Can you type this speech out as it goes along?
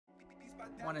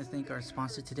I want to thank our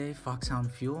sponsor today,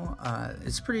 Foxhound Fuel.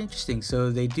 It's pretty interesting. So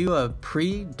they do a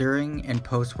pre, during, and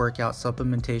post-workout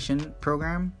supplementation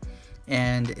program,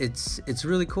 and it's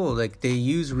really cool. Like they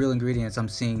use real ingredients. I'm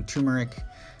seeing turmeric,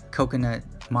 coconut,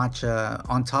 matcha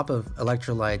on top of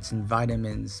electrolytes and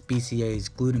vitamins, BCAAs,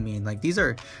 glutamine. Like these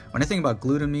are, when I think about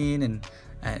glutamine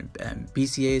and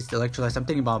BCAAs, the electrolytes, I'm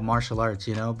thinking about martial arts,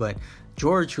 you know. But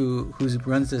George, who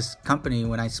runs this company,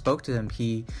 when I spoke to him,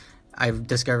 I've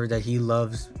discovered that he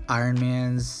loves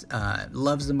Ironmans,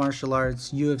 loves the martial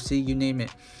arts, UFC, you name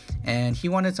it. And he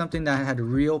wanted something that had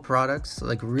real products,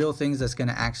 like real things that's going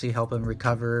to actually help him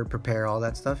recover, prepare, all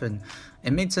that stuff. And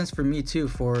it made sense for me too.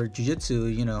 For jiu-jitsu,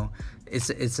 you know,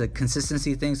 it's a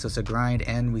consistency thing, so it's a grind,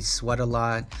 and we sweat a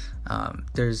lot.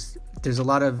 There's a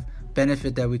lot of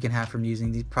benefit that we can have from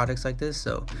using these products like this.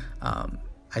 So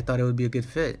I thought it would be a good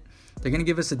fit. They're going to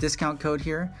give us a discount code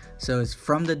here. So it's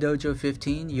from the Dojo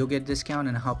 15. You'll get a discount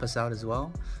and help us out as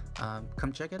well.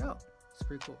 Come check it out. It's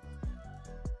pretty cool.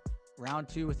 Round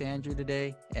 2 with Andrew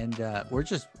today. And we're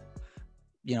just,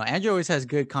 you know, Andrew always has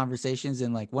good conversations.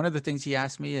 And like one of the things he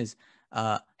asked me is,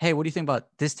 hey, what do you think about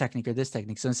this technique or this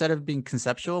technique? So instead of being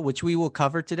conceptual, which we will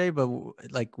cover today, but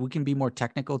like we can be more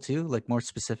technical too, like more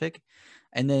specific.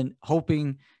 And then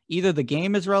hoping either the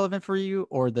game is relevant for you,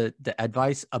 or the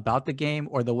advice about the game,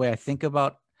 or the way I think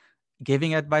about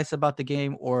giving advice about the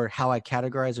game, or how I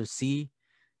categorize or see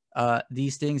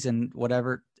these things and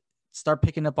whatever. Start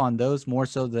picking up on those more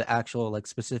so the actual like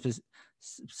specifics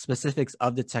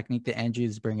of the technique that Andrew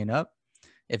is bringing up.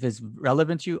 If it's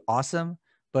relevant to you, awesome.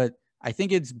 But I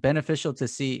think it's beneficial to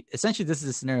see, essentially this is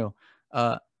a scenario,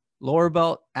 lower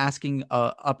belt asking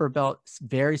upper belt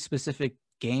very specific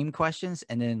game questions,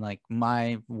 and then like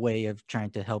my way of trying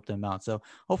to help them out. So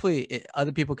hopefully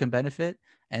other people can benefit.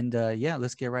 And yeah,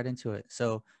 let's get right into it.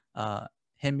 So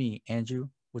hit me, Andrew.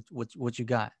 What you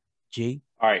got? G?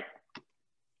 All right.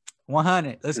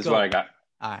 100. Let's go. This is what I got.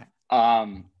 All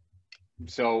right.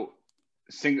 So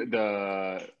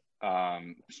the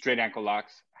straight ankle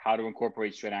locks, how to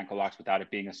incorporate straight ankle locks without it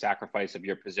being a sacrifice of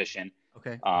your position.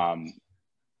 Okay.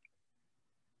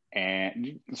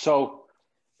 And so,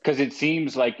 because it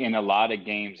seems like in a lot of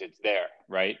games it's there,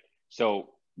 right? So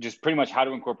just pretty much how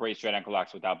to incorporate straight ankle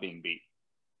locks without being beat.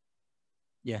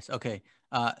 Yes. Okay.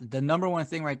 The number one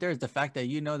thing right there is the fact that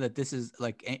you know that this is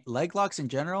like leg locks in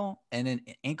general, and then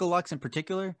ankle locks in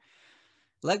particular.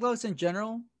 Leg locks in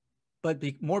general, but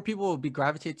more people will be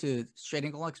gravitate to straight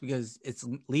ankle locks because it's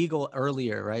legal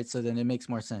earlier, right? So then it makes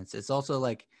more sense. It's also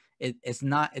like it's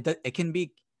not. It can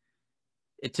be.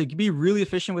 To be really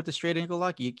efficient with the straight ankle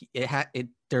lock,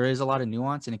 there is a lot of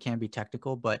nuance and it can be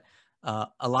technical, but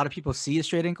a lot of people see a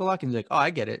straight ankle lock and they're like, oh,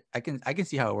 I get it. I can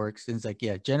see how it works. And it's like,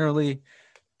 yeah, generally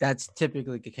that's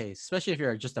typically the case, especially if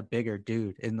you're just a bigger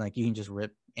dude and like you can just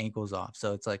rip ankles off.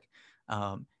 So it's like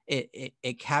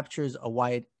it captures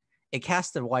it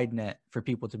casts a wide net for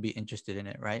people to be interested in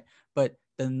it, right? But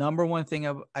the number one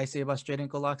thing I say about straight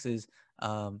ankle locks is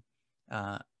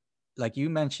like you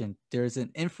mentioned, there's an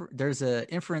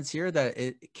inference here that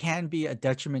it can be a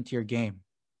detriment to your game.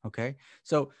 Okay.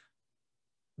 So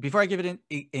before I give it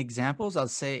examples,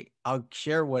 I'll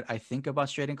share what I think about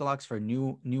straight ankle locks for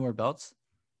newer belts.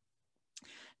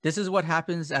 This is what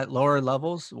happens at lower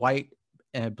levels, white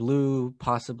and blue,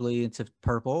 possibly into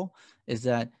purple, is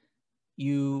that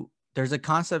there's a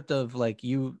concept of like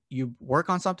you work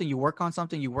on something,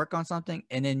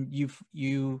 and then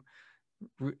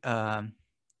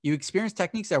you experience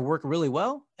techniques that work really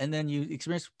well, and then you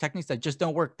experience techniques that just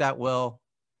don't work that well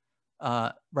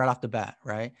right off the bat,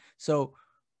 right? So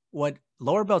what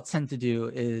lower belts tend to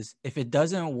do is if it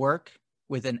doesn't work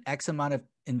with an X amount of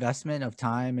investment of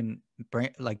time and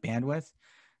like bandwidth,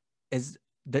 this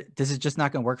is just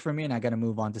not going to work for me and I got to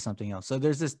move on to something else. So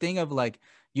there's this thing of like,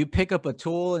 you pick up a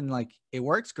tool and like it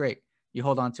works, great. You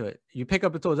hold on to it. You pick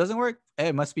up a tool, it doesn't work, hey,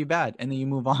 it must be bad. And then you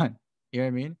move on. You know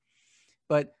what I mean?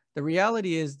 But the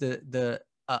reality is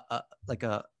like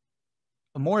a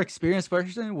more experienced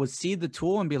person would see the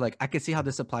tool and be like, I can see how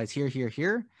this applies here, here,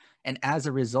 here. And as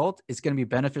a result, it's going to be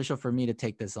beneficial for me to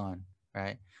take this on,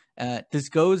 right? This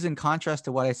goes in contrast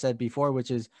to what I said before, which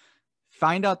is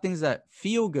find out things that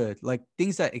feel good, like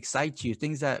things that excite you,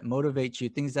 things that motivate you,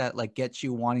 things that like get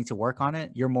you wanting to work on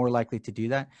it. You're more likely to do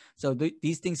that. So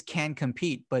these things can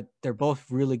compete, but they're both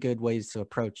really good ways to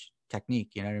approach technique.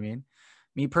 You know what I mean?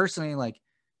 Me personally, like,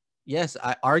 yes,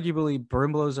 arguably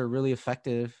brim blows are really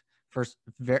effective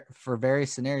for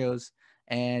various scenarios,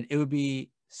 and it would be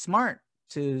smart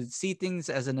to see things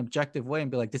as an objective way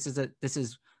and be like, this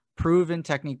is proven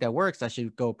technique that works. I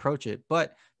should go approach it.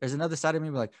 But there's another side of me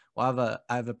like, well,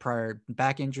 I have a prior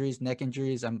back injuries, neck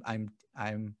injuries. I'm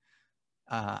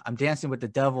I'm dancing with the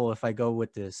devil if I go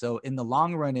with this. So in the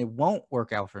long run, it won't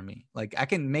work out for me. Like I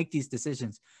can make these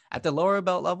decisions at the lower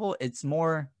belt level. It's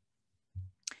more,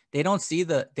 they don't see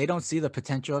the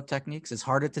potential of techniques. It's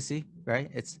harder to see, right?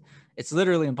 It's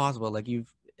literally impossible. Like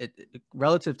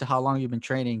relative to how long you've been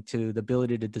training to the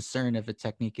ability to discern if a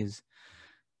technique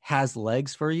has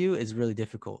legs for you is really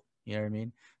difficult. You know what I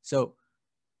mean? So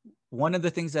one of the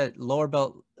things that lower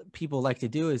belt people like to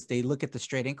do is they look at the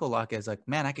straight ankle lock as like,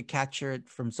 man, I could capture it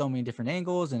from so many different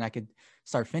angles and I could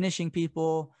start finishing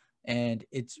people. And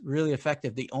it's really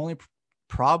effective. The only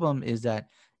problem is that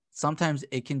sometimes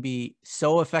it can be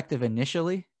so effective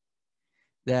initially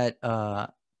that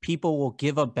people will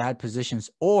give up bad positions,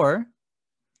 or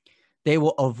they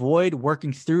will avoid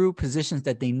working through positions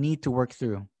that they need to work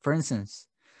through. For instance,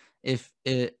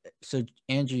 so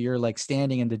Andrew, you're like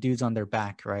standing and the dude's on their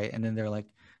back, right? And then they're like,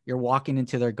 you're walking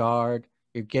into their guard,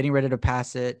 you're getting ready to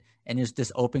pass it, and there's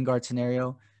this open guard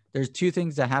scenario. There's two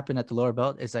things that happen at the lower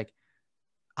belt. It's like,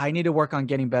 I need to work on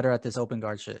getting better at this open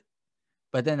guard shit.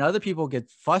 But then other people get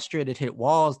frustrated, hit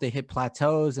walls, they hit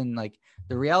plateaus, and like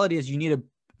the reality is you need to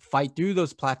fight through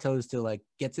those plateaus to like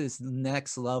get to this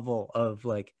next level of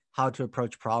like how to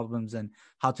approach problems and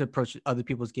how to approach other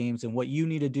people's games and what you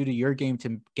need to do to your game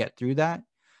to get through that.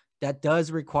 That does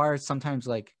require sometimes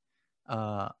like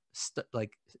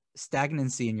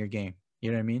stagnancy in your game.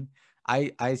 You know what I mean?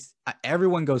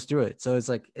 Everyone goes through it. So it's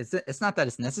like, it's not that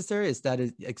it's necessary, it's that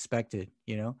it's expected,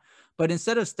 you know? But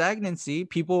instead of stagnancy,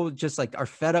 people just like are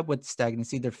fed up with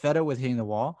stagnancy. They're fed up with hitting the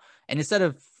wall. And instead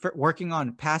of working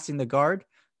on passing the guard,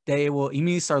 they will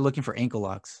immediately start looking for ankle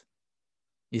locks.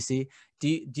 You see,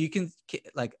 do you can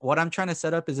like what I'm trying to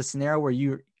set up is a scenario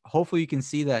where hopefully you can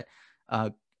see that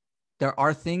there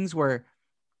are things where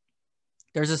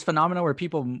there's this phenomenon where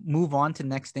people move on to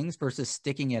next things versus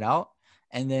sticking it out.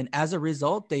 And then as a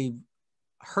result, they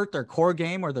hurt their core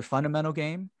game or their fundamental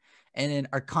game, and then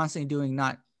are constantly doing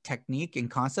not technique and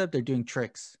concept, they're doing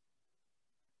tricks.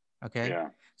 Okay. Yeah.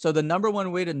 So the number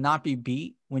one way to not be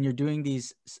beat when you're doing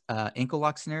these ankle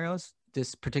lock scenarios,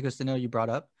 this particular scenario you brought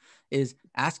up, is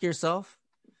ask yourself,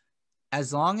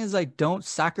 as long as I don't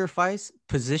sacrifice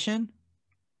position,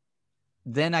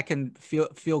 then I can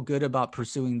feel good about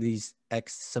pursuing these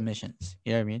X submissions.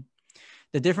 You know what I mean?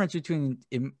 The difference between,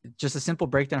 just a simple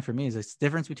breakdown for me, is the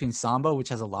difference between Sambo, which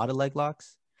has a lot of leg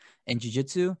locks, and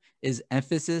Jiu-Jitsu is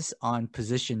emphasis on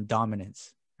position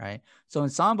dominance, right? So in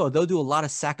Sambo, they'll do a lot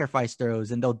of sacrifice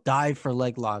throws and they'll dive for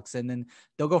leg locks, and then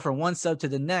they'll go from one sub to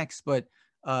the next. But,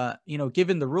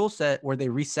 given the rule set where they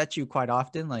reset you quite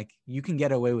often, like you can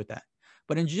get away with that.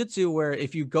 But in Jiu-Jitsu, where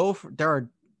if you go for, there are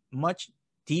much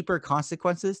deeper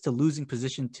consequences to losing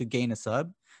position to gain a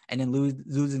sub, and then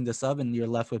losing the sub and you're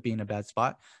left with being in a bad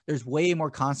spot. There's way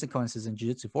more consequences in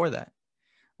Jiu-Jitsu for that.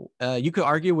 You could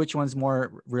argue which one's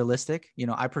more realistic.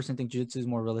 I personally think Jiu-Jitsu is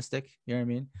more realistic. You know what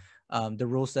I mean? The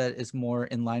rule set is more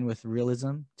in line with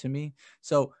realism to me.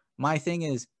 So my thing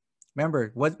is,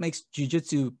 remember, what makes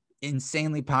Jiu-Jitsu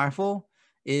insanely powerful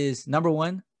is, number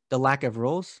one, the lack of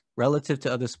rules relative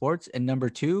to other sports. And number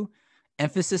two,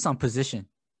 emphasis on position.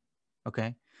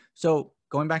 Okay. So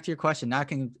going back to your question, now I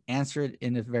can answer it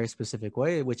in a very specific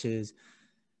way, which is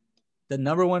the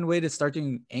number one way to start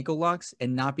doing ankle locks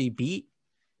and not be beat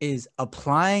is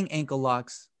applying ankle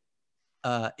locks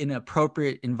in an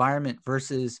appropriate environment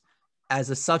versus as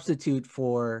a substitute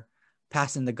for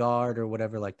passing the guard or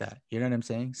whatever like that. You know what I'm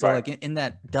saying? So right. Like in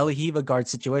that De La Riva guard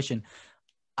situation,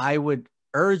 I would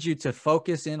urge you to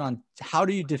focus in on how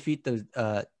do you defeat the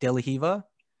De La Riva,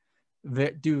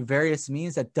 do various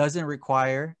means that doesn't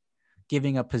require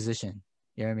giving up position.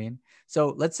 You know what I mean?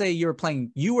 So let's say you were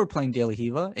playing De La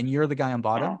Riva and you're the guy on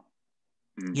bottom.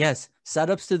 Mm-hmm. Yes,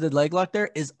 setups to the leg lock there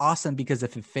is awesome, because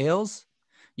if it fails,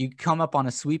 you come up on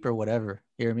a sweep or whatever.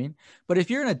 You know what I mean? But if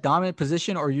you're in a dominant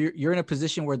position, or you're in a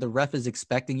position where the ref is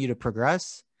expecting you to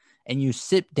progress and you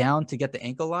sit down to get the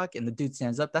ankle lock and the dude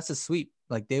stands up, that's a sweep.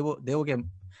 Like that'll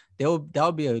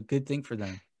be a good thing for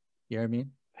them. You know what I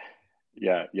mean?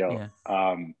 Yeah.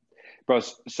 Bro.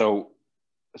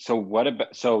 So what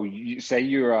about, so you say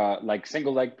you're like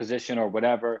single leg position or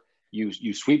whatever,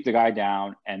 you sweep the guy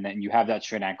down and then you have that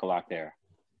straight ankle lock there.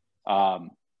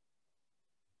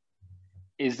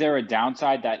 Is there a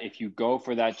downside that if you go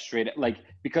for that straight, like,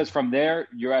 because from there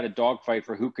you're at a dogfight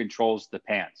for who controls the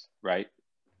pants, right?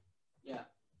 Yeah.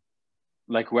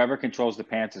 Like whoever controls the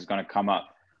pants is going to come up.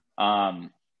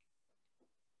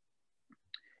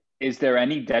 Is there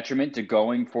any detriment to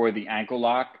going for the ankle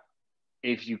lock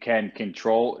if you can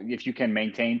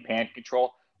maintain pant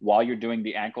control while you're doing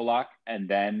the ankle lock, and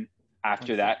then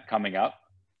after that coming up?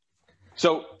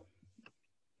 So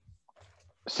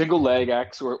single leg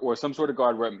X or some sort of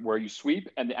guard where you sweep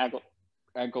and the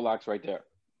ankle lock's right there.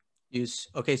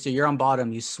 Okay, so you're on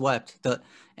bottom. You swept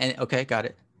okay, got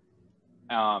it.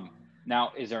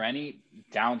 Now, is there any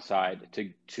downside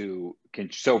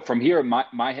so from here,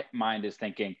 my mind is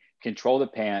thinking control the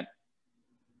pant,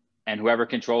 and whoever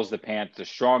controls the pant the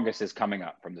strongest is coming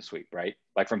up from the sweep, right?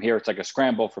 Like from here, it's like a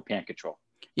scramble for pant control.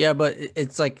 Yeah, but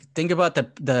it's like, think about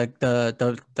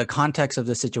the context of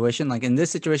the situation. Like in this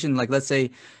situation, like let's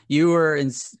say you were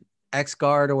in X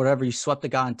guard or whatever, you swept the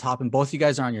guy on top, and both of you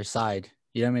guys are on your side.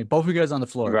 You know what I mean? Both of you guys on the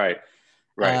floor.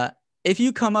 Right. If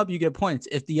you come up, you get points.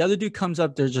 If the other dude comes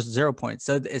up, there's just 0 points.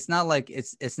 So it's not like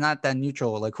it's not that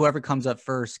neutral. Like whoever comes up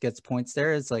first gets points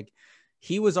there. It's like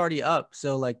he was already up.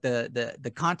 So like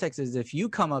the context is if you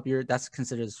come up, that's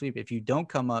considered a sweep. If you don't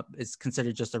come up, it's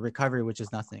considered just a recovery, which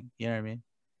is nothing. You know what I mean?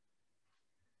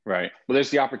 Right. Well,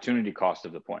 there's the opportunity cost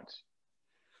of the points.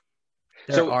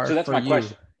 So that's my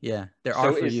question. Yeah, there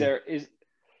are for you.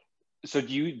 So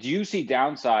do you see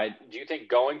downside? Do you think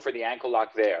going for the ankle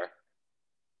lock there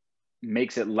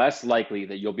makes it less likely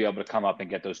that you'll be able to come up and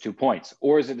get those 2 points?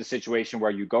 Or is it the situation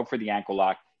where you go for the ankle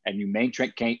lock and you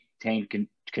maintain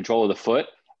control of the foot,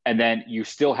 and then you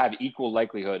still have equal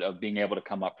likelihood of being able to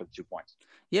come up for the 2 points?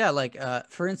 Yeah, like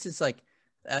for instance, like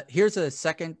here's a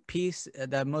second piece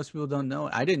that most people don't know.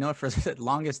 I didn't know it for the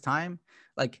longest time.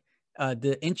 Like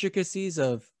the intricacies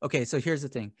of, okay, so here's the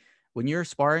thing. When you're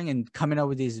sparring and coming up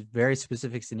with these very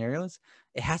specific scenarios,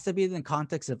 it has to be in the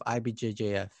context of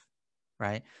IBJJF,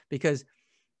 right? Because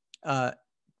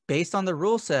based on the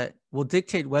rule set will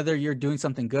dictate whether you're doing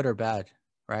something good or bad,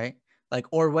 right? Like,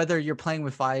 or whether you're playing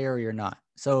with fire or you're not.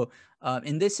 So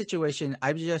in this situation,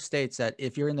 IBJJF states that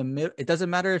if you're in the middle, it doesn't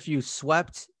matter if you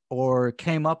swept or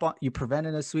came up on, you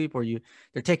prevented a sweep, or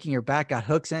they're taking your back, got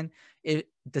hooks in.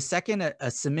 The second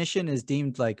a submission is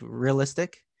deemed like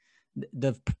realistic,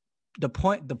 the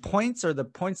points or the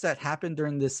points that happen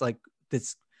during this like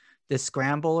this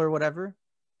scramble or whatever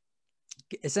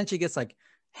essentially gets like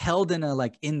held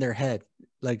in their head.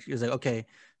 Like it's like, okay,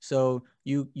 so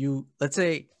you let's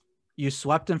say you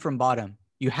swept him from bottom,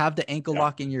 you have the ankle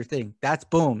lock in your thing, that's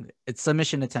boom, it's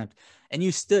submission attempt, and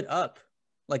you stood up,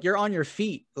 like you're on your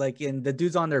feet, like, and the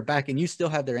dude's on their back and you still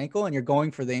have their ankle and you're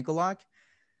going for the ankle lock,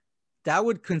 that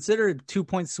would consider a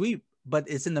 2-point sweep, but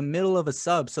it's in the middle of a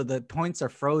sub, so the points are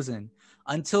frozen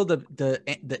until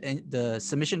the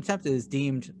submission attempt is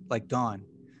deemed like gone.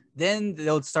 Then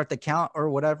they'll start the count or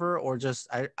whatever, or just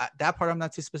that part I'm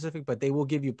not too specific, but they will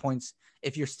give you points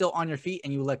if you're still on your feet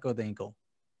and you let go of the ankle.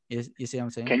 You see what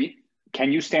I'm saying?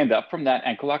 Can you stand up from that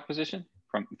ankle lock position,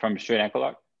 from straight ankle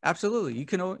lock? Absolutely, you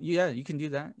can. Yeah, you can do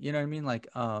that. You know what I mean? Like,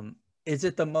 is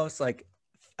it the most like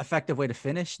effective way to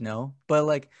finish? No, but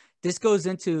like this goes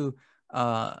into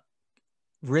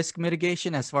risk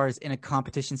mitigation as far as in a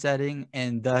competition setting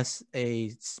and thus a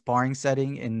sparring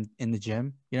setting in the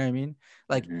gym. You know what I mean?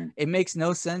 Like it makes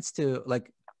no sense to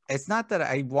like, it's not that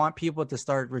I want people to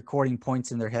start recording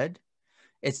points in their head.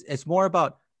 It's more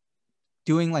about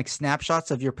doing like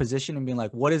snapshots of your position and being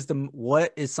like, what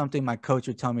is something my coach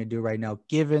would tell me to do right now,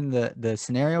 given the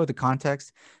scenario, the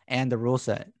context, and the rule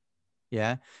set.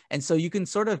 Yeah. And so you can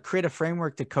sort of create a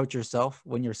framework to coach yourself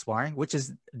when you're sparring, which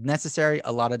is necessary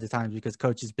a lot of the times because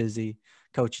coach is busy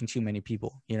coaching too many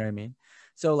people. You know what I mean?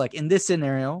 So like in this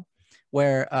scenario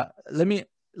where, let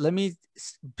me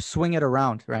swing it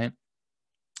around, right?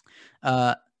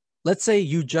 Let's say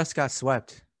you just got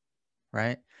swept,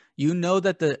 right? You know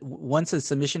that once a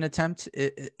submission attempt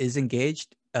is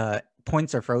engaged,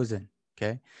 points are frozen.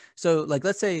 Okay. So like,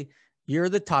 let's say you're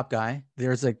the top guy.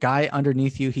 There's a guy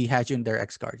underneath you. He has you in their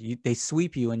X guard. They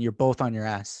sweep you and you're both on your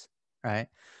ass, right?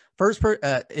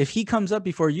 If he comes up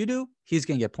before you do, he's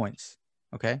going to get points.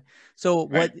 Okay. So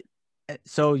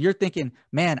so you're thinking,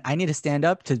 man, I need to stand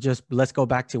up to let's go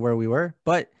back to where we were.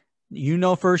 But you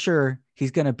know, for sure,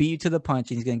 he's going to beat you to the punch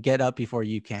and he's going to get up before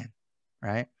you can.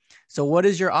 Right. So what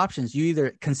is your options? You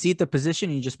either concede the position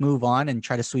and you just move on and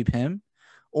try to sweep him,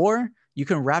 or you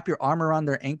can wrap your arm around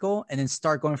their ankle and then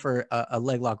start going for a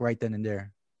leg lock right then and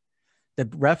there. The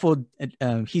ref will,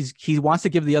 he wants to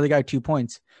give the other guy 2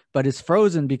 points, but it's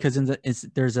frozen because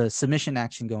there's a submission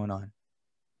action going on.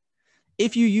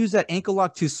 If you use that ankle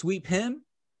lock to sweep him,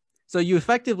 so you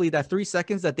effectively, that 3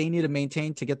 seconds that they need to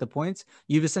maintain to get the points,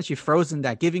 you've essentially frozen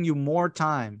that, giving you more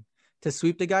time to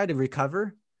sweep the guy to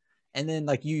recover. And then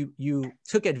like you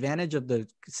took advantage of the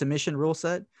submission rule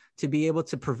set to be able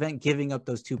to prevent giving up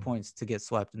those 2 points to get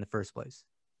swept in the first place.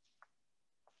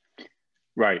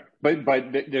 Right. But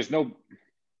there's no,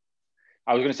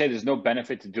 I was going to say there's no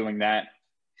benefit to doing that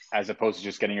as opposed to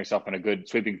just getting yourself in a good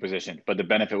sweeping position. But the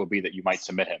benefit would be that you might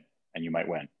submit him and you might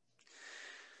win.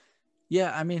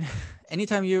 Yeah, I mean,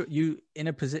 anytime you in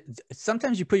a position,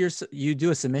 sometimes you do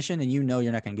a submission and you're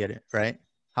not gonna get it, right?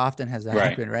 How often has that Right.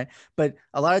 happened, right? But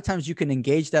a lot of times you can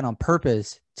engage that on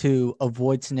purpose to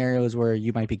avoid scenarios where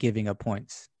you might be giving up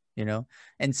points,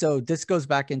 And so this goes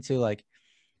back into like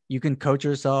you can coach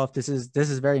yourself. This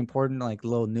is very important, like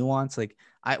little nuance. Like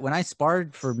when I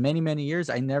sparred for many years,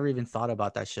 I never even thought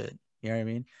about that shit. You know what I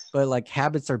mean? But like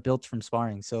habits are built from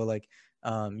sparring, so like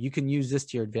you can use this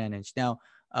to your advantage. Now,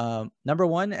 number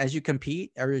one, as you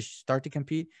compete or you start to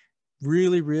compete,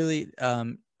 really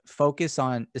focus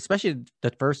on, especially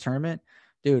the first tournament,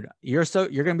 dude. You're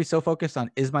gonna be so focused on,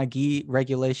 is my gi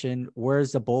regulation,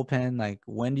 where's the bullpen, like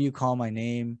when do you call my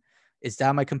name, is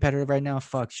that my competitor right now?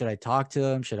 Fuck, should I talk to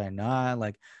him, should I not?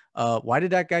 Like why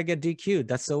did that guy get DQ'd?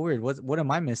 That's so weird. What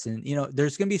am I missing?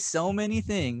 There's gonna be so many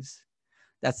things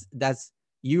that's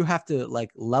you have to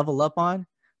like level up on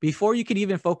before you can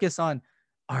even focus on,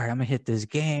 all right, I'm gonna hit this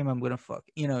game, I'm gonna fuck,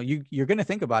 you're gonna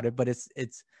think about it, but it's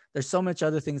there's so much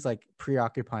other things like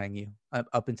preoccupying you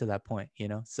up until that point,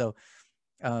 so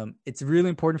it's really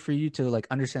important for you to like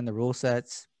understand the rule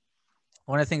sets.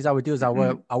 One of the things I would do is I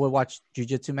would watch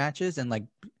jujitsu matches and like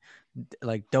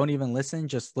don't even listen,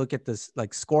 just look at this,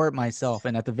 like score it myself,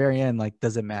 and at the very end, like,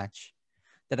 does it match?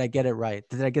 Did I get it right?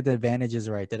 Did I get the advantages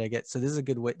right? So this is a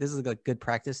good way. This is a good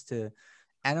practice to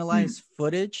analyze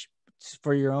footage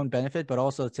for your own benefit, but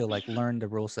also to like learn the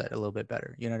rule set a little bit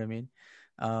better. You know what I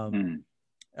mean?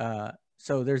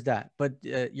 So there's that. But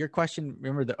your question,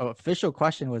 remember the official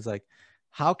question was like,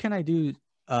 how can I do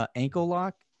ankle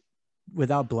lock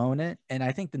without blowing it? And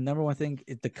I think the number one thing,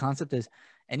 the concept is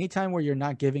anytime where you're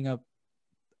not giving up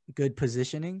good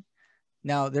positioning.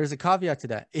 Now, there's a caveat to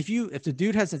that. If the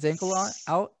dude has his ankle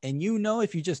out and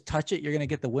if you just touch it, you're going to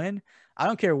get the win, I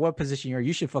don't care what position you're,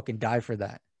 you should fucking die for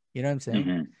that. You know what I'm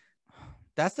saying?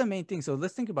 That's the main thing. So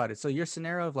let's think about it. So your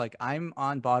scenario of like, I'm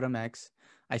on bottom X,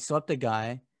 I swept the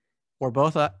guy, we're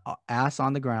both ass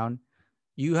on the ground.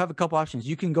 You have a couple options.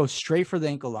 You can go straight for the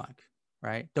ankle lock,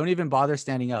 right? Don't even bother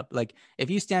standing up. Like if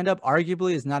you stand up,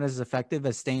 arguably is not as effective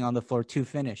as staying on the floor to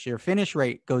finish. Your finish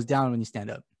rate goes down when you stand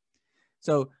up.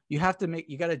 So you got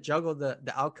to juggle the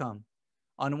outcome.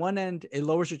 On one end, it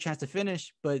lowers your chance to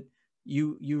finish, but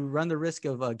you run the risk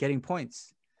of getting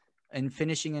points and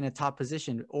finishing in a top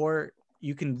position, or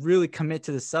you can really commit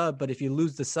to the sub, but if you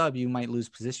lose the sub, you might lose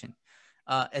position.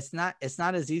 It's not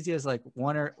as easy as like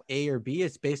one or A or B.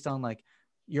 It's based on like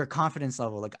your confidence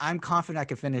level. Like I'm confident I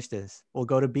can finish this. We'll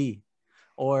go to B.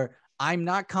 Or I'm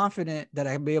not confident that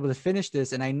I'll be able to finish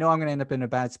this, and I know I'm going to end up in a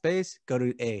bad space. Go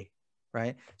to A.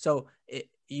 Right. So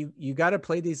you got to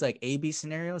play these like A/B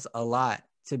scenarios a lot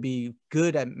to be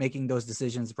good at making those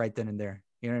decisions right then and there.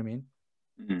 You know what I mean?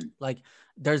 Like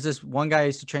there's this one guy I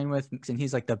used to train with, and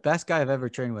he's like the best guy I've ever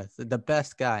trained with, the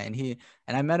best guy.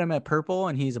 And I met him at purple,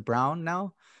 and he's a brown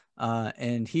now.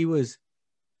 And he was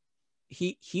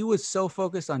so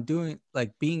focused on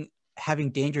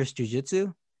having dangerous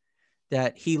jujitsu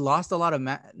that he lost a lot of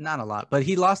not a lot, but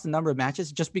he lost a number of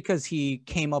matches just because he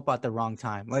came up at the wrong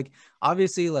time. Like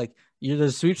obviously, like you're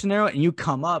the sweep scenario and you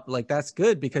come up, like that's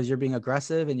good because you're being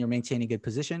aggressive and you're maintaining good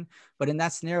position. But in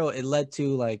that scenario, it led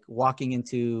to like walking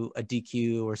into a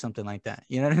DQ or something like that.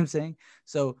 You know what I'm saying?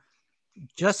 So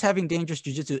just having dangerous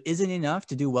jiu-jitsu isn't enough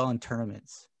to do well in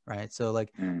tournaments, right? So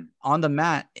like on the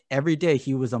mat every day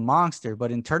he was a monster,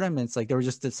 but in tournaments, like there were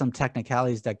just some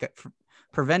technicalities that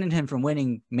prevented him from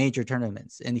winning major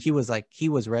tournaments, and he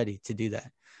was ready to do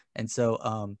that. And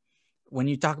so when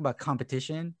you talk about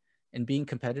competition and being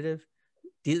competitive,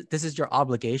 this is your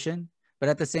obligation, but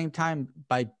at the same time,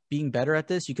 by being better at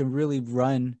this, you can really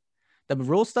run the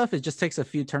rule stuff. It just takes a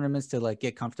few tournaments to like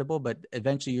get comfortable, but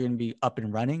eventually you're going to be up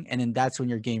and running, and then that's when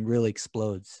your game really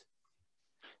explodes.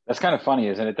 That's kind of funny,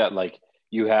 isn't it? That like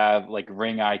you have like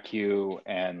ring IQ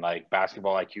and like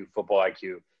basketball IQ, football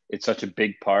IQ. It's such a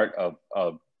big part of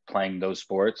playing those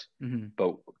sports.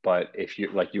 But if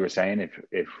you, like you were saying,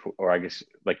 or I guess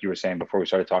like you were saying before we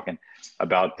started talking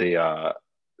about the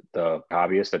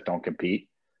hobbyists that don't compete,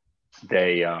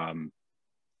 they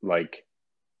like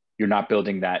you're not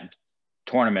building that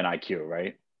tournament IQ,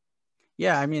 right?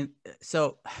 Yeah, I mean,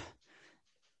 so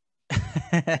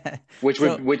which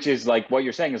is like what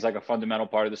you're saying is like a fundamental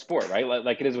part of the sport, right?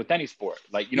 Like it is with any sport.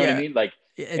 Like, you know what I mean? Like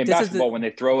in basketball, when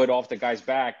they throw it off the guy's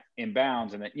back in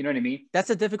bounds, and then, you know what I mean? That's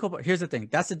a difficult part. Here's the thing.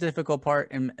 That's a difficult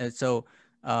part. And so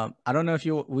I don't know if do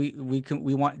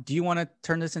you want to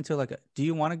turn this into do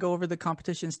you want to go over the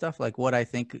competition stuff? Like what I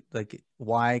think, like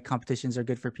why competitions are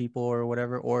good for people or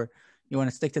whatever, or you want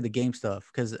to stick to the game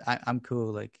stuff? Cause I'm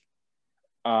cool. Like,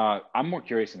 I'm more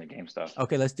curious in the game stuff.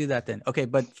 Okay, let's do that then. Okay.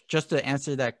 But just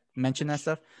to mention that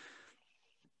stuff,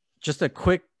 just a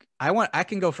quick, I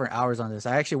can go for hours on this.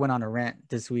 I actually went on a rant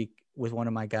this week with one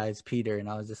of my guys, Peter, and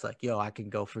I was just like, yo, I can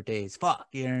go for days. Fuck,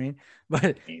 you know what I mean?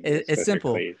 But it's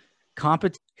simple.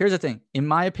 Here's the thing, in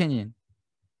my opinion,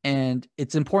 and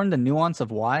it's important the nuance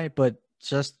of why, but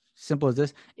just simple as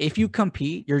this. If you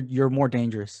compete, you're more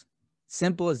dangerous.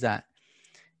 Simple as that.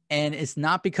 And it's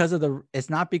not because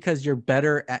you're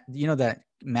better at, that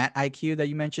mat IQ that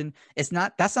you mentioned.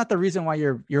 That's not the reason why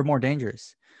you're more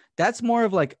dangerous. That's more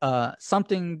of like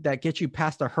something that gets you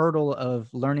past a hurdle of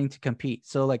learning to compete.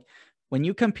 So like when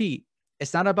you compete,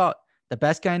 it's not about the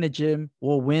best guy in the gym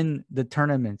will win the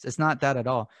tournaments. It's not that at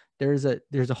all. There's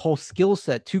a whole skill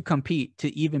set to compete,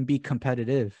 to even be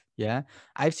competitive. Yeah.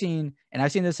 I've seen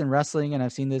this in wrestling, and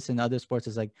I've seen this in other sports.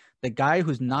 It's like the guy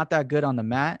who's not that good on the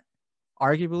mat,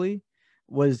 arguably,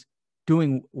 was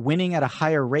winning at a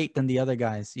higher rate than the other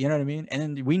guys. You know what I mean?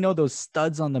 And then we know those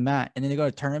studs on the mat, and then they go to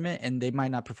a tournament and they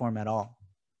might not perform at all.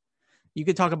 You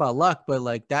could talk about luck, but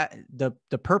like that,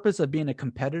 the purpose of being a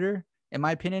competitor, in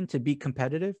my opinion, to be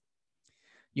competitive,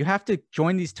 you have to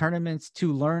join these tournaments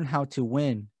to learn how to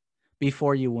win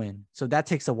before you win. So that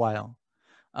takes a while.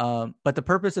 But the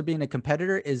purpose of being a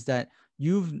competitor is that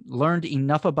you've learned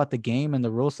enough about the game and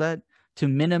the rule set to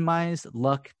minimize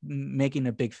luck making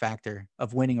a big factor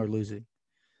of winning or losing.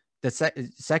 The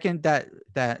second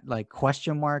that like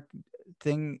question mark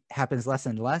thing happens less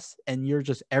and less, and you're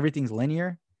just, everything's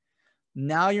linear.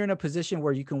 Now you're in a position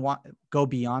where you can go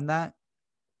beyond that.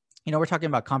 We're talking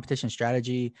about competition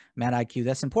strategy, mat IQ.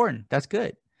 That's important. That's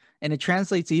good. And it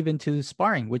translates even to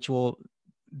sparring, which will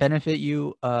benefit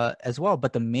you as well.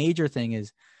 But the major thing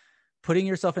is putting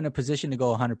yourself in a position to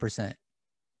go 100%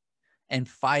 and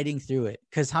fighting through it.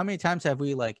 Because how many times have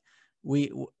we like, we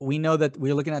know that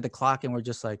we're looking at the clock and we're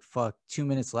just like, fuck, 2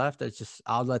 minutes left.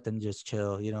 I'll let them just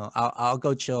chill. I'll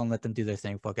go chill and let them do their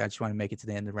thing. Fuck, I just want to make it to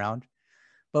the end of the round.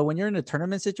 But when you're in a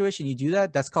tournament situation, you do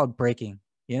that. That's called breaking.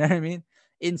 You know what I mean?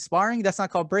 In sparring, that's not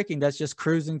called breaking. That's just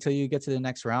cruising till you get to the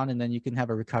next round, and then you can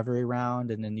have a recovery round,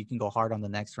 and then you can go hard on the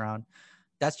next round.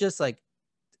 That's just like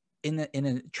in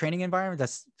a training environment.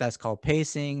 That's called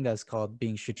pacing. That's called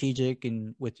being strategic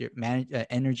and with your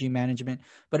energy management.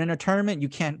 But in a tournament, you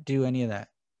can't do any of that.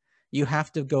 You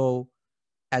have to go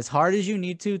as hard as you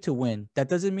need to win. That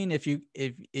doesn't mean if you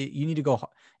need to go,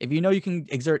 if you know you can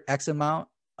exert X amount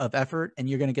of effort and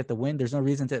you're going to get the win, there's no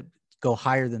reason to go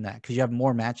higher than that because you have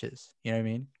more matches. You know what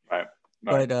I mean? Right.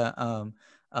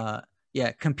 But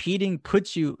yeah, competing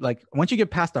puts you, like, once you get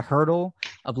past the hurdle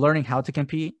of learning how to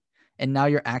compete, and now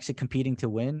you're actually competing to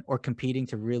win or competing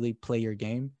to really play your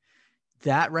game.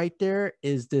 That right there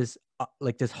is this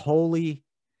like this holy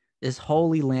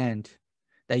land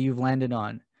that you've landed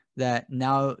on, that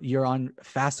now you're on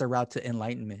faster route to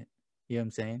enlightenment. You know what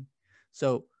I'm saying?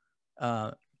 So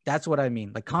that's what I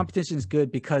mean. Like, competition is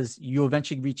good because you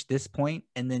eventually reach this point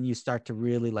and then you start to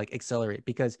really like accelerate.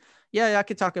 Because yeah, I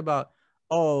could talk about,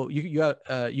 oh,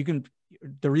 you can,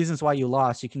 the reasons why you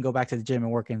lost, you can go back to the gym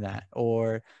and work in that,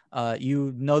 or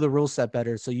you know the rule set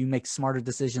better, so you make smarter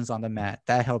decisions on the mat.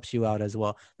 That helps you out as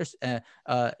well. There's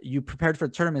you prepared for a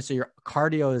tournament, so your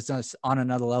cardio is just on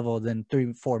another level than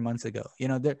 3-4 months ago.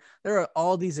 There are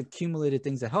all these accumulated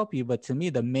things that help you, but to me,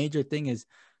 the major thing is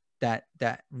that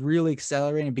really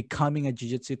accelerating, becoming a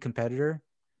jiu-jitsu competitor.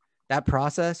 That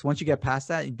process, once you get past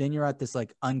that, then you're at this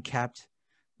like uncapped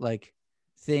like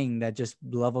thing that just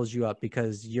levels you up,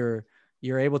 because you're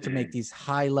able to make these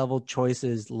high level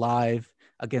choices live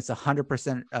against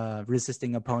 100%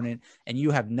 resisting opponent, and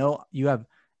you have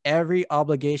every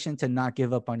obligation to not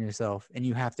give up on yourself, and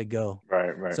you have to go.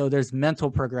 Right. So there's mental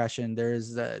progression.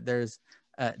 There's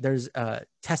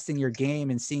testing your game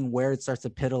and seeing where it starts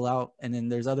to piddle out. And then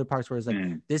there's other parts where it's like,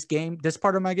 this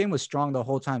part of my game was strong the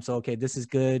whole time. So, okay, this is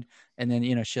good. And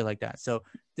then, shit like that. So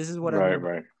this is what I mean.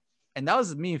 Right. And that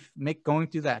was me going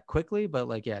through that quickly. But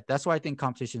like, yeah, that's why I think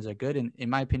competitions are good. And in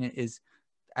my opinion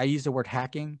I use the word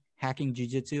hacking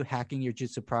jiu-jitsu, hacking your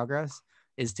jiu-jitsu progress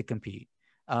is to compete.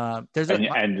 There's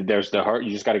the hurdle.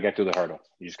 You just got to get through the hurdle.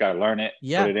 You just got to learn it,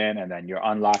 put it in, and then you're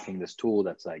unlocking this tool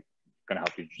that's like going to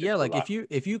help you. Yeah, like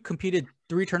if you competed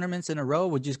 3 tournaments in a row,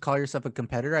 would you call yourself a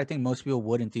competitor? I think most people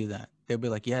wouldn't do that. They'd be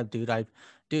like, yeah, dude,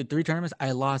 3 tournaments,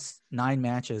 I lost 9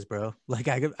 matches, bro. Like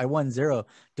I won 0.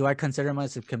 Do I consider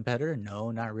myself a competitor?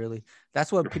 No, not really.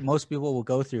 That's what most people will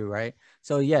go through, right?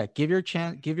 So yeah, give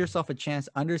yourself a chance,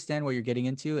 understand what you're getting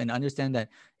into, and understand that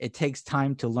it takes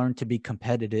time to learn to be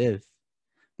competitive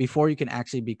before you can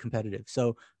actually be competitive.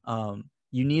 So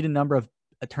you need a number of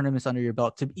tournaments under your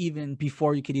belt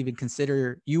before you could even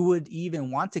you would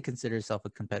even want to consider yourself a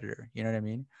competitor. You know what I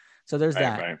mean? So there's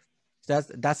that. Right. So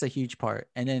that's a huge part.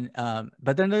 And then,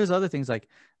 but then there's other things like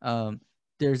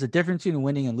there's a difference between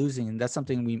winning and losing, and that's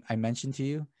something I mentioned to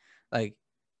you. Like,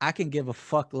 I can give a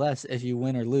fuck less if you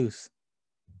win or lose.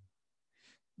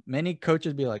 Many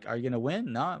coaches be like, are you gonna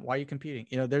win? No. Why are you competing?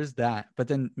 There's that. But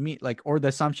then or the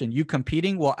assumption, you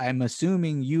competing, well, I'm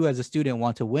assuming you as a student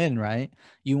want to win, right?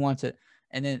 You want to,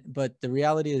 but the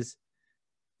reality is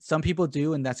some people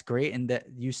do, and that's great, and that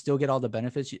you still get all the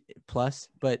benefits plus.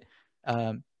 But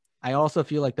I also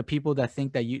feel like the people that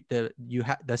think that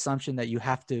the assumption that you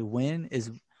have to win is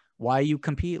why you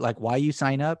compete, like why you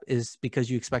sign up is because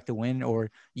you expect to win or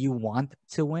you want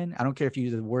to win. I don't care if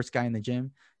you're the worst guy in the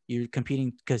gym, you're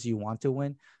competing because you want to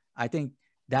win. I think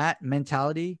that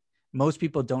mentality most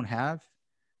people don't have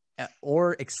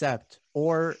or accept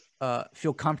or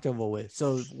feel comfortable with.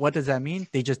 So what does that mean?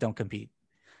 They just don't compete.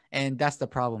 And that's the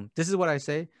problem. This is what I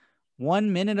say.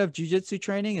 1 minute of jiu-jitsu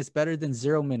training is better than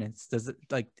 0 minutes. Does it,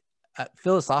 like,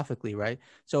 philosophically, right?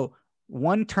 So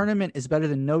one tournament is better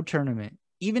than no tournament.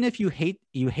 Even if you hate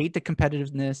the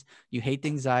competitiveness, you hate the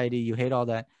anxiety, you hate all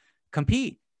that,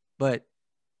 compete. But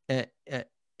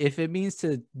if it means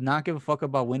to not give a fuck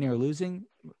about winning or losing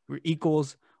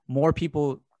equals more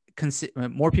people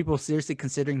seriously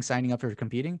considering signing up for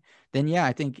competing, then yeah,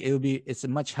 I think it's a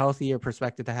much healthier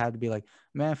perspective to have, to be like,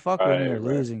 man, fuck winning or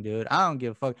losing, dude. I don't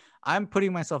give a fuck. I'm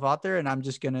putting myself out there and I'm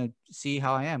just gonna see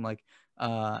how I am. Like,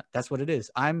 that's what it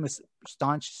is. I'm a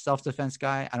staunch self-defense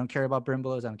guy. I don't care about brim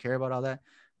blows. I don't care about all that.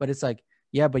 But it's like,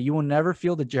 yeah, but you will never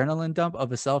feel the adrenaline dump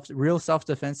of a real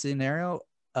self-defense scenario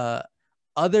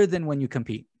other than when you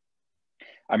compete.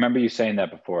 I remember you saying that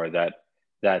before, that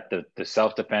the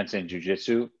self-defense in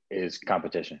jiu-jitsu is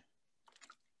competition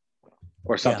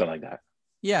or something like that.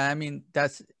 Yeah, I mean,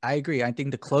 I agree. I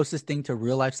think the closest thing to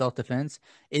real life self-defense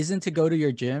isn't to go to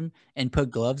your gym and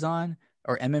put gloves on,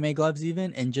 or MMA gloves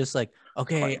even, and just like,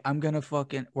 okay, I'm gonna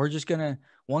we're just gonna,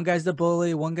 one guy's the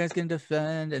bully, one guy's gonna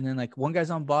defend, and then like one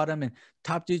guy's on bottom and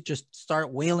top dudes just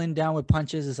start wailing down with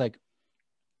punches. It's like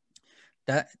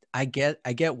that. I get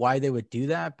why they would do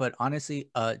that, but honestly,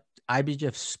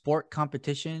 IBJJF sport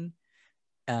competition,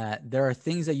 there are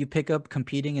things that you pick up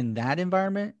competing in that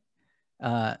environment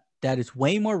that is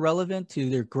way more relevant to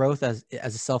their growth as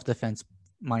a self-defense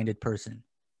minded person.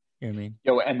 You know what I mean?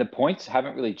 Yo, and the points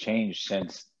haven't really changed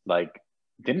since, like,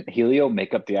 didn't Helio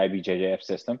make up the IBJJF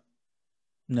system?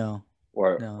 No.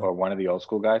 Or one of the old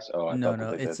school guys? Oh, I no.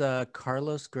 It's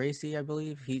Carlos Gracie, I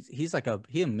believe. He's like a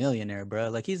millionaire,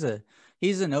 bro. Like he's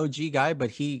an OG guy,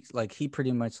 but he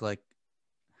pretty much like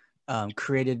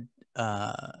created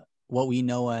what we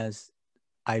know as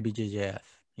IBJJF.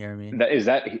 You know what I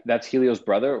mean? That's Helio's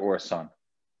brother or a son?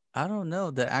 I don't know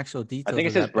the actual details. I think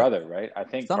it's his brother, right? I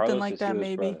think something Carlos like that,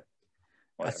 Helio's maybe.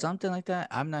 Something like that.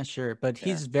 I'm not sure, but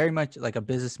he's very much like a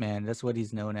businessman. That's what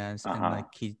he's known as, and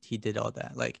like he did all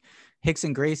that. Like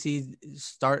Rickson Gracie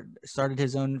started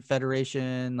his own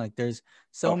federation. Like there's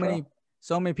so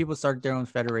many people started their own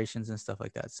federations and stuff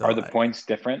like that. So are the points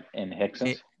different in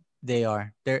Rickson's? They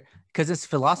are there because it's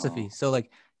philosophy. So like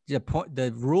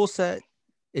the rule set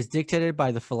is dictated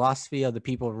by the philosophy of the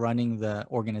people running the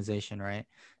organization, right?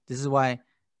 This is why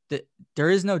there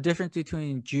is no difference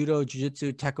between judo,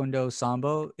 jiu-jitsu, taekwondo,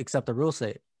 sambo, except the rule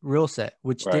set,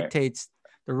 which dictates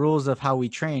the rules of how we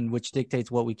train, which dictates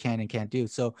what we can and can't do.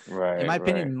 So in my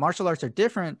opinion, martial arts are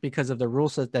different because of the rule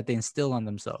set that they instill on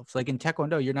themselves. Like in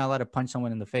taekwondo, you're not allowed to punch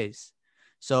someone in the face.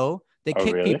 So they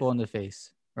kick people in the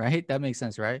face, right? That makes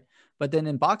sense, right? But then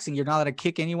in boxing, you're not allowed to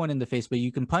kick anyone in the face, but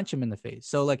you can punch them in the face.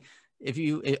 So like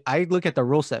I look at the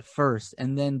rule set first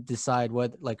and then decide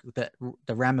what like the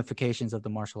ramifications of the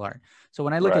martial art. So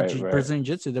when I look at Brazilian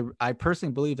Jiu-Jitsu, I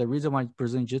personally believe the reason why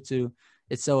Brazilian Jiu-Jitsu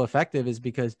is so effective is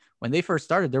because when they first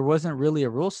started, there wasn't really a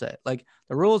rule set. Like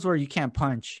the rules were you can't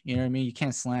punch, you know what I mean? You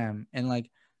can't slam. And like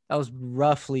that was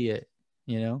roughly it,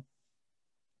 you know?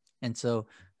 And so,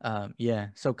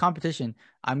 so competition,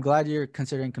 I'm glad you're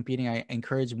considering competing. I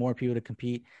encourage more people to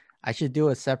compete. I should do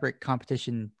a separate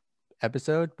competition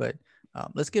episode, but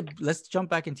let's jump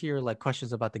back into your like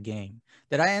questions about the game.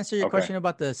 Did I answer your question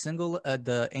about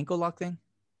the ankle lock thing?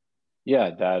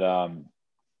 Yeah,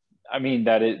 I mean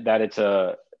it's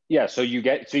a so you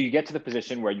get to the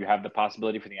position where you have the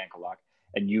possibility for the ankle lock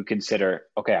and you consider,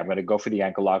 okay, I'm going to go for the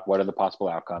ankle lock, what are the possible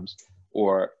outcomes?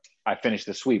 Or I finish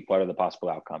the sweep, what are the possible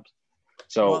outcomes?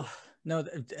 So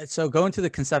so going to the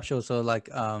conceptual, so like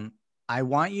I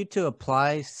want you to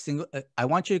apply I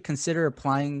want you to consider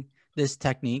applying this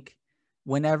technique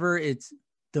whenever it's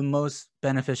the most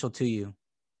beneficial to you,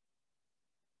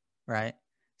 right?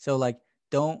 So like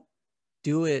don't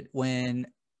do it when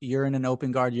you're in an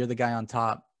open guard, you're the guy on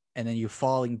top, and then you're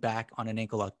falling back on an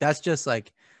ankle lock. That's just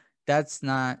like, that's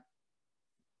not,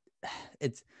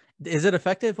 Is it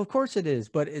effective? Of course it is.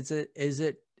 But is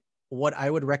it what I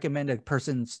would recommend a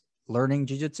person's learning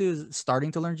jiu-jitsu,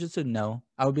 starting to learn jiu-jitsu? No.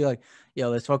 I would be like, yo,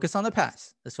 let's focus on the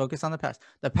pass. Let's focus on the pass.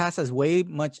 The pass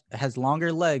has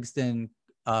longer legs than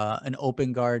an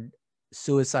open guard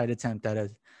suicide attempt at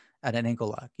an ankle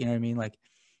lock. You know what I mean? Like,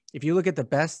 if you look at the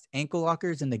best ankle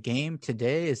lockers in the game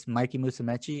today is Mikey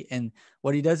Musumeci. And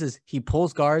what he does is he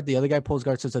pulls guard, the other guy pulls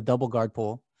guard, so it's a double guard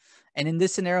pull. And in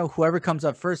this scenario, whoever comes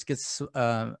up first gets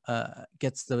the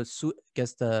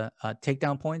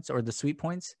takedown points or the sweep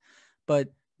points. But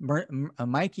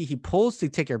Mikey, he pulls to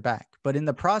take her back, but in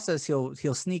the process, he'll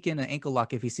sneak in an ankle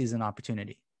lock if he sees an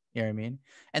opportunity. You know what I mean?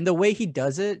 And the way he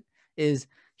does it is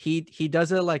he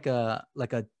does it like a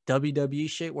WWE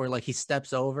shit where like he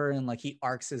steps over and like he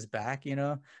arcs his back, you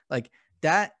know, like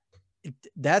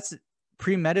that's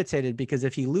premeditated, because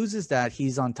if he loses that,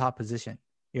 he's on top position.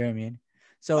 You know what I mean?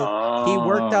 So he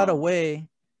worked out a way.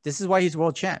 This is why he's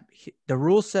world champ. The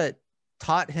rule set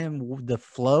taught him the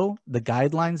flow, the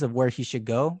guidelines of where he should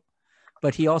go,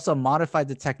 but he also modified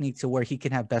the technique to where he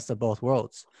can have best of both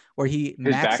worlds. Where his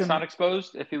back's not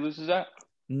exposed if he loses that?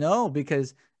 No,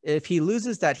 because if he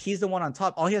loses that, he's the one on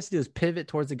top. All he has to do is pivot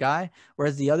towards the guy,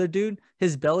 whereas the other dude,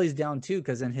 his belly's down too,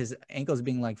 because then his ankle's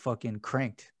being like fucking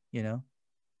cranked, you know?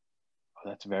 Oh,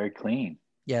 that's very clean.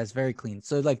 Yeah, it's very clean.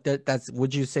 So like that's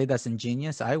would you say that's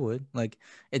ingenious? I would. Like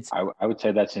I would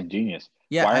say that's ingenious.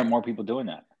 Yeah. Why aren't more people doing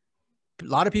that? A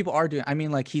lot of people are doing. I mean,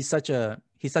 like he's such an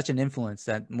influence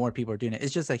that more people are doing it.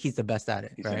 It's just like he's the best at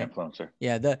it. He's right? An influencer.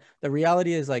 Yeah. The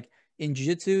reality is like in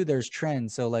jiu-jitsu, there's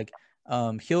trends. So like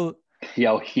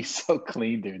he's so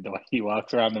clean, dude. The way he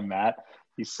walks around the mat,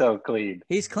 he's so clean.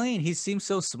 He's clean. He seems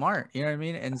so smart. You know what I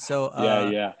mean? And so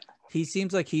yeah. He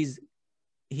seems like he's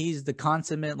the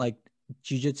consummate like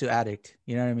jiu-jitsu addict.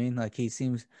 You know what I mean? Like he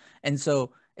seems, and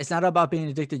so it's not about being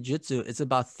addicted to jiu-jitsu. It's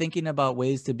about thinking about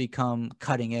ways to become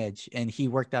cutting edge. And he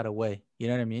worked out a way. You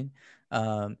know what I mean?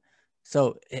 When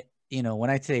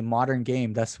I say modern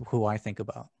game, that's who I think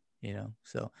about. You know,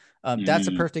 so that's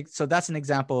that's an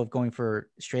example of going for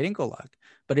straight ankle lock.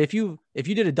 But if you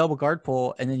did a double guard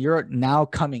pull and then you're now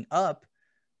coming up,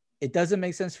 it doesn't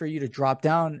make sense for you to drop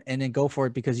down and then go for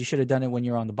it, because you should have done it when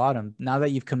you're on the bottom. Now that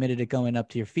you've committed to going up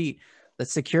to your feet,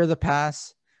 let's secure the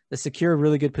pass, let's secure a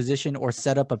really good position or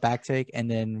set up a back take. And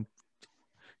then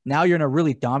now you're in a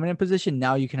really dominant position.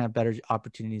 Now you can have better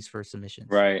opportunities for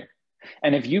submissions. Right.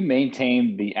 And if you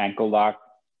maintain the ankle lock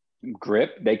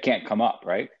grip, they can't come up,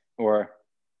 right? Or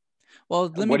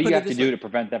what do you have to do to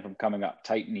prevent them from coming up?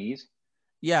 Tight knees?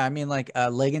 Yeah, I mean, like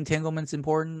leg entanglement's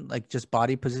important, like just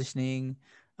body positioning.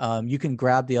 You can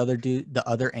grab the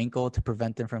other ankle to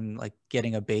prevent them from like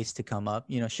getting a base to come up,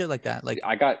 you know, shit like that. Like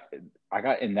I got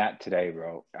in that today,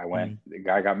 bro. The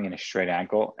guy got me in a straight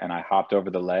ankle and I hopped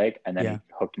over the leg and then he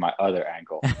hooked my other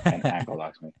ankle and ankle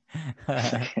locks me.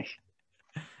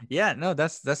 Yeah, no,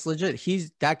 that's legit.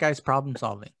 That guy's problem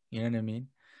solving. You know what I mean?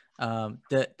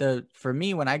 For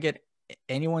me, when I get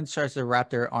anyone starts to wrap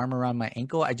their arm around my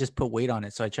ankle, I just put weight on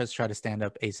it. So I just try to stand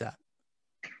up ASAP.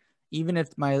 Even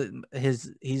if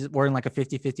he's wearing like a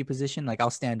 50-50 position, like I'll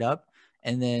stand up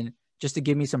and then just to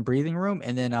give me some breathing room.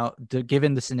 And then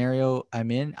given the scenario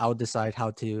I'm in, I'll decide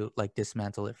how to like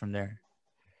dismantle it from there.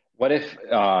 What if,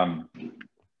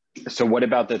 so what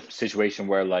about the situation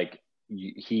where like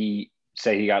he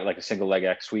got like a single leg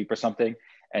X sweep or something,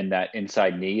 and that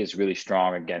inside knee is really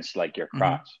strong against like your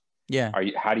crotch? Yeah.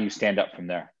 How do you stand up from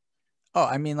there? Oh,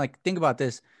 I mean, like think about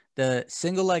this: the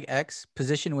single leg X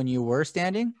position when you were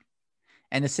standing,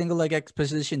 and the single leg X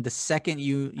position the second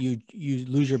you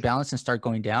lose your balance and start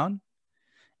going down,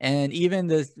 and even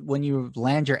when you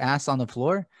land your ass on the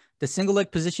floor, the single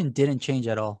leg position didn't change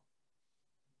at all.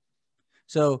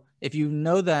 So if you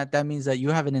know that, that means that you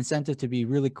have an incentive to be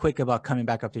really quick about coming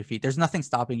back up to your feet. There's nothing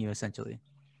stopping you, essentially.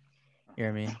 You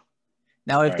know what I mean?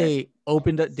 Now, if they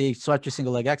swept your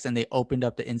single leg X and they opened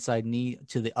up the inside knee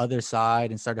to the other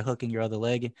side and started hooking your other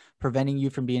leg, preventing you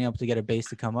from being able to get a base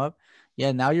to come up,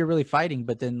 yeah, now you're really fighting.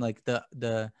 But then like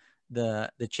the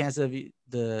chance of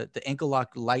the ankle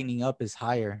lock lightening up is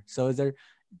higher. So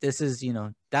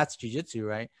that's jiu-jitsu,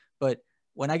 right? But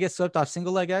when I get swept off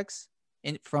single leg X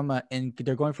and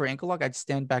they're going for ankle lock, I'd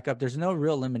stand back up. There's no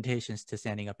real limitations to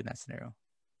standing up in that scenario.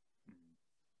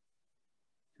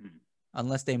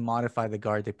 Unless they modify the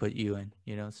guard they put you in,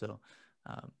 you know? So,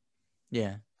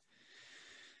 yeah.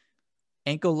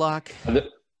 Ankle lock.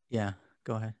 Yeah,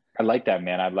 go ahead. I like that,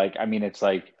 man. It's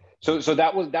like, so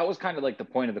that was kind of like the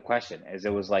point of the question is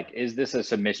it was like, is this a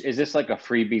submission? Is this like a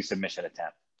freebie submission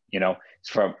attempt? You know, it's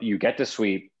from, you get the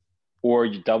sweep or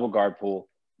you double guard pull,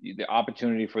 the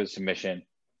opportunity for the submission.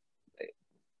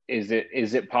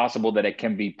 is it possible that it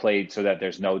can be played so that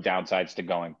there's no downsides to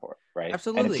going for it, right?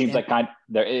 Absolutely. And it seems like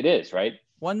there it is, right?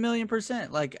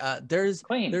 1,000,000%. Like there's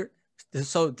clean.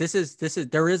 So this is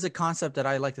there is a concept that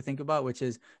I like to think about, which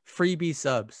is freebie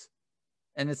subs.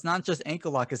 And it's not just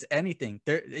ankle lock, it's anything.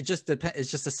 It just depends. It's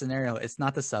just a scenario. It's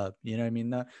not the sub. You know what I mean?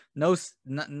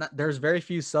 There's very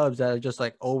few subs that are just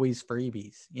like always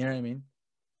freebies. You know what I mean?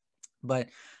 But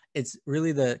it's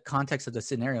really the context of the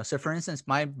scenario. So for instance,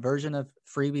 my version of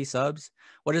freebie subs,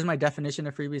 what is my definition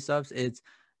of freebie subs? It's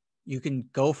you can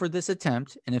go for this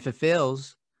attempt, and if it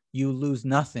fails, you lose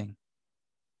nothing.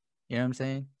 You know what I'm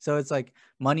saying? So it's like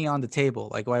money on the table.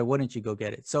 Like, why wouldn't you go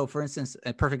get it? So for instance,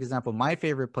 a perfect example, my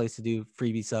favorite place to do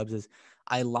freebie subs is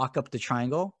I lock up the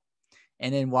triangle.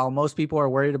 And then while most people are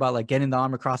worried about like getting the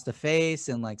arm across the face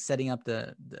and like setting up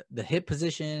the hip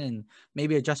position and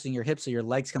maybe adjusting your hips so your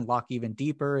legs can lock even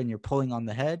deeper and you're pulling on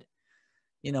the head,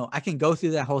 you know, I can go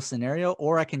through that whole scenario,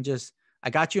 or I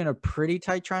got you in a pretty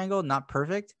tight triangle, not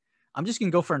perfect. I'm just going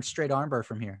to go for a straight arm bar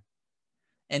from here.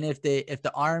 And if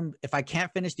I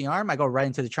can't finish the arm, I go right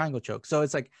into the triangle choke. So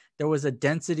it's like there was a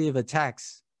density of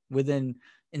attacks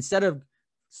instead of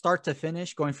start to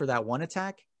finish going for that one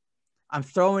attack, I'm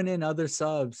throwing in other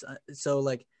subs. So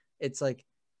like, it's like,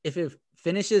 if it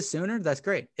finishes sooner, that's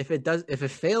great. If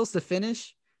it fails to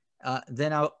finish,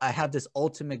 then I have this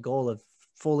ultimate goal of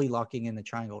fully locking in the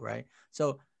triangle, right?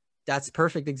 So that's a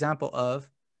perfect example of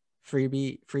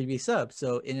freebie sub.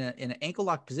 So in an ankle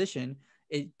lock position,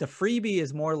 the freebie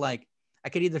is more like I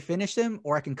could either finish them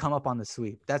or I can come up on the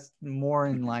sweep. That's more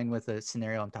in line with the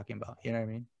scenario I'm talking about. You know what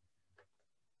I mean?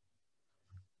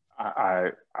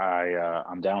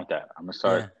 I'm down with that. I'm gonna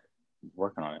start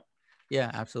working on it.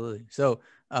 Yeah, absolutely. So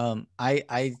whenever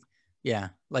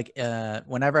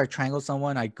I triangle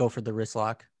someone, I go for the wrist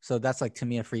lock. So that's like to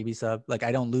me a freebie sub. Like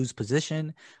I don't lose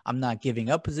position. I'm not giving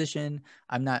up position.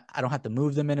 I don't have to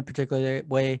move them in a particular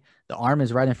way. The arm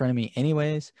is right in front of me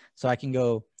anyways. So I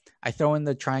throw in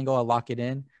the triangle, I lock it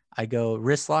in. I go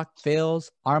wrist lock,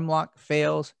 fails, arm lock,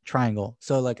 fails, triangle.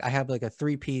 So like I have like a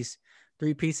three piece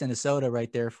and a soda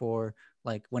right there for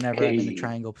like whenever I'm in the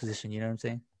triangle position. You know what I'm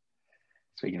saying?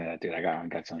 Speaking of that, dude, I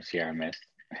got some Sierra Mist.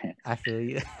 I feel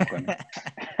you.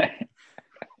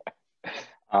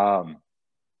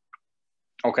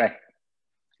 Okay.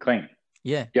 Clean.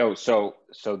 Yeah. Yo, so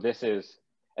this is,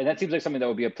 and that seems like something that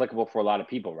would be applicable for a lot of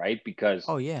people, right? Because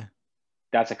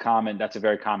that's a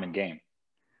very common game.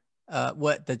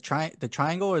 What the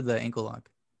triangle or the ankle lock?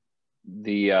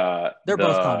 They're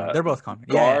both common. They're both common.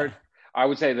 Guard. Yeah. I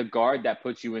would say the guard that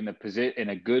puts you in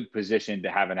a good position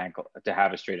to have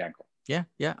a straight ankle. Yeah.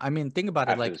 I mean, think about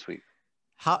it. Like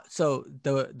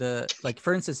like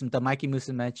for instance, the Mikey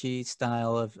Musumeci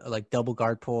style of like double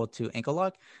guard pull to ankle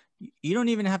lock, you don't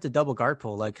even have to double guard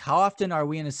pull. Like how often are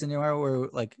we in a scenario where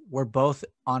like we're both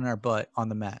on our butt on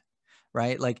the mat,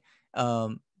 right? Like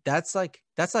that's like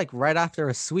right after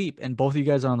a sweep and both of you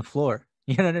guys are on the floor.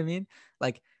 You know what I mean?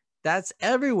 Like that's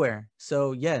everywhere.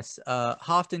 So yes, how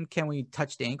often can we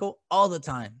touch the ankle? All the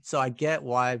time. So I get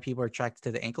why people are attracted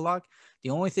to the ankle lock. The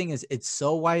only thing is it's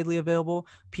so widely available.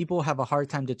 People have a hard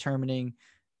time determining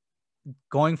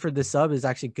going for the sub is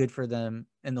actually good for them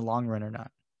in the long run or not.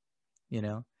 You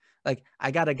know, like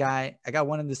I got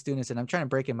one of the students and I'm trying to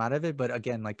break him out of it. But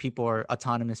again, like people are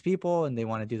autonomous people and they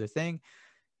want to do their thing.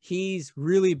 He's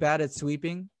really bad at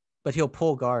sweeping, but he'll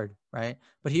pull guard, right?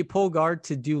 But he pull guard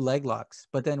to do leg locks.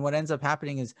 But then what ends up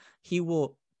happening is he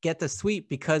will get the sweep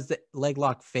because the leg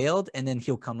lock failed and then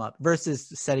he'll come up versus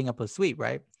setting up a sweep,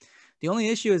 right? The only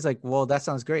issue is like, well, that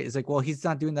sounds great. It's like, well, he's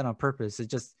not doing that on purpose. It's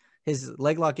just his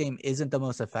leg lock game isn't the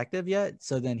most effective yet.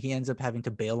 So then he ends up having to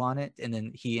bail on it. And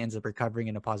then he ends up recovering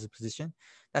in a positive position.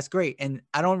 That's great. And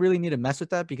I don't really need to mess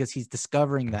with that because he's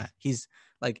discovering that. He's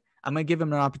like, I'm going to give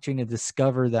him an opportunity to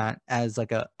discover that as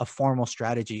like a formal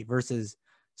strategy versus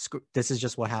this is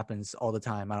just what happens all the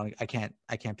time. I can't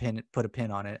put a pin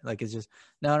on it. Like, it's just,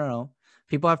 no.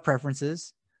 People have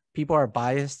preferences. People are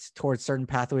biased towards certain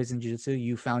pathways in jiu-jitsu.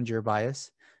 You found your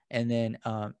bias. And then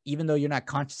even though you're not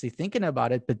consciously thinking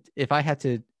about it, but if I had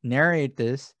to narrate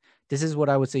this is what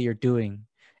I would say you're doing.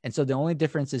 And so the only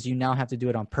difference is you now have to do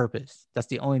it on purpose. That's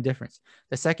the only difference.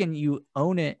 The second you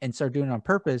own it and start doing it on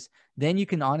purpose, then you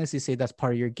can honestly say that's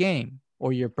part of your game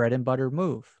or your bread and butter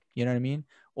move. You know what I mean?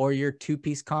 Or your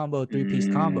 2-piece combo,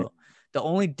 3-piece combo. The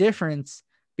only difference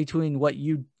between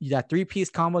that 3-piece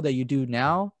combo that you do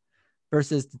now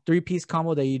versus the 3-piece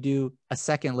combo that you do a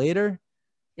second later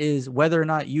is whether or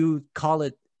not you call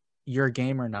it your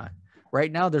game or not.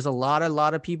 Right now, there's a lot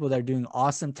of people that are doing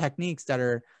awesome techniques that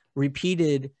are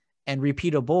repeated and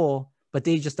repeatable, but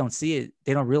they just don't see it.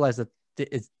 They don't realize that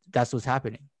that's what's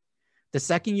happening. The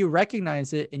second you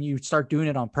recognize it and you start doing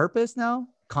it on purpose now,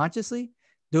 consciously,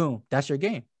 boom, that's your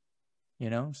game, you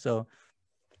know? So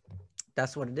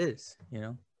that's what it is, you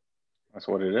know? That's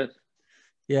what it is.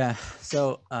 Yeah.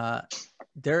 So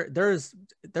there's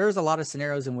a lot of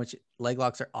scenarios in which leg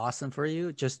locks are awesome for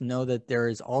you. Just know that there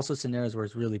is also scenarios where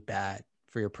it's really bad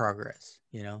for your progress,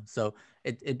 you know? So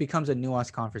it becomes a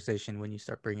nuanced conversation when you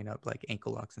start bringing up like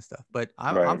ankle locks and stuff. But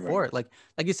I'm for it. Like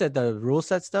you said, the rule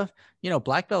set stuff, you know,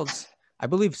 black belts, I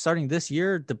believe starting this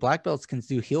year, the black belts can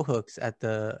do heel hooks at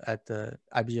the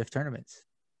IBJJF tournaments.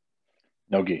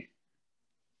 No gi.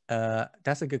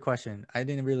 That's a good question. I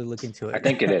didn't really look into it. I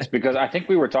think it is, because I think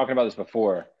we were talking about this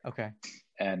before. Okay.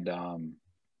 And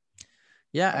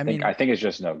yeah, I think it's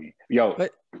just no gi. Yo,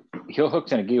 but heel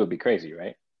hooks and a gi would be crazy,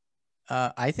 right?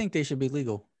 I think they should be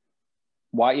legal.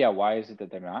 Why? Yeah. Why is it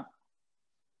that they're not?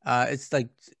 It's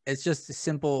just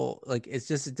simple. Like,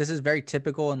 this is very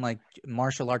typical in like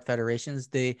martial art federations.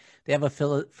 They have a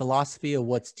philosophy of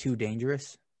what's too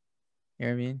dangerous. You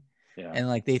know what I mean? Yeah. And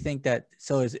like, they think that,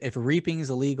 so if reaping is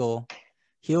illegal,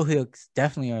 heel hooks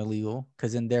definitely are illegal,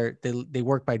 because then they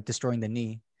work by destroying the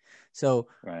knee. So,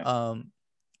 right.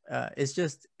 It's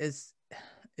just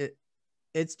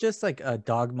like a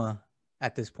dogma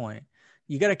at this point.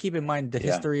 You got to keep in mind the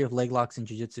history of leg locks in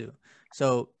jiu-jitsu.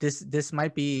 So this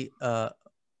might be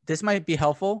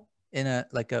helpful in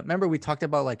remember we talked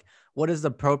about like, what is the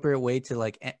appropriate way to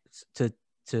like to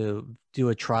do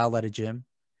a trial at a gym?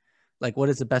 Like, what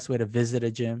is the best way to visit a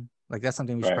gym? Like, that's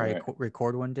something we should probably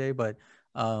record one day. But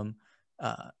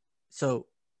so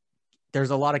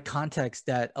there's a lot of context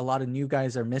that a lot of new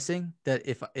guys are missing, that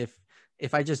if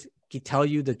I just tell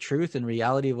you the truth and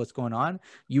reality of what's going on,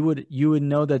 you would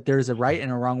know that there's a right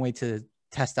and a wrong way to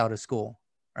test out a school,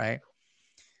 right?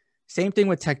 Same thing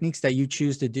with techniques that you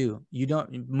choose to do.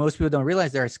 Most people don't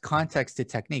realize there's context to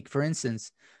technique. For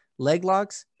instance, leg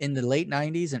locks in the late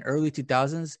 90s and early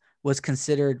 2000s was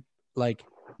considered like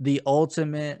the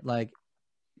ultimate, like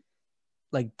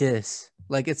this.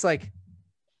 Like, it's like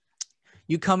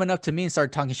you coming up to me and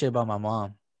start talking shit about my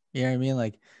mom. You know what I mean?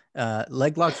 Like,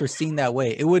 leg locks were seen that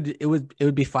way. It would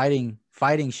be fighting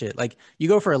shit. Like, you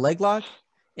go for a leg lock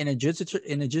in a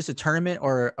jiu-jitsu tournament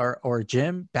or a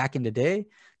gym back in the day,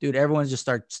 dude, everyone just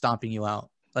start stomping you out.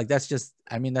 Like, that's just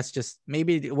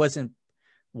maybe it wasn't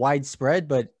widespread,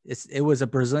 but it was a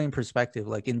Brazilian perspective.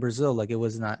 Like, in Brazil, like, it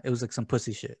was like some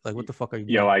pussy shit. Like, what the fuck are you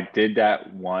doing? Yo, I did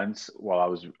that once while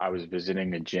I was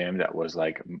visiting a gym that was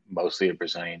like mostly a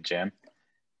Brazilian gym.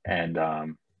 And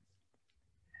bro,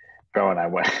 and I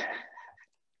went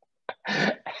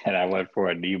for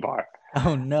a knee bar.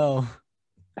 Oh no.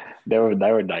 They were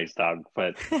nice, dog,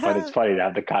 but it's funny to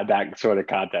have that sort of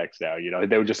context now. You know,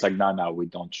 they were just like, no, we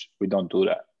don't do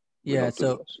that. Yeah,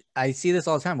 so I see this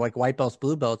all the time, like white belts,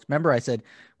 blue belts. Remember, I said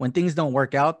when things don't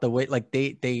work out the way, like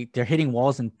they're hitting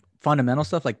walls and fundamental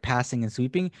stuff like passing and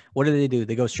sweeping. What do?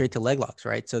 They go straight to leg locks,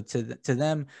 right? So to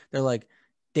them, they're like,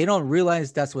 they don't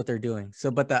realize that's what they're doing. So,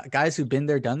 but the guys who've been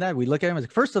there, done that, we look at them as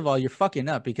like, first of all, you're fucking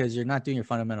up because you're not doing your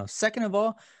fundamentals. Second of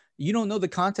all, you don't know the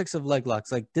context of leg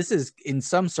locks. Like, this is, in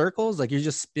some circles, like, you're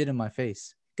just spit in my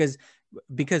face because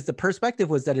the perspective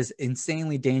was that is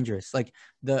insanely dangerous. Like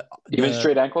even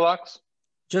straight ankle locks,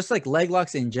 just like leg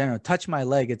locks in general, touch my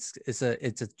leg.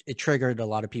 It triggered a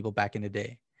lot of people back in the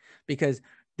day, because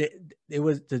the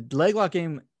leg lock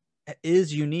game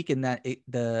is unique in that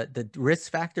the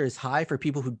risk factor is high for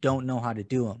people who don't know how to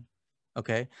do them.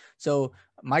 Okay. So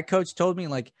my coach told me,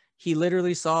 like, he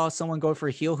literally saw someone go for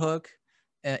a heel hook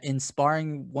in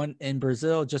sparring one in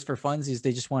Brazil just for funsies.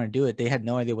 They just want to do it. They had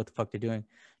no idea what the fuck they're doing.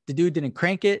 The dude didn't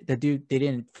crank it. They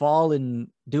didn't fall and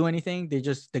do anything.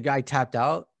 The guy tapped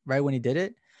out right when he did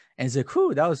it. And he's like,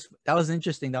 whew, that was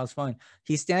interesting. That was fun.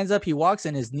 He stands up, he walks,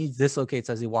 and his knee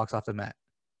dislocates as he walks off the mat.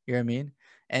 You know what I mean?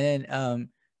 And then,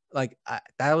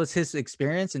 that was his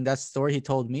experience, and that's the story he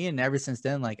told me. And ever since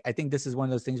then, like, I think this is one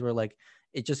of those things where, like,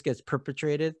 it just gets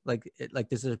perpetrated. Like,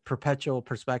 this is a perpetual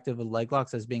perspective of leg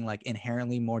locks as being like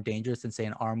inherently more dangerous than, say,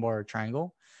 an armbar or a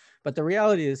triangle. But the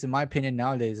reality is, in my opinion,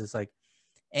 nowadays, is like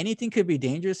anything could be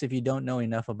dangerous if you don't know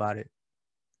enough about it.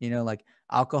 You know, like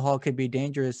alcohol could be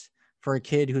dangerous for a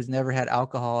kid who's never had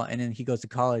alcohol, and then he goes to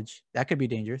college. That could be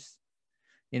dangerous.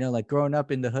 You know, like growing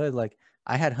up in the hood, like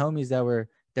I had homies that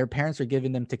their parents were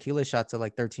giving them tequila shots at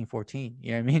like 13, 14.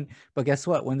 You know what I mean? But guess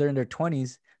what? When they're in their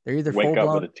 20s, they're either wake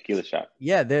up with a tequila shot.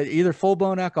 Yeah, they're either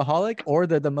full-blown alcoholic or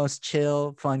they're the most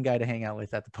chill, fun guy to hang out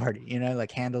with at the party. You know,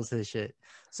 like handles his shit.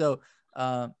 So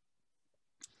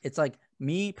it's like,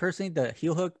 me personally, the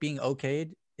heel hook being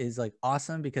okayed is like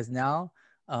awesome, because now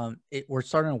we're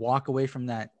starting to walk away from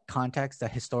that context,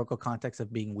 that historical context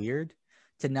of being weird,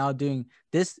 to now doing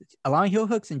this, allowing heel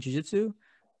hooks in jiu-jitsu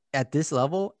at this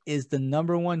level is the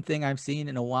number one thing I've seen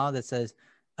in a while that says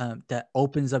that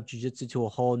opens up jiu-jitsu to a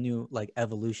whole new like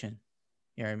evolution.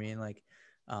 You know what I mean? Like,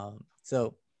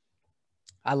 so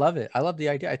I love it. I love the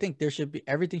idea. I think there should be,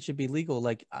 everything should be legal.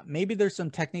 Like maybe there's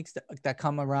some techniques that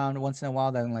come around once in a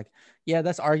while that I'm like, yeah,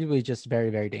 that's arguably just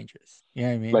very, very dangerous. You know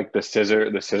what I mean? Like the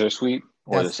scissor sweep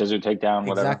or the scissor takedown,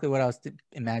 whatever. Exactly what I was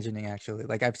imagining, actually.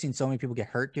 Like I've seen so many people get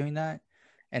hurt doing that.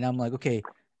 And I'm like, okay,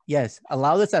 yes,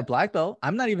 allow this at black belt.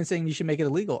 I'm not even saying you should make it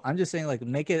illegal. I'm just saying like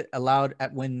make it allowed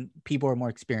at when people are more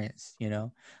experienced, you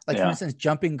know? Like for instance,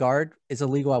 jumping guard is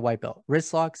illegal at white belt.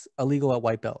 Wrist locks, illegal at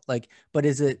white belt. Like, but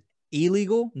is it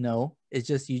illegal? No, it's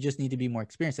just, you just need to be more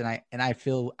experienced. And I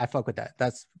feel I fuck with that.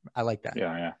 I like that.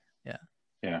 Yeah.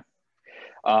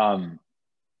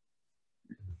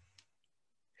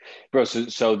 Bro,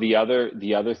 so the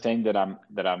other thing that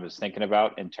I was thinking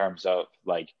about in terms of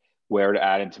like where to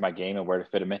add into my game and where to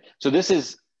fit them in. So this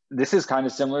is kind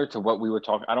of similar to what we were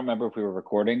talking. I don't remember if we were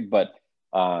recording, but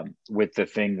with the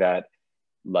thing that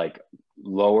like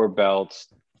lower belts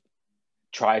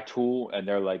try tool and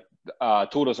they're like,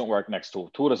 tool doesn't work, next tool.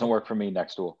 Tool doesn't work for me,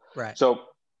 next tool. Right. So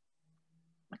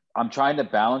I'm trying to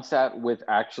balance that with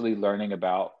actually learning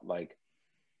about like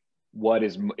what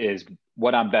is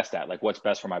what I'm best at, like what's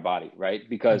best for my body, right?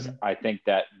 Because I think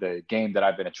that the game that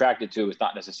I've been attracted to is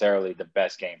not necessarily the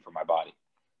best game for my body.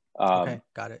 Okay,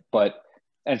 got it. But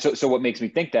so what makes me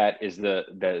think that is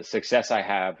the success I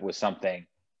have with something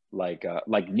like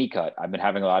knee cut. I've been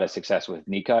having a lot of success with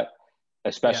knee cut,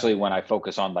 especially when I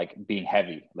focus on like being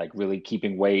heavy, like really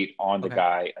keeping weight on the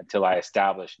guy until I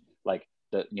establish like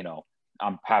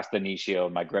I'm past the knee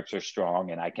shield, my grips are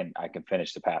strong, and I can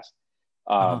finish the pass.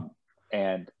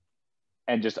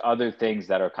 And just other things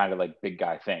that are kind of like big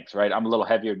guy things, right? I'm a little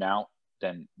heavier now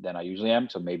than I usually am,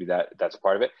 so maybe that's a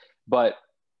part of it. But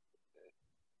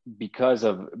because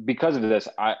of this,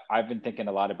 I've been thinking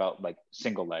a lot about like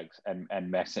single legs and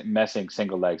messing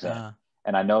single legs in.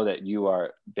 And I know that you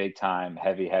are big time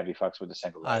heavy fucks with the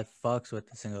single leg. I fucks with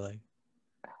the single leg.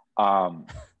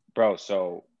 Bro,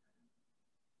 so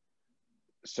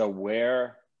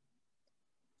where?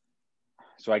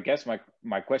 So I guess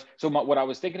my question. So what I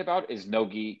was thinking about is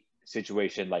no-gi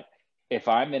situation. Like if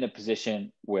I'm in a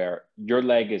position where your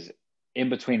leg is in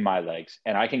between my legs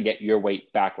and I can get your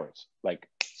weight backwards, like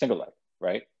single leg,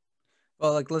 right?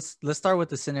 Well, like let's start with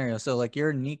the scenario. So like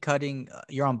you're knee cutting,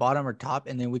 you're on bottom or top,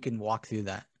 and then we can walk through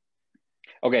that.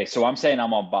 Okay, so I'm saying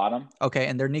I'm on bottom. Okay,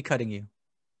 and they're knee cutting you.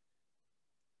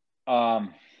 No,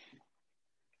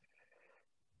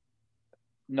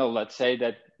 let's say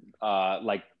that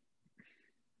like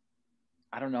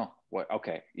I don't know what.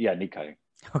 Okay, yeah, knee cutting.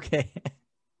 Okay.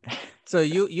 So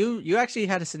you actually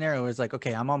had a scenario where it's like,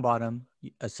 okay, I'm on bottom.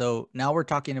 So now we're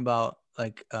talking about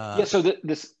like yeah. So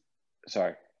this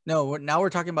sorry. No, now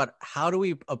we're talking about how do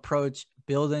we approach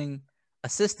building a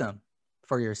system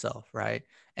for yourself, right?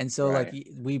 And so like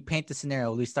we paint the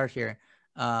scenario. We start here.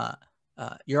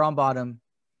 You're on bottom.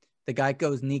 The guy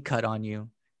goes knee cut on you.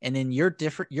 And then your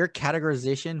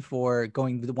categorization for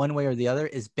going one way or the other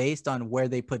is based on where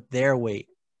they put their weight.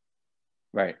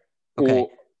 Right. Okay.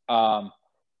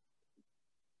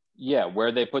 Yeah,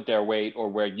 where they put their weight or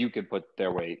where you could put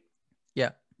their weight.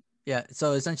 Yeah. Yeah.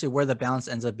 So essentially where the balance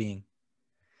ends up being.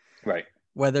 Right.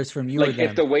 Whether it's from you like or them.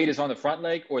 If the weight is on the front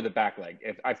leg or the back leg.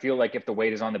 If I feel like if the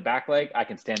weight is on the back leg, I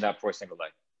can stand up for a single leg.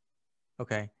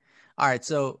 Okay. All right.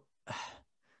 So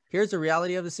here's the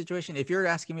reality of the situation. If you're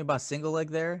asking me about single leg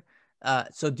there,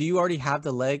 so do you already have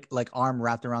the leg, like arm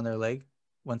wrapped around their leg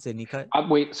once they knee cut?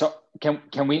 Wait, so can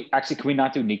we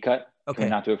not do knee cut? Okay. Can we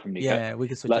not do it from knee cut? Yeah, we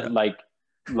can switch it up.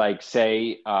 Like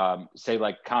say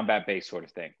like combat based sort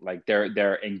of thing. Like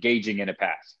they're engaging in a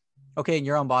pass. Okay, and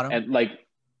you're on bottom. And like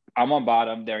I'm on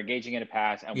bottom, they're engaging in a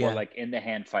pass, and we're like in the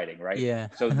hand fighting, right? Yeah.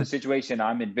 So the situation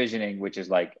I'm envisioning, which is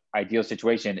like ideal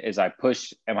situation, is I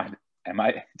push. Am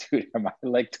I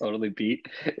like totally beat?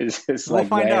 Is this like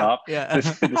way off? Yeah.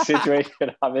 The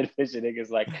situation I'm envisioning is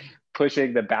like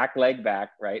pushing the back leg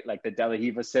back, right? Like the De La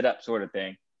Riva sit-up sort of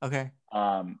thing. Okay.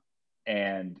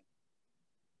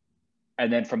 And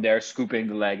then from there, scooping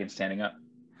the leg and standing up.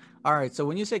 All right. So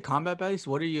when you say combat based,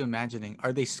 what are you imagining?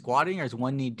 Are they squatting or is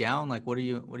one knee down? Like, what are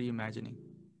you imagining?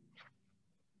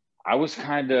 I was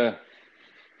kind of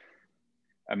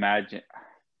imagine.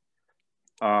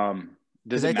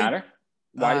 Does it matter?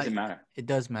 Why does it matter? It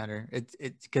does matter. It's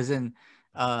because in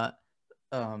fuck,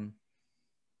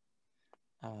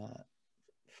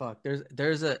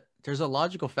 there's a there's a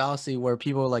logical fallacy where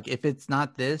people are like, if it's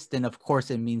not this, then of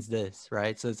course it means this,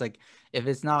 right? So it's like, if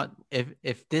it's not,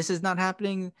 if this is not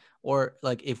happening, or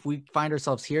like if we find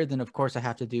ourselves here, then of course I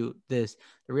have to do this.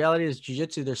 The reality is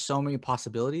jiu-jitsu, there's so many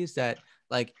possibilities that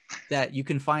like that you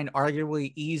can find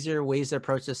arguably easier ways to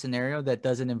approach the scenario that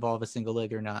doesn't involve a single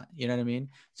leg or not. You know what I mean?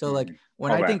 So like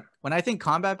when I think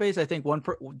combat based, I think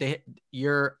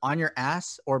you're on your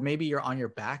ass, or maybe you're on your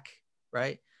back,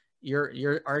 right?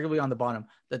 You're arguably on the bottom.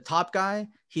 The top guy,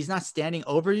 he's not standing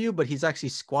over you, but he's actually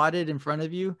squatted in front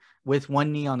of you with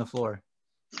one knee on the floor.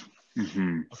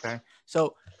 Mm-hmm. Okay.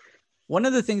 So one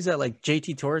of the things that like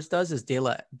JT Torres does is de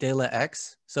la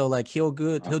X. So like he'll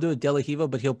do a de la Hiva,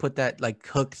 but he'll put that like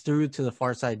hook through to the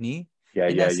far side knee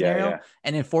in that scenario,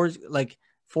 and then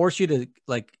force you to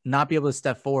like not be able to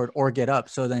step forward or get up.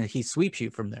 So then he sweeps you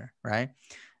from there, right?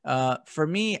 For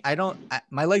me,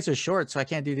 my legs are short, so I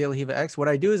can't do De La Hiva X. What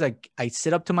I do is I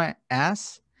sit up to my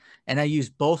ass and I use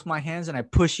both my hands and I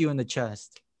push you in the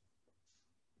chest.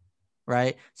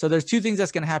 Right. So there's two things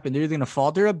that's going to happen. They're either going to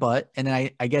fall to a butt and then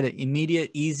I get an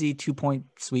immediate, easy 2-point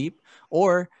sweep,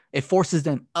 or it forces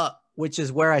them up, which is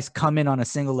where I come in on a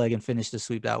single leg and finish the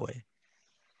sweep that way.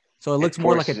 So it looks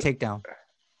more like a takedown.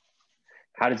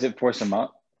 How does it force them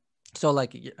up? So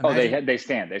like, they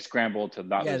stand, they scramble to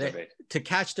not lose their base. To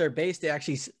catch their base, they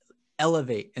actually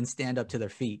elevate and stand up to their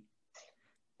feet.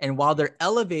 And while they're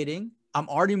elevating, I'm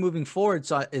already moving forward.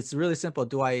 So it's really simple.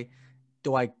 Do I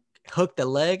hook the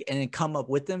leg and then come up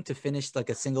with them to finish like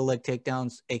a single leg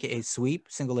takedown, aka sweep,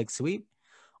 single leg sweep?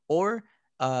 Or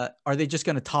are they just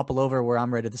going to topple over where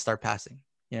I'm ready to start passing?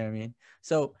 You know what I mean?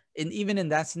 So even in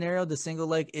that scenario, the single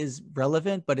leg is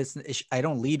relevant, but I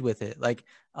don't lead with it. Like,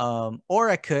 or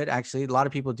I could actually, a lot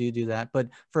of people do that. But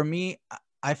for me,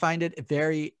 I find it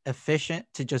very efficient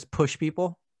to just push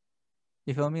people.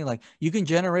 You feel me? Like you can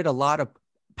generate a lot of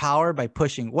power by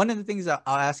pushing. One of the things that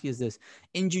I'll ask you is this: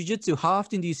 in jiu-jitsu, how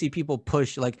often do you see people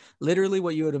push, like literally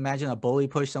what you would imagine a bully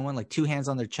push someone, like 2 hands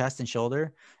on their chest and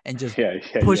shoulder and just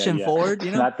push him forward?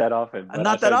 You know, not that often.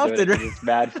 Not that often. Right? It's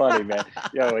mad funny, man.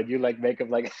 Yo, and you like make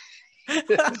them like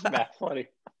it's mad funny.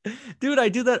 Dude, I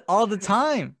do that all the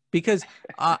time because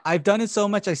I've done it so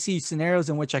much. I see scenarios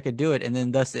in which I could do it, and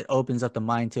then thus it opens up the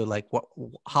mind to like,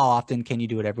 how often can you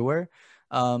do it everywhere?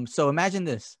 So imagine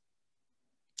this.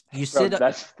 You sit.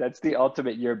 That's the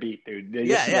ultimate year beat, dude.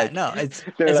 No, it's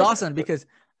awesome because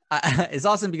it's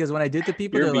awesome because when I do it to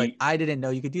people, they're like, I didn't know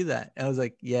you could do that. And I was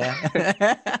like,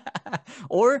 yeah.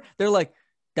 Or they're like,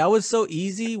 that was so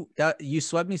easy, that you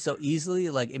swept me so easily.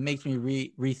 Like it makes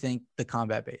me rethink the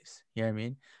combat base. You know what I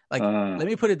mean? Like, let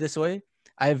me put it this way.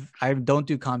 I don't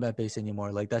do combat base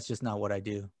anymore. Like that's just not what I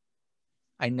do.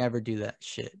 I never do that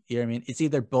shit. You know what I mean? It's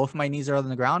either both my knees are on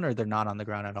the ground or they're not on the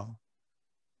ground at all.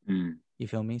 You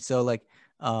feel me? So like,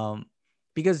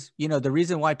 because, you know, the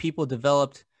reason why people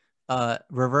developed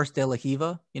reverse De La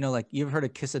Hiva, you know, like you've heard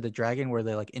of Kiss of the Dragon where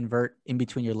they like invert in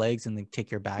between your legs and they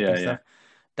take your back and stuff.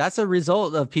 That's a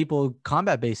result of people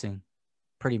combat basing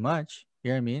pretty much. You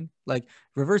know what I mean? Like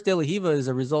reverse De La Hiva is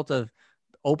a result of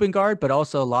open guard, but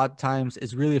also a lot of times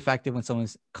it's really effective when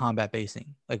someone's combat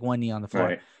basing, like one knee on the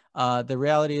floor. Right. The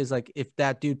reality is like, if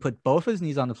that dude put both his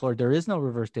knees on the floor, there is no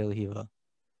reverse De La Hiva.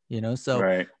 You know,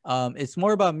 so it's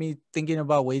more about me thinking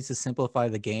about ways to simplify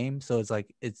the game. So it's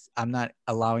like, I'm not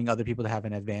allowing other people to have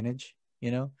an advantage,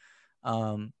 you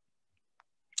know?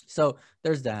 So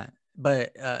there's that,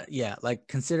 but yeah, like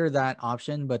consider that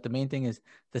option. But the main thing is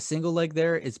the single leg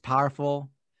there is powerful,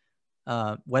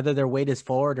 whether their weight is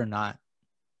forward or not.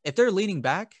 If they're leaning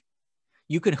back,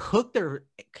 you can hook their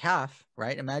calf,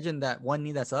 right? Imagine that one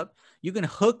knee that's up. You can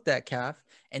hook that calf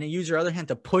and then use your other hand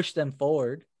to push them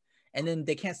forward. And then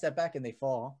they can't step back and they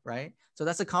fall, right? So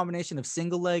that's a combination of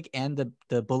single leg and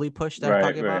the bully push that I'm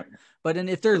talking about. But then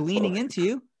if they're leaning into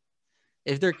you,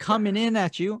 if they're coming in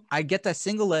at you, I get that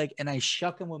single leg and I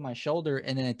shuck them with my shoulder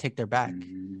and then I take their back.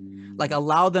 Like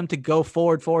allow them to go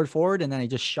forward, and then I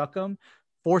just shuck them,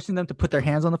 forcing them to put their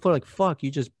hands on the floor. Like, fuck, you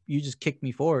just kicked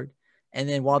me forward. And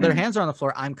then while their hands are on the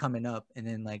floor, I'm coming up and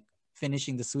then like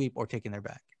finishing the sweep or taking their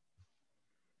back.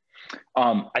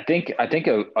 I think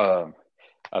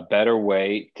a better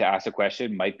way to ask a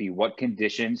question might be, what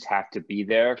conditions have to be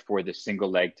there for the single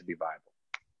leg to be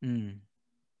viable?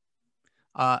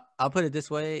 I'll put it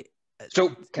this way.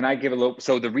 So can I give a little?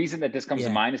 So the reason that this comes to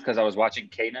mind is because I was watching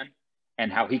Kanan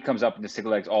and how he comes up in the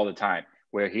single legs all the time,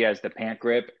 where he has the pant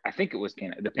grip. I think it was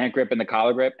Kanan, the pant grip and the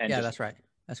collar grip. And that's right.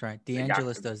 That's right.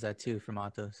 DeAngelis does that too for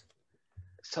Matos.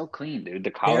 So clean, dude.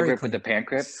 The collar grip with the pant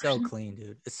grip. So clean,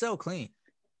 dude. It's so clean.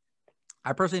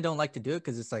 I personally don't like to do it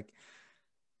because it's like,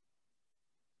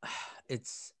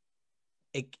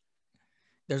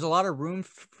 there's a lot of room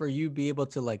for you to be able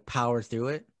to like power through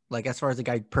it. Like as far as the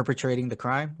guy perpetrating the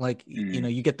crime, like, you know,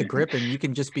 you get the grip and you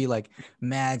can just be like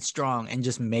mad strong and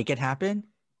just make it happen.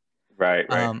 Right.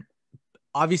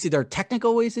 Obviously there are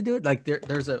technical ways to do it. Like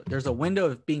there's a window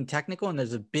of being technical, and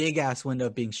there's a big ass window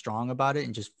of being strong about it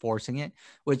and just forcing it,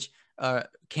 which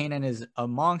Kanan is a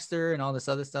monster and all this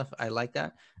other stuff. I like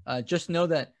that. Just know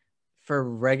that for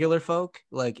regular folk,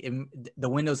 like the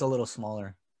window's a little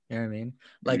smaller. You know what I mean?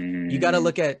 Like you got to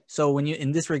look at, so when you,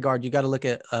 in this regard, you got to look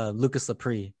at Lucas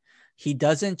Lepre. He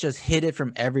doesn't just hit it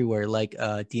from everywhere like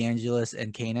DeAngelis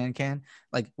and Kanan can.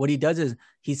 Like what he does is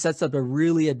he sets up a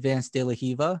really advanced De La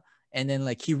Riva, and then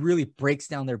like he really breaks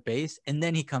down their base, and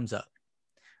then he comes up.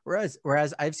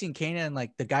 Whereas I've seen Kanan,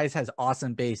 like the guy has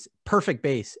awesome base, perfect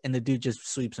base, and the dude just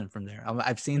sweeps him from there.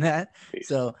 I've seen that.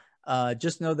 So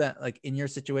just know that like in your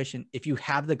situation, if you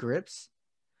have the grips,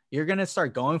 you're going to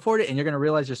start going for it, and you're going to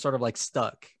realize you're sort of like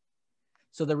stuck.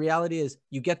 So the reality is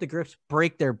you get the grips,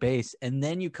 break their base, and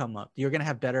then you come up. You're going to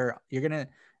have better,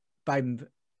 by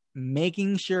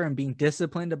making sure and being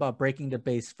disciplined about breaking the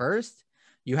base first,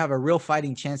 you have a real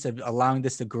fighting chance of allowing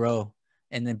this to grow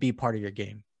and then be part of your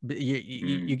game.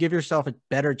 You give yourself a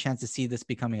better chance to see this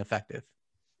becoming effective.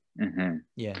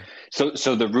 Yeah. So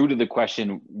the root of the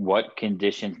question, what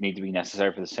conditions need to be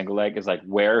necessary for the single leg, is like,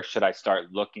 where should I start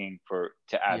looking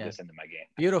to add this into my game?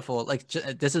 Beautiful. Like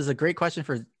this is a great question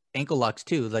for ankle locks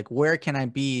too. Like where can I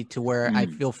be to where I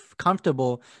feel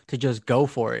comfortable to just go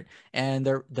for it? And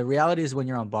the reality is when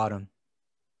you're on bottom.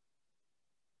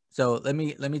 So let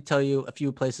me tell you a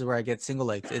few places where I get single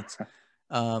legs. It's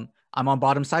I'm on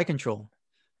bottom side control.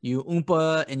 You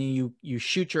oompa and you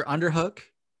shoot your underhook,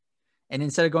 and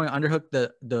instead of going underhook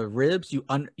the ribs, you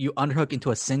underhook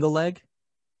into a single leg.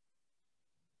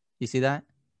 You see that?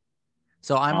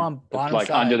 So I'm on bottom like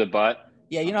side. Under the butt.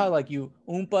 Yeah, you know how like you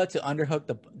oompa to underhook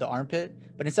the armpit,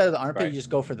 but instead of the armpit, you just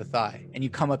go for the thigh and you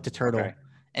come up to turtle,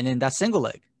 and then that's single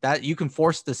leg. That you can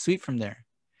force the sweep from there.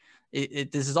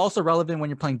 This is also relevant when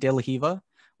you're playing De La Riva,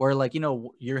 where like, you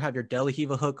know, you have your De La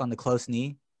Riva hook on the close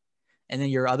knee, and then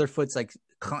your other foot's like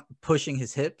pushing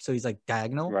his hip, so he's like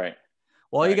diagonal. Right.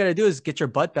 Well, all you got to do is get your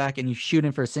butt back and you shoot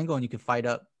in for a single, and you can fight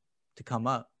up to come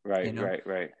up. Right, you know?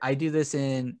 right. I do this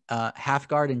in half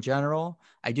guard in general.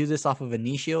 I do this off of a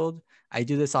knee shield. I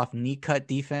do this off knee cut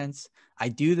defense. I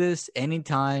do this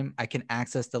anytime I can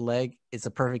access the leg. It's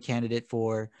a perfect candidate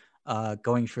for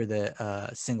going for the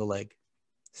single leg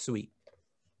sweep.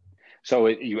 So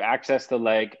you access the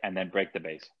leg and then break the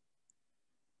base.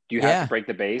 Do you have to break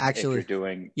the base if you're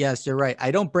doing? Yes, you're right.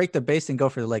 I don't break the base and go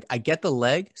for the leg. I get the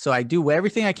leg. So I do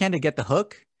everything I can to get the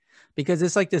hook, because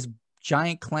it's like this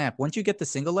giant clamp. Once you get the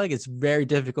single leg, it's very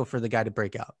difficult for the guy to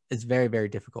break out. It's very, very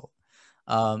difficult.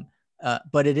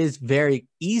 But it is very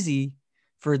easy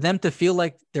for them to feel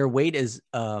like their weight is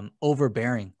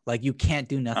overbearing. Like you can't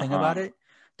do nothing about it.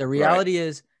 The reality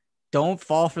is, don't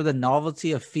fall for the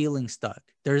novelty of feeling stuck.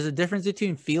 There's a difference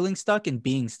between feeling stuck and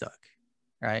being stuck,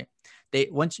 right?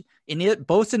 In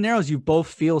both scenarios, you both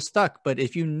feel stuck. But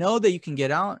if you know that you can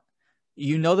get out,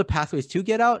 you know the pathways to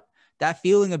get out, that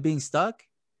feeling of being stuck,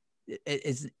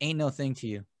 it ain't no thing to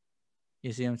you.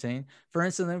 You see what I'm saying? For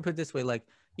instance, let me put it this way. Like,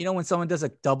 you know, when someone does a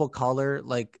double collar,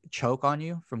 like choke on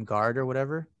you from guard or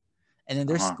whatever, and then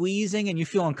they're squeezing and you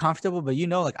feel uncomfortable, but you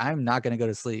know, like, I'm not going to go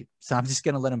to sleep, so I'm just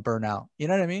going to let them burn out. You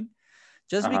know what I mean?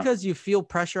 Just because you feel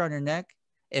pressure on your neck,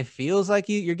 it feels like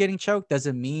you're getting choked,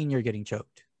 doesn't mean you're getting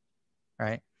choked.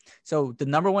 Right? So the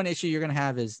number one issue you're going to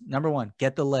have is, number one,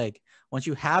 get the leg. Once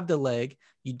you have the leg,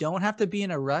 you don't have to be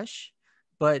in a rush,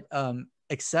 but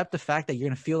accept the fact that you're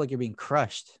going to feel like you're being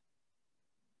crushed.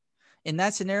 In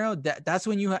that scenario, that's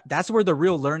when that's where the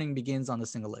real learning begins on the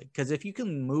single leg. Because if you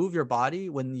can move your body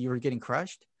when you're getting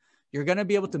crushed, you're going to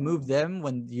be able to move them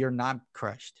when you're not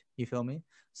crushed. You feel me?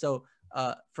 So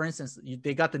for instance,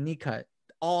 they got the knee cut.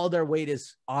 All their weight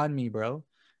is on me, bro.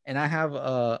 And I have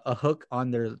a hook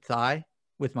on their thigh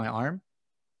with my arm.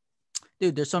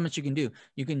 Dude, there's so much you can do.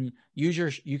 You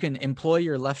can employ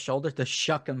your left shoulder to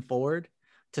shuck them forward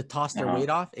to toss their weight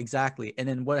off. Exactly. And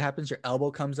then what happens? Your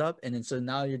elbow comes up. And then so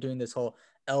now you're doing this whole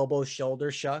elbow shoulder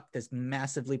shuck, this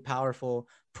massively powerful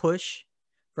push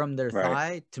from their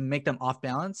thigh to make them off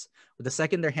balance. But the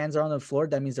second their hands are on the floor,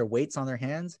 that means their weight's on their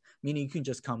hands, meaning you can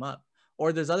just come up.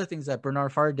 Or there's other things that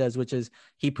Bernard Farr does, which is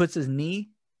he puts his knee,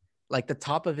 like the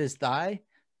top of his thigh,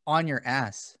 on your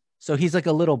ass. So he's like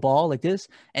a little ball like this.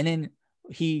 And then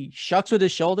he shucks with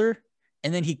his shoulder,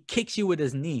 and then he kicks you with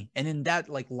his knee. And then that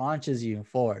like launches you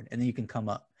forward, and then you can come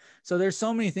up. So there's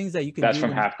so many things that you can do. That's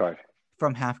from half guard.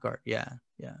 From half guard. Yeah.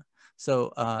 Yeah.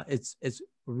 So it's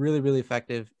really, really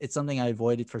effective. It's something I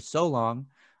avoided for so long.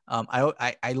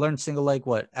 I learned single leg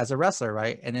as a wrestler,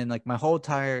 right? And then like my whole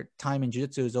entire time in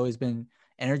jiu-jitsu has always been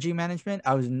energy management.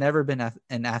 I was never been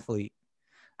an athlete.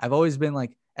 I've always been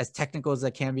like as technical as I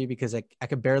can be because I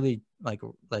could barely like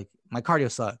my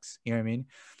cardio sucks. You know what I mean?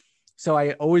 So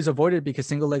I always avoided because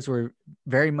single legs were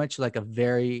very much like a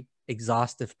very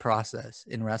exhaustive process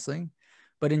in wrestling.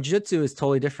 But in jiu-jitsu is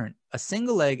totally different. A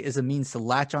single leg is a means to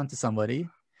latch onto somebody.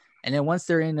 And then once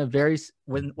they're in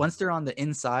once they're on the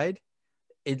inside,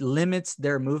 it limits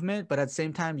their movement, but at the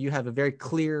same time, you have a very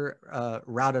clear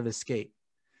route of escape.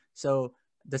 So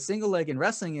the single leg in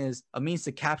wrestling is a means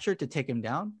to capture to take him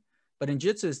down, but in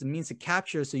jiu-jitsu is the means to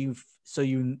capture so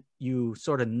you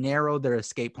sort of narrow their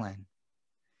escape plan,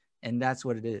 and that's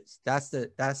what it is.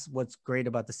 That's what's great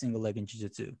about the single leg in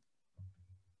jiu-jitsu.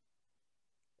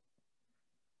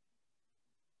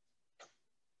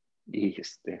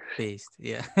 Based,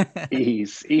 yeah.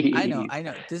 Easy. I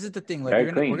know. This is the thing.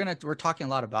 Like we're talking a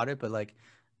lot about it, but like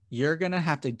you're gonna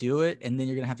have to do it, and then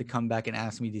you're gonna have to come back and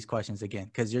ask me these questions again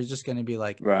because you're just gonna be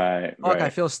like, right. I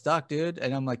feel stuck, dude.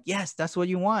 And I'm like, yes, that's what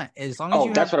you want. As long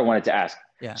as that's what I wanted to ask.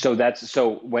 Yeah.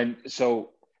 So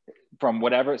from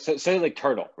whatever, so say like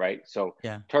turtle, right? So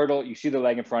yeah, turtle, you see the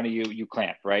leg in front of you, you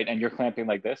clamp, right? And you're clamping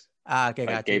like this. Okay,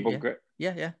 like got gable you. grip.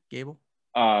 Yeah, gable.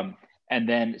 And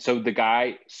then, so the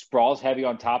guy sprawls heavy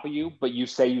on top of you, but you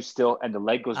say you still, and the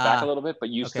leg goes back a little bit, but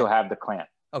you still have the clamp.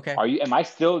 Okay. Am I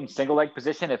still in single leg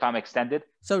position if I'm extended?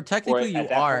 So technically you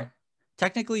are.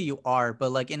 Technically you are,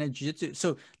 but like in a jiu-jitsu,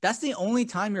 so that's the only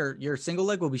time your single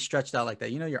leg will be stretched out like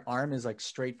that. You know, your arm is like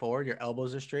straight forward, your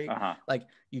elbows are straight. Like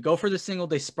you go for the single,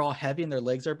 they sprawl heavy and their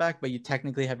legs are back, but you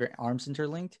technically have your arms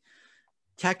interlinked.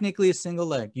 Technically a single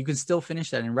leg, you can still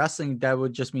finish that. In wrestling, that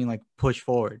would just mean like push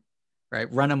forward,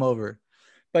 right? Run them over.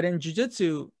 But in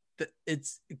jiu-jitsu,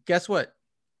 it's, guess what?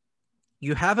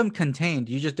 You have them contained.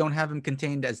 You just don't have them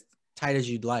contained as tight as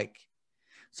you'd like.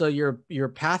 So your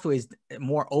pathway is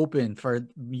more open for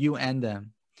you and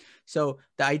them. So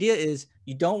the idea is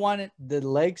you don't want the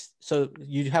legs. So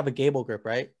you have a gable grip,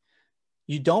 right?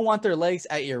 You don't want their legs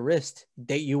at your wrist.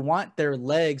 You want their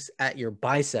legs at your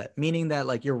bicep, meaning that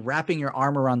like you're wrapping your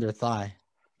arm around their thigh.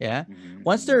 Yeah. Mm-hmm.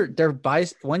 Once their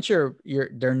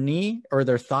knee or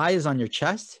their thigh is on your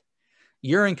chest,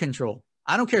 you're in control.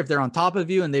 I don't care if they're on top of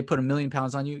you and they put 1,000,000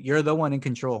 pounds on you. You're the one in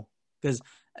control. Because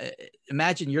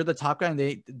imagine you're the top guy and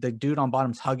the dude on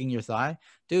bottom's hugging your thigh.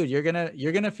 Dude, you're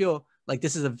gonna feel like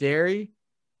this is a very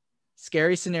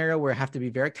scary scenario where I have to be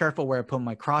very careful where I put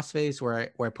my crossface,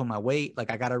 where I put my weight.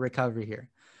 Like I gotta recover here.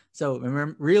 So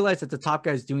realize that the top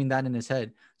guy is doing that in his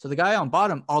head. So the guy on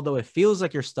bottom, although it feels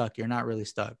like you're stuck, you're not really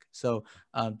stuck. So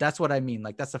that's what I mean.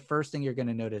 Like that's the first thing you're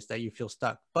gonna notice, that you feel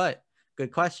stuck. But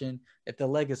good question. If the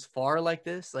leg is far like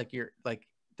this, like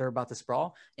they're about to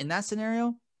sprawl, in that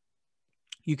scenario,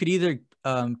 you could either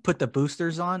put the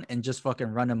boosters on and just fucking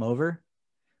run them over,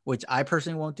 which I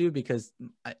personally won't do because,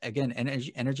 again,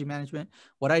 energy management.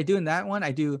 What I do in that one,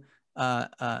 I do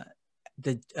the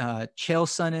Chael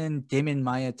Sonnen Damian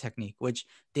Maia technique, which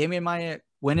Damian Maia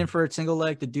went in for a single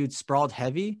leg. The dude sprawled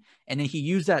heavy, and then he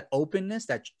used that openness.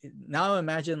 Now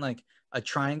imagine like a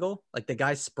triangle, like the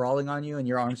guy's sprawling on you and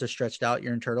your arms are stretched out.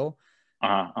 You're in turtle.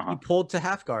 He pulled to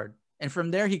half guard, and from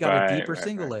there he got a deeper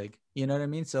single leg. You know what I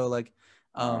mean? So like,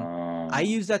 I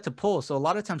use that to pull. So a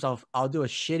lot of times I'll do a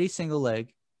shitty single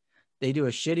leg. They do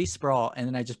a shitty sprawl, and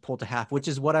then I just pull to half, which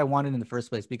is what I wanted in the first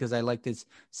place because I like this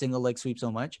single leg sweep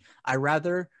so much. I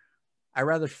rather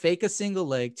fake a single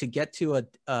leg to get to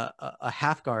a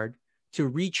half guard to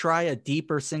retry a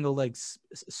deeper single leg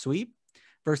sweep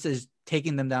versus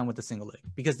taking them down with a single leg,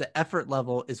 because the effort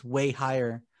level is way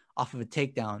higher off of a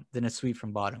takedown than a sweep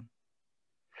from bottom.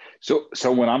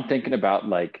 So when I'm thinking about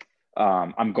like,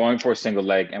 I'm going for a single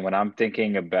leg, and when I'm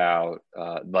thinking about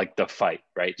like the fight,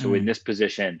 right? So in this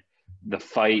position, the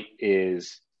fight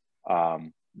is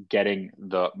getting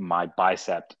my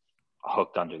bicep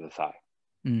hooked under the thigh.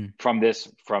 From this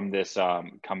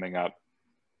coming up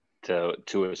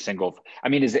to a single. I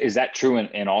mean, is that true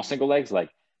in all single legs? Like,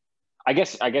 I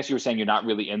guess you were saying you're not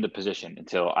really in the position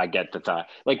until I get the thigh.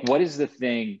 Like, what is the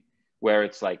thing where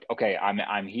it's like, okay,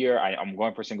 I'm here, I'm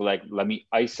going for a single leg. Let me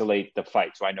isolate the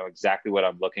fight so I know exactly what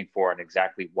I'm looking for and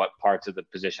exactly what parts of the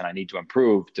position I need to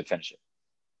improve to finish it.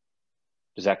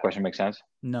 Does that question make sense?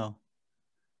 No.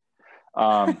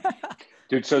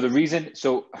 Dude, so the reason,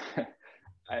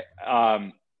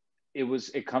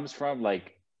 it comes from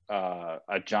like I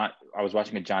was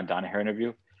watching a John Danaher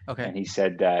interview. Okay. And he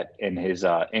said that in his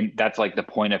that's like the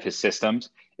point of his systems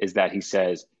is that he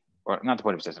says, or not the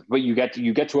point of his systems, but you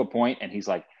get to a point and he's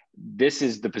like, this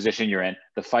is the position you're in.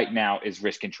 The fight now is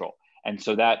wrist control. And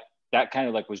so that that kind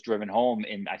of like was driven home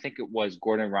in, I think it was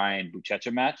Gordon Ryan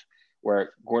Buchecha match,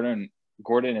 where Gordon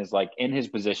is like in his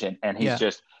position and he's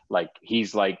just like,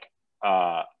 he's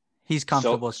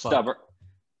comfortable so as fuck. stubborn,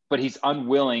 but he's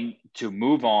unwilling to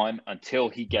move on until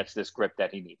he gets this grip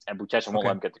that he needs. And Buchecha won't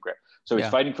let him get the grip. So he's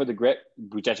fighting for the grip.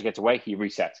 Buchecha gets away. He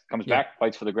resets, comes back,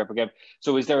 fights for the grip again.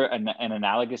 So is there an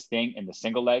analogous thing in the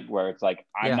single leg where it's like,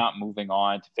 I'm not moving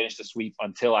on to finish the sweep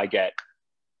until I get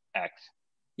X?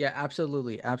 Yeah,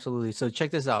 absolutely. Absolutely. So check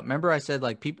this out. Remember I said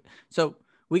like people, so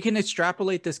we can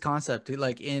extrapolate this concept to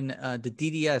like in the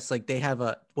DDS, like they have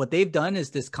what they've done is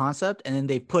this concept and then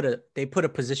they put a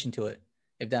position to it,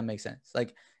 if that makes sense.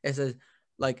 Like it says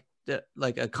like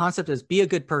a concept is be a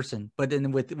good person, but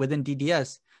then within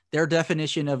DDS, their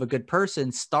definition of a good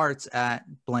person starts at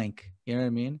blank. You know what I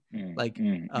mean?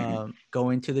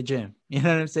 Going to the gym. You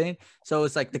know what I'm saying? So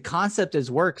it's like the concept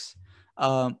works.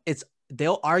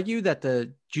 They'll argue that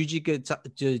the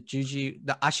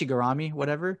the ashigarami,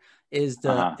 whatever, is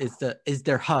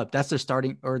their hub. That's their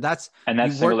starting, or that's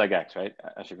single leg X, right?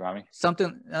 Ashigarami.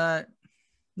 Something.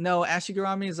 No,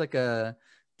 ashigarami is like the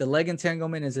leg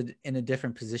entanglement is in a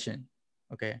different position.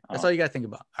 Okay, that's all you got to think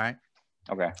about. All right.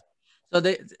 Okay.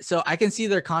 So I can see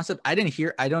their concept. I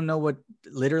don't know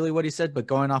literally what he said, but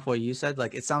going off what you said,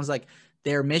 like it sounds like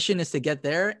their mission is to get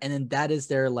there, and then that is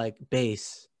their like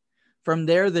base. From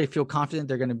there, they feel confident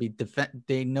they're going to be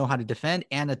they know how to defend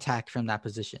and attack from that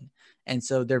position. And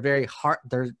so they're very hard.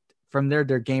 From there,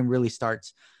 their game really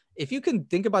starts. If you can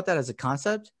think about that as a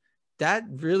concept, that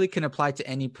really can apply to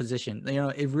any position. You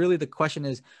know, the question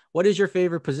is, what is your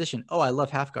favorite position? Oh, I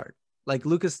love half guard. Like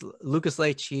Lucas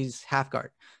Leitch, he's half guard.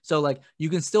 So like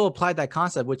you can still apply that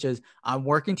concept, which is I'm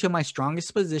working to my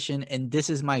strongest position and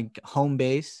this is my home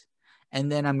base.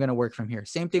 And then I'm going to work from here.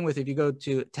 Same thing with if you go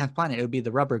to 10th Planet, it would be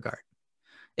the rubber guard.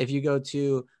 If you go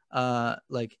to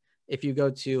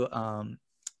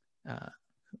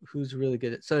who's really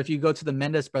good at, so if you go to the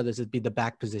Mendes brothers, it'd be the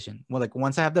back position. Well, like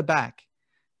once I have the back,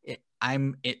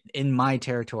 I'm in my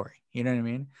territory. You know what I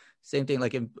mean? Same thing.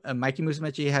 Like if Mikey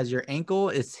Musumeci has your ankle,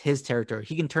 it's his territory.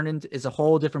 He can turn into, it's a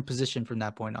whole different position from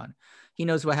that point on. He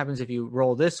knows what happens if you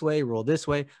roll this way,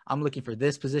 I'm looking for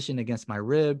this position against my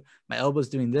rib. My elbow's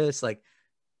doing this. Like,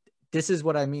 this is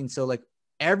what I mean. So like,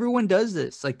 everyone does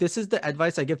this. Like, this is the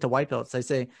advice I give to white belts. I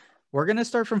say, we're going to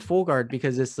start from full guard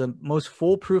because it's the most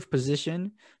foolproof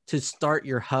position to start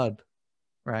your hub,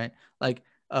 right? Like,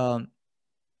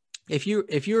 if you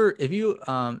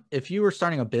were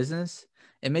starting a business,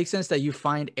 it makes sense that you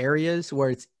find areas where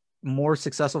it's more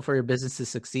successful for your business to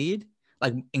succeed,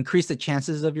 like increase the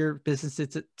chances of your business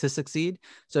to succeed.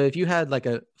 So if you had like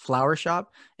a flower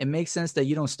shop, it makes sense that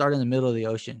you don't start in the middle of the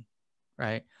ocean,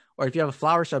 right? Or if you have a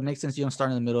flower shop, it makes sense you don't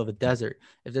start in the middle of a desert.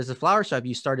 If there's a flower shop,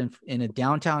 you start in a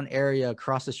downtown area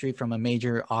across the street from a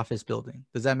major office building.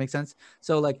 Does that make sense?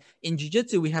 So like in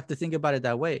jiu-jitsu, we have to think about it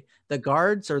that way. The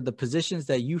guards or the positions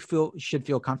that you should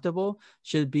feel comfortable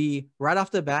should be right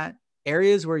off the bat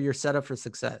areas where you're set up for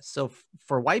success. So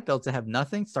for white belts to have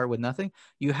nothing, start with nothing,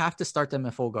 you have to start them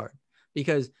at full guard.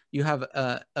 Because you have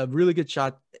a really good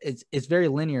shot. It's very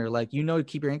linear. Like,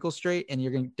 keep your ankles straight and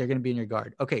they're going to be in your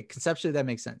guard. Okay. Conceptually, that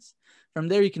makes sense. From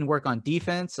there, you can work on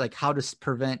defense, like how to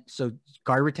prevent. So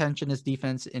guard retention is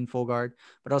defense in full guard,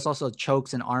 but also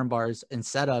chokes and arm bars and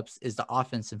setups is the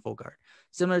offense in full guard.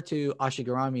 Similar to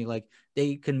ashigarami, like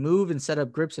they can move and set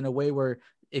up grips in a way where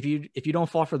if you don't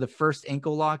fall for the first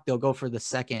ankle lock, they'll go for the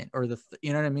second or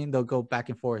you know what I mean? They'll go back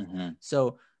and forth. Mm-hmm.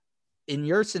 So in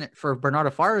your for Bernardo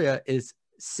Faria is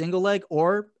single leg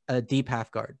or a deep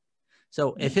half guard.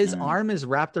 So if his arm is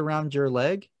wrapped around your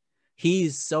leg,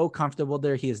 he's so comfortable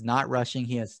there. He is not rushing.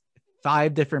 He has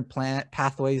 5 different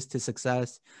pathways to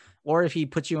success. Or if he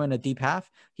puts you in a deep half,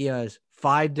 he has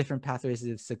 5 different pathways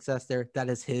to success there. That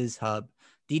is his hub.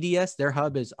 DDS, their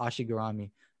hub is ashigarami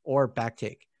or back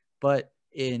take. But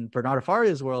in Bernardo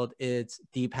Faria's world, it's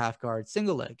deep half guard,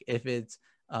 single leg. If it's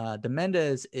the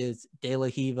Mendes is De La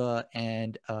Hiva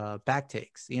and back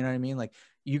takes. You know what I mean? Like,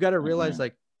 you got to realize,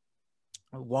 like,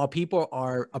 while people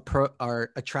are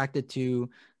attracted to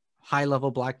high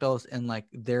level black belts and like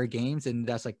their games, and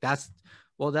that's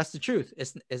the truth.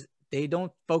 It's they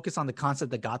don't focus on the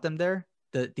concept that got them there.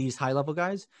 These high level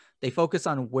guys, they focus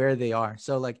on where they are.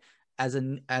 So like as a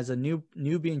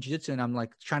newbie in jiu-jitsu, and I'm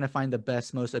like trying to find the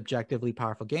best, most objectively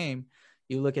powerful game.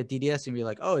 You look at DDS and be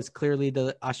like, oh, it's clearly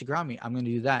the ashigarami. I'm going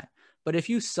to do that. But if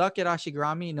you suck at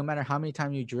ashigarami, no matter how many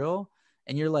times you drill,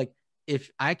 and you're like,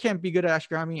 if I can't be good at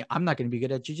ashigarami, I'm not going to be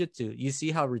good at jiu-jitsu. You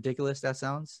see how ridiculous that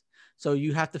sounds? So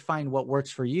you have to find what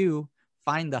works for you,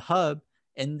 find the hub,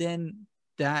 and then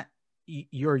that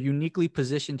you're uniquely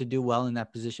positioned to do well in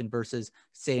that position versus,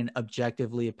 say, an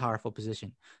objectively powerful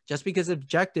position. Just because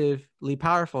objectively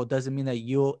powerful doesn't mean that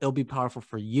it'll be powerful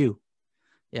for you.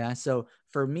 Yeah. So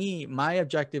for me, my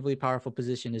objectively powerful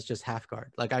position is just half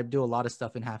guard. Like, I do a lot of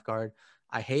stuff in half guard.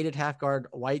 I hated half guard,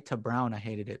 white to brown. I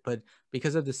hated it, but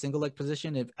because of the single leg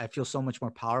position, I feel so much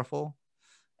more powerful.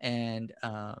 And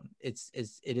it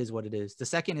is what it is. The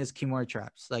second is Kimura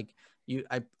traps. Like,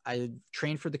 I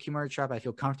trained for the Kimura trap. I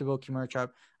feel comfortable with Kimura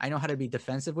trap. I know how to be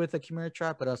defensive with a Kimura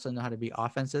trap, but also know how to be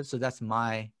offensive. So that's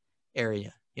my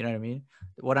area. You know what I mean?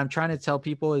 What I'm trying to tell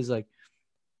people is, like,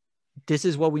 this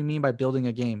is what we mean by building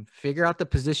a game. Figure out the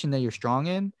position that you're strong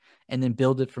in and then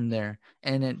build it from there.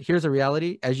 And then here's a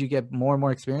reality. As you get more and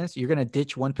more experience, you're going to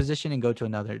ditch one position and go to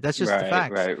another. That's just the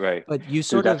facts. Right. But you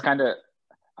sort of,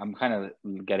 I'm kind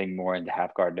of getting more into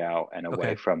half guard now and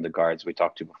away from the guards we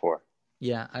talked to before.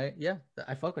 Yeah,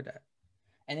 I fuck with that.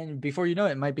 And then before you know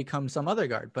it might become some other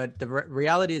guard. But the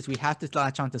reality is we have to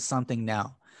latch onto something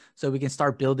now so we can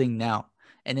start building now.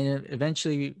 And then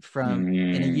eventually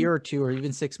in a year or two or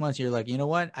even 6 months, you're like, you know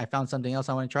what? I found something else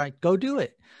I want to try. Go do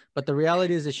it. But the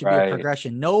reality is it should be a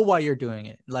progression. Know why you're doing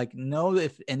it. Like, know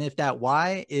if that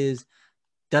why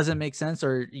doesn't make sense,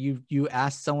 or you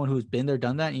ask someone who's been there,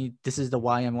 done that, and this is the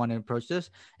why I want to approach this.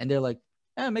 And they're like,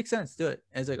 yeah, it makes sense. Do it.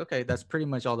 And it's like, okay, that's pretty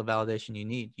much all the validation you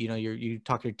need. You know, you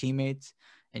talk to your teammates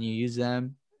and you use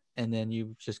them, and then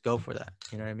you just go for that.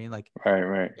 You know what I mean? Like,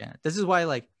 right. Yeah. This is why,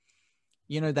 like,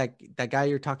 you know, that guy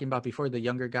you're talking about before, the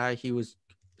younger guy, he was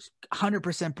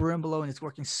 100% Peru and below and is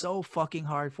working so fucking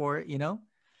hard for it. You know,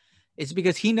 it's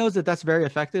because he knows that that's very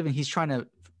effective, and he's trying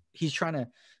to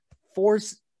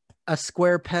force a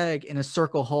square peg in a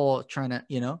circle hole, trying to,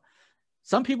 you know,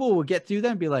 some people will get through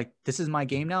that and be like, this is my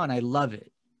game now and I love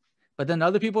it. But then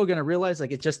other people are going to realize,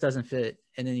 like, it just doesn't fit,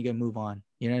 and then you can move on.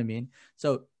 You know what I mean?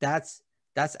 So that's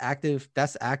active.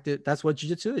 That's what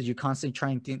jiu-jitsu is. You're constantly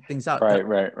trying things out.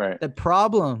 Right. The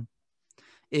problem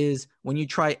is when you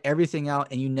try everything out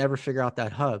and you never figure out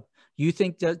that hub. You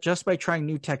think that just by trying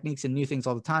new techniques and new things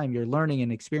all the time, you're learning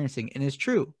and experiencing, and it's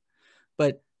true.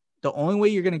 But the only way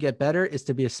you're going to get better is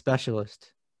to be a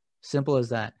specialist. Simple as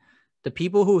that. The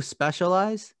people who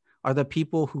specialize are the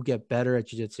people who get better at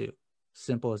jiu-jitsu.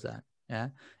 Simple as that. Yeah.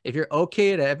 If you're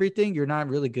okay at everything, you're not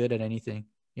really good at anything.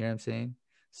 You know what I'm saying?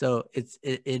 So it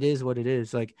is what it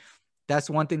is. Like, that's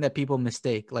one thing that people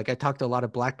mistake. Like, I talked to a lot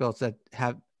of black belts that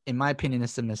have, in my opinion,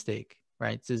 it's a mistake,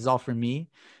 right? This is all for me,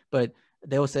 but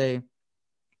they will say,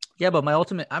 yeah, but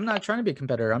I'm not trying to be a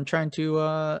competitor. I'm trying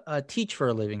to teach for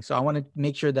a living. So I want to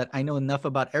make sure that I know enough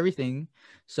about everything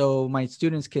so my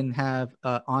students can have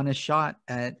an honest shot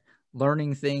at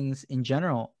learning things in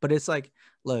general. But it's like,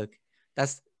 look,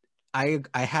 I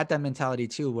had that mentality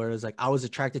too, where it was like, I was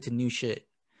attracted to new shit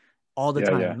all the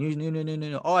time. Yeah.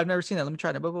 New. Oh, I've never seen that. Let me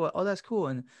try that. Blah, blah, blah. Oh, that's cool.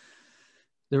 And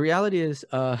the reality is,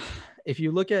 if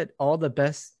you look at all the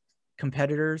best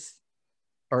competitors,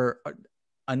 or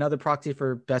another proxy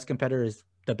for best competitor is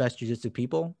the best jiu-jitsu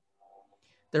people,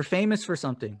 they're famous for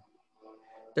something.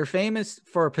 They're famous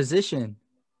for a position.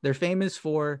 They're famous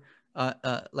for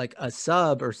like a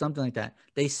sub or something like that.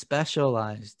 They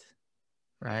specialized.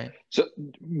 Right. So,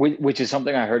 which is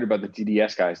something I heard about the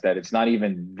TDS guys, that it's not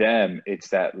even them. It's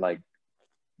that, like,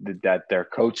 that their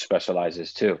coach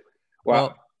specializes too.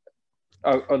 Well,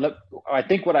 I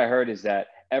think what I heard is that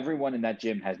everyone in that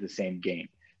gym has the same game,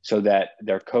 so that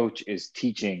their coach is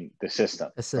teaching the system.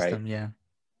 The system. Right?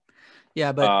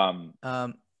 Yeah.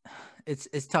 But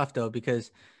it's tough though,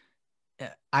 because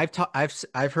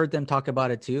I've heard them talk about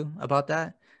it too, about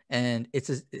that. And it's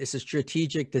a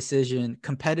strategic decision,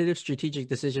 competitive strategic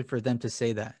decision for them to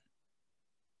say that.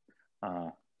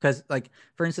 Because, like,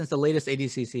 for instance, the latest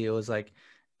ADCC, it was like,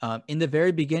 in the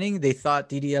very beginning, they thought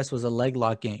DDS was a leg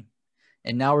lock game.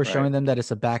 And now we're showing them that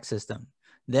it's a back system.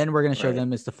 Then we're going to show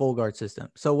them it's the full guard system.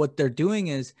 So what they're doing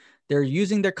is they're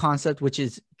using their concept, which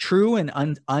is true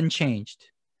and unchanged.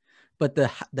 But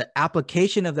the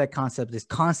application of that concept is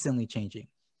constantly changing.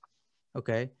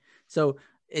 Okay. So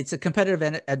it's a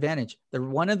competitive advantage.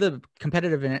 One of the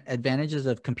competitive advantages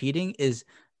of competing is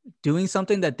doing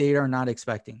something that they are not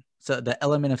expecting. So the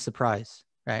element of surprise,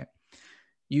 right?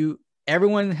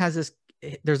 Everyone has this,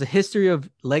 there's a history of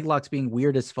leg locks being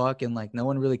weird as fuck, and like no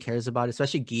one really cares about it,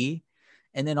 especially gi.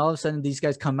 And then all of a sudden these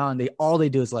guys come out and all they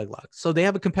do is leg locks. So they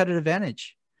have a competitive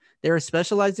advantage. They're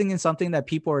specializing in something that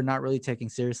people are not really taking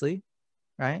seriously,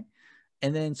 right?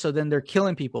 And then they're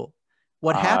killing people.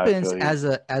 What happens as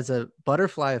a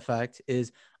butterfly effect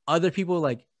is other people,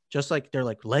 like, just like they're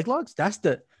like, leg locks,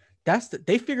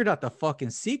 they figured out the fucking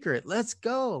secret. Let's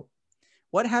go.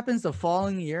 What happens the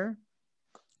following year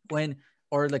when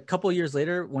or like a couple of years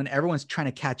later when everyone's trying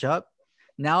to catch up,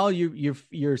 now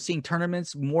you're seeing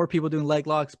tournaments, more people doing leg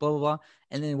locks, blah blah blah,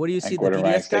 and then what do you see the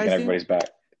DDS guys do? Everybody's back.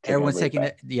 Everyone's taking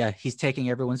it. Yeah, he's taking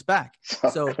everyone's back.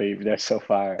 So they're so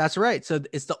fire. That's right. So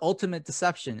it's the ultimate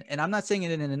deception, and I'm not saying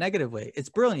it in a negative way. It's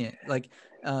brilliant. Like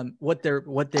what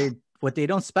they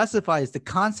don't specify is the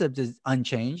concept is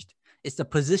unchanged. It's the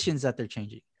positions that they're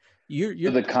changing.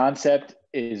 So the concept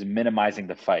is minimizing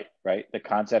the fight, right? The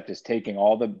concept is taking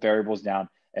all the variables down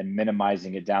and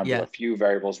minimizing it down to a few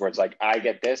variables where it's like, I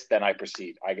get this, then I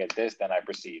proceed. I get this, then I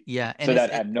proceed. Yeah. And so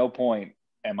that at no point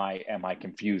am I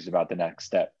confused about the next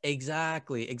step.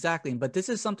 Exactly. But this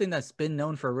is something that's been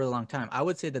known for a really long time. I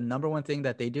would say the number one thing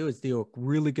that they do is do a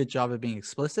really good job of being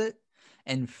explicit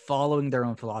and following their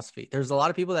own philosophy. There's a lot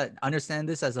of people that understand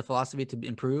this as a philosophy to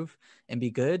improve and be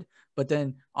good, but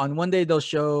then on one day they'll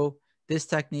show this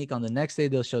technique, on the next day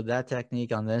they'll show that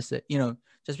technique, on this,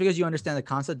 just because you understand the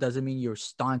concept doesn't mean you're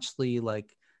staunchly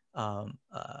like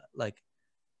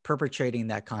perpetrating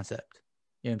that concept.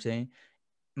 You know what I'm saying?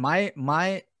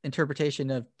 My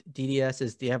interpretation of DDS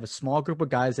is they have a small group of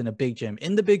guys in a big gym.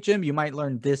 In the big gym, you might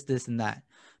learn this, and that.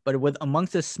 But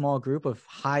amongst this small group of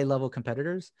high level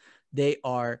competitors, they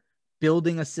are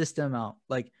building a system out.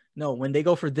 Like, no, when they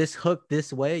go for this hook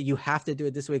this way, you have to do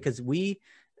it this way because we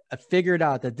figured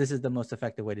out that this is the most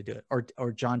effective way to do it.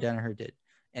 Or John Danaher did,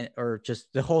 or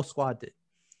just the whole squad did.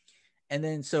 And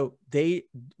then so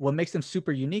what makes them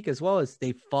super unique as well is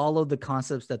they follow the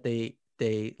concepts that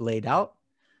they laid out,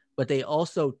 but they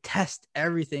also test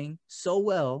everything so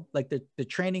well. Like the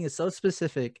training is so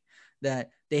specific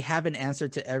that they have an answer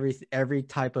to every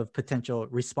type of potential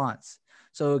response.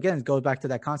 So again, it goes back to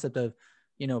that concept of,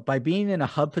 by being in a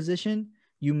hub position,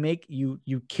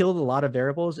 you kill a lot of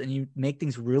variables and you make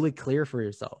things really clear for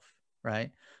yourself, right?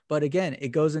 But again, it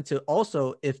goes into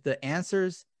also if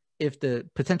the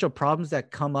potential problems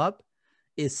that come up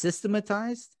is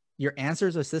systematized, your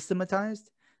answers are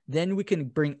systematized, then we can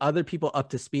bring other people up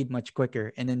to speed much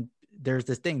quicker. And then there's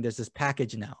this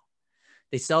package now.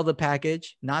 They sell the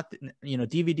package, not,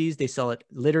 DVDs, they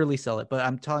literally sell it. But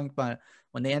I'm talking about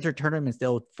when they enter tournaments,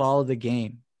 they'll follow the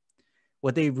game.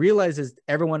 What they realize is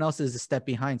everyone else is a step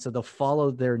behind. So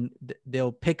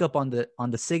they'll pick up on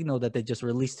the signal that they just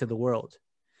released to the world.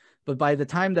 But by the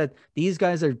time that these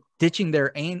guys are ditching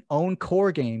their own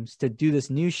core games to do this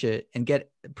new shit and get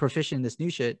proficient in this new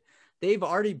shit, they've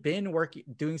already been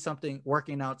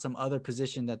working out some other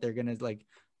position that they're going to like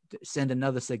send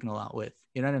another signal out with.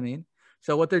 You know what I mean?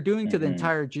 So what they're doing to the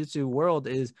entire jiu-jitsu world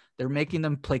is they're making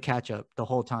them play catch up the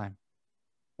whole time.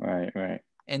 Right.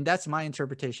 And that's my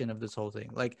interpretation of this whole thing.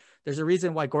 Like, there's a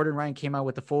reason why Gordon Ryan came out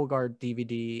with the full guard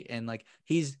DVD, and like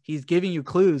he's giving you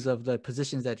clues of the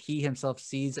positions that he himself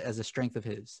sees as a strength of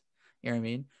his. You know what I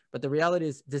mean? But the reality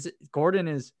is, Gordon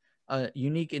is a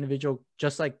unique individual,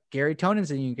 just like Gary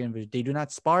Tonon's a unique individual. They do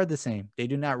not spar the same. They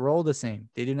do not roll the same.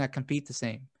 They do not compete the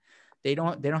same. They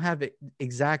don't have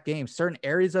exact games. Certain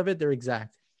areas of it, they're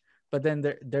exact. But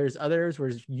then there's others where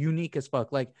it's unique as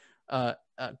fuck. Like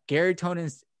Gary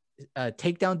Tonon's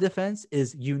takedown defense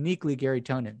is uniquely Gary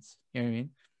Tonon's. You know what I mean?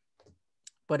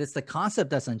 But it's the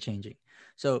concept that's unchanging.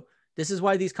 So this is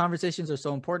why these conversations are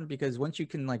so important, because once you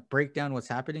can like break down what's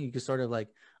happening, you can sort of like,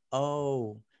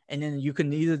 and then you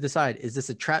can either decide, is this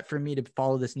a trap for me to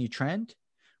follow this new trend,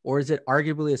 or is it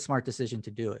arguably a smart decision to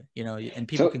do it? And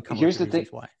people can come up with reasons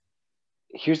why.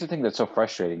 Here's the thing that's so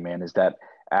frustrating, man, is that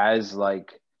as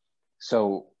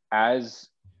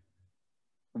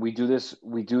we do this,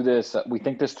 we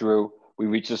think this through, we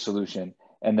reach a solution,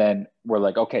 and then we're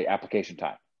like, okay, application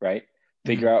time, right?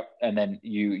 Figure out, and then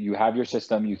you have your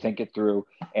system, you think it through,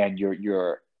 and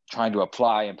you're trying to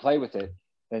apply and play with it.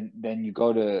 Then you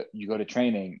go to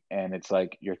training, and it's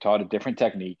like you're taught a different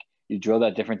technique. You drill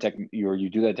that different technique, or you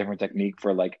do that different technique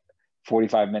for like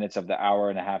 45 minutes of the hour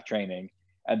and a half training,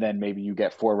 and then maybe you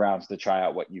get 4 rounds to try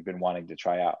out what you've been wanting to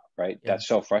try out, right? Yeah. That's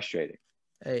so frustrating.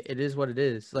 It is what it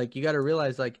is. Like, you got to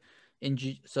realize, like,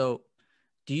 so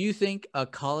do you think a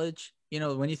college,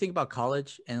 when you think about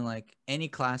college and like any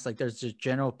class, like there's just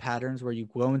general patterns where you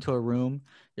go into a room,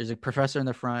 there's a professor in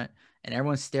the front and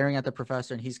everyone's staring at the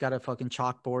professor and he's got a fucking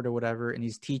chalkboard or whatever and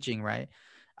he's teaching, right?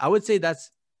 I would say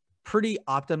that's pretty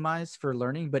optimized for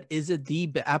learning, but is it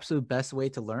the absolute best way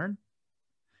to learn?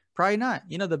 Probably not.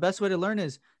 The best way to learn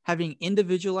is having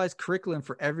individualized curriculum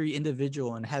for every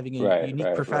individual and having a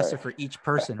unique professor for each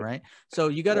person, right? So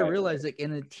you got to realize that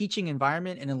in a teaching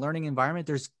environment and a learning environment,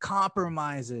 there's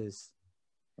compromises.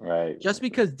 Right. Just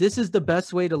because this is the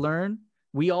best way to learn,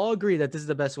 we all agree that this is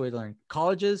the best way to learn.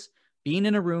 Colleges, being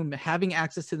in a room, having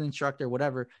access to the instructor,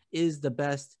 whatever, is the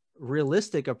best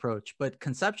realistic approach, but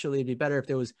conceptually it'd be better if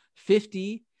there was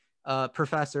 50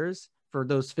 professors for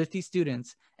those 50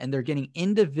 students, and they're getting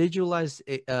individualized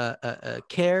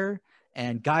care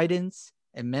and guidance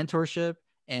and mentorship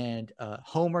and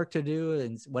homework to do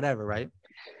and whatever, right?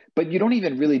 But you don't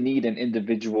even really need an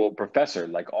individual professor.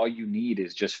 Like, all you need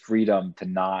is just freedom to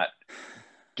not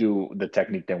do the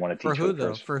technique they want to teach. For who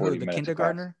though? For who? The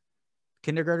kindergartner?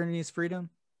 Kindergartner needs freedom.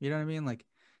 You know what I mean? Like,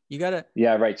 you gotta.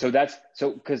 Yeah, right. So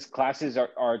because classes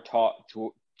are taught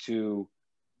to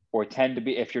or tend to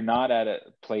be, if you're not at a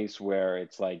place where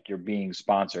it's like you're being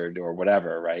sponsored or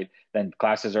whatever, right? Then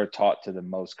classes are taught to the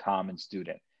most common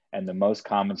student, and the most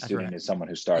common student is someone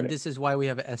who started. And this is why we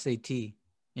have a SAT. You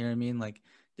know what I mean? Like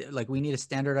we need a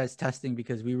standardized testing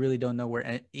because we really don't know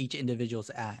where each individual's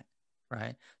at,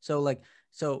 right? So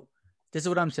this is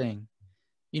what I'm saying.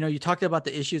 You know, you talked about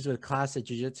the issues with class at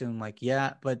jiu-jitsu, and like,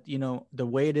 yeah, but you know, the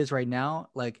way it is right now,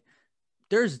 like,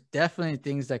 there's definitely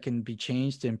things that can be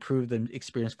changed to improve the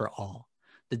experience for all.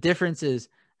 The difference is,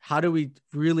 how do we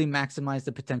really maximize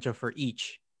the potential for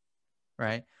each,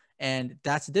 right? And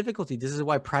that's the difficulty. This is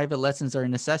why private lessons are a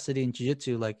necessity in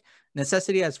jiu-jitsu. Like,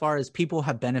 necessity as far as people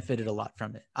have benefited a lot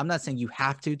from it. I'm not saying you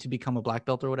have to become a black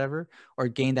belt or whatever, or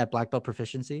gain that black belt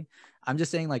proficiency. I'm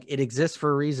just saying, like, it exists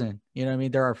for a reason. You know what I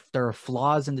mean? There are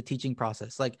flaws in the teaching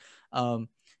process. Like,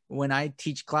 when I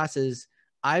teach classes,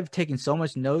 I've taken so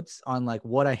much notes on like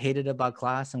what I hated about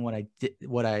class and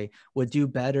what I would do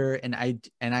better. And I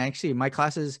actually, my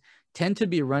classes tend to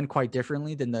be run quite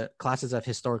differently than the classes I've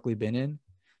historically been in.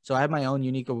 So I have my own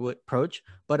unique approach,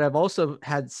 but I've also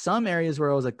had some areas where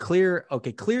I was like,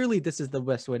 clearly this is the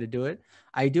best way to do it.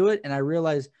 I do it. And I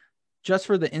realize, just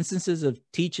for the instances of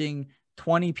teaching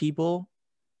 20 people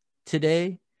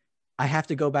today, I have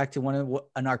to go back to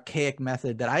an archaic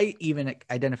method that I even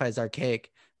identify as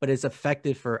archaic, but it's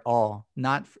effective for all.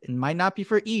 It might not be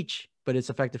for each, but it's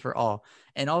effective for all.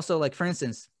 And also, like, for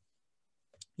instance,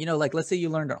 you know, like, let's say you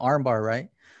learned an arm bar, right?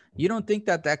 You don't think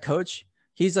that coach,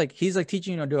 he's like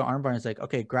teaching you to do an arm bar. And it's like,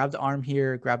 okay, grab the arm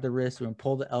here, grab the wrist, and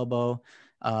pull the elbow,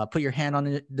 put your hand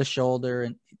on the shoulder.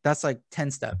 And that's like 10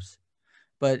 steps.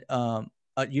 But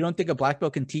you don't think a black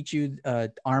belt can teach you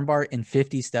arm bar in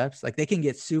 50 steps? Like, they can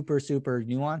get super, super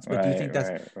nuanced, but do you think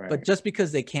that's, but just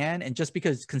because they can, and just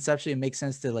because conceptually it makes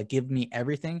sense to like give me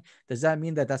everything, does that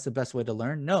mean that that's the best way to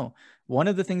learn? No. One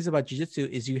of the things about jiu-jitsu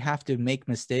is you have to make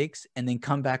mistakes and then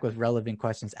come back with relevant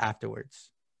questions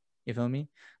afterwards. You feel me?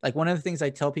 Like, one of the things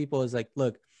I tell people is like,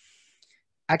 look,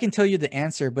 I can tell you the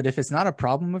answer, but if it's not a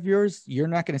problem of yours, you're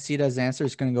not going to see it as an answer.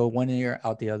 It's going to go one ear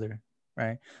out the other.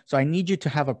 Right. So I need you to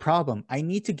have a problem. I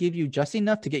need to give you just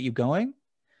enough to get you going.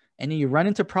 And then you run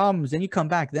into problems, then you come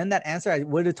back. Then that answer I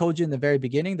would have told you in the very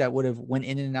beginning that would have went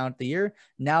in and out the ear,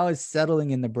 now is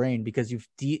settling in the brain because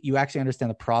you actually understand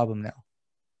the problem now.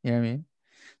 You know what I mean?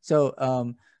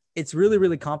 So it's really,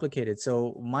 really complicated.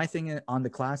 So my thing on the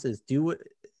class is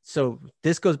so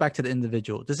this goes back to the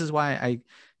individual. This is why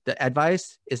the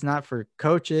advice is not for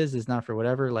coaches, is not for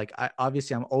whatever. Like,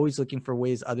 obviously I'm always looking for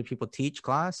ways other people teach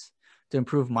class to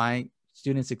improve my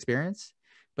students' experience.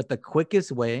 But the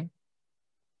quickest way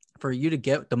for you to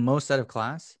get the most out of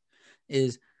class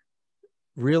is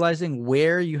realizing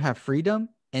where you have freedom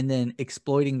and then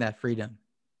exploiting that freedom.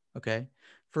 Okay.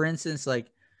 For instance, like,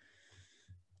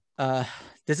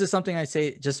 this is something I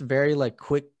say, just very like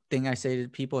quick thing I say to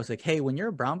people. It's like, hey, when you're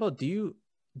a brown belt, do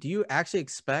you actually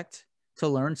expect to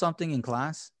learn something in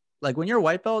class? Like, when you're a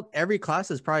white belt, every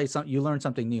class is probably you learn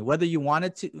something new, whether you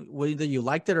wanted to, whether you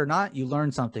liked it or not, you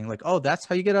learn something. Like, oh, that's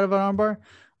how you get out of an armbar.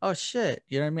 Oh shit.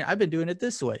 You know what I mean? I've been doing it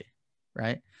this way.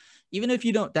 Right. Even if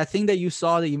you don't, that thing that you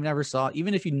saw that you never saw,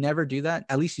 even if you never do that,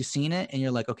 at least you've seen it. And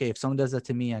you're like, okay, if someone does that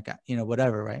to me, I got, you know,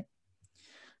 whatever. Right.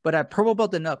 But at purple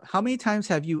belt and up, how many times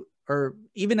have you, or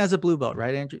even as a blue belt,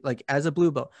 right, Andrew? Like, as a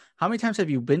blue belt, how many times have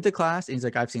you been to class and he's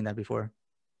like, I've seen that before.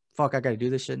 Fuck, I got to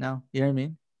do this shit now. You know what I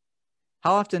mean?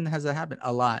 How often has that happened?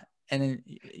 A lot. And then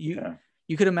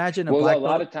you could imagine a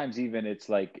lot of times even it's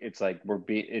like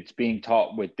it's being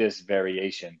taught with this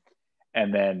variation,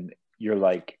 and then you're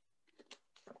like,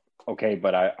 okay,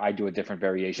 but I do a different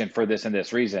variation for this and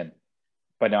this reason,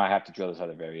 but now I have to drill this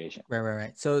other variation.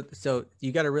 Right. So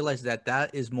you got to realize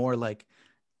that is more like,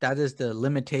 that is the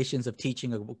limitations of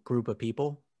teaching a group of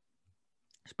people.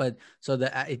 But so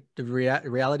the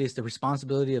reality is the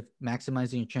responsibility of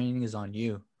maximizing your training is on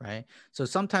you, right? So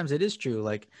sometimes it is true.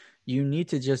 Like, you need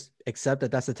to just accept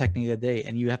that that's the technique of the day,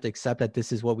 and you have to accept that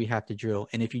this is what we have to drill.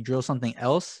 And if you drill something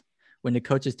else when the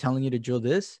coach is telling you to drill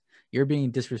this, you're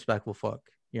being disrespectful. Fuck.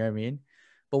 You know what I mean?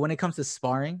 But when it comes to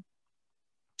sparring,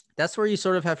 that's where you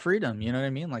sort of have freedom. You know what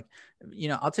I mean? Like, you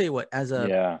know, I'll tell you what, as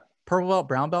a purple belt,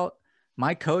 brown belt,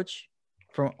 my coach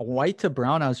from white to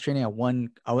brown, I was training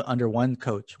under one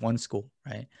coach, one school,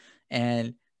 right?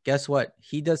 And guess what?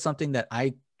 He does something that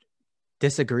I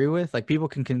disagree with. Like, people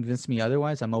can convince me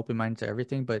otherwise. I'm open-minded to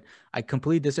everything, but I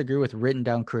completely disagree with written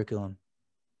down curriculum.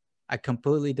 I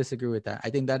completely disagree with that. I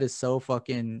think that is so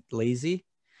fucking lazy.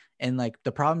 And like,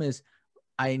 the problem is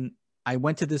I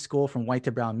went to this school from white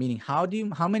to brown, meaning how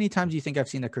many times do you think I've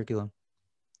seen the curriculum?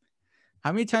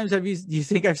 How many times do you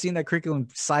think I've seen that curriculum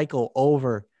cycle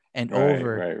over and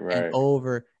over and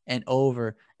over and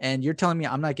over? And you're telling me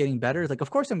I'm not getting better? Like, of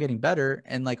course I'm getting better.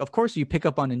 And like, of course you pick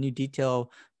up on a new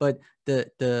detail, but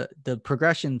the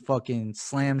progression fucking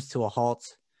slams to a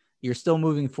halt. You're still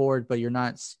moving forward, but you're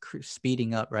not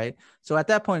speeding up, right? So at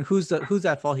that point, who's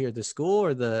at fault here? The school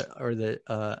or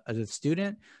the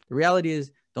student? The reality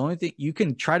is, the only thing you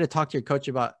can try to talk to your coach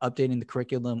about updating the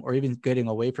curriculum or even getting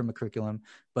away from a curriculum,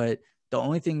 but the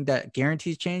only thing that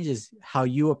guarantees change is how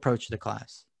you approach the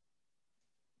class.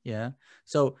 Yeah.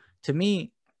 So to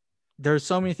me, there's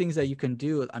so many things that you can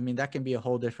do. I mean, that can be a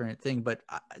whole different thing, but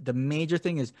the major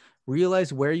thing is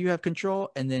realize where you have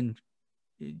control and then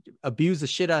abuse the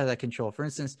shit out of that control. For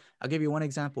instance, I'll give you one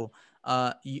example.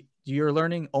 You're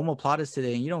learning omoplatas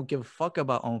today and you don't give a fuck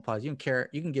about omoplatas. You don't care.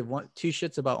 You can give 1-2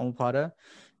 shits about omoplata.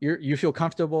 You feel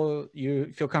comfortable.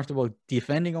 You feel comfortable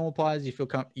defending omoplatas.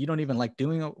 You don't even like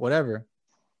doing it, whatever.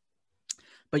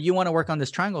 But you want to work on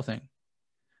this triangle thing.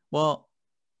 Well,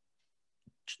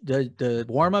 the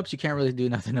warm-ups you can't really do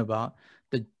nothing about.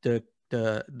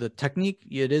 The technique,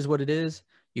 it is what it is.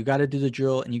 You got to do the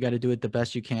drill and you got to do it the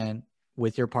best you can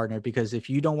with your partner, because if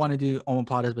you don't want to do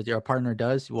omoplatas but your partner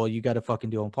does, well, you got to fucking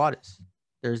do omoplatas.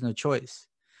 There's no choice.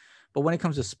 But when it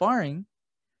comes to sparring,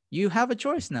 you have a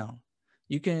choice now.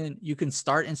 You can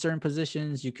start in certain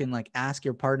positions. You can like ask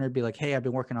your partner, be like, hey, I've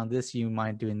been working on this, you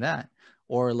mind doing that?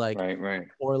 Or like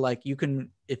or like you can,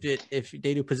 if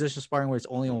they do position sparring where it's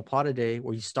only omoplata day,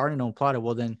 where you start an omoplata,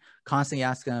 well then constantly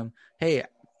ask them, hey,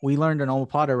 we learned an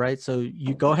omoplata, right? So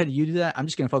you go ahead and you do that. I'm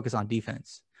just going to focus on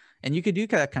defense. And you could do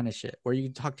that kind of shit where you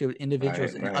can talk to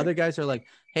individuals and other guys are like,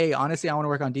 hey, honestly, I want to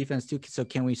work on defense too. So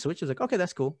can we switch? It's like, okay,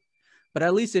 that's cool. But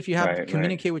at least if you have to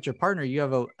communicate with your partner, you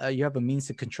have a means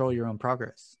to control your own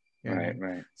progress. You know what I mean?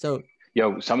 Right. So,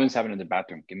 yo, someone's having in the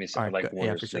bathroom. Give me some water.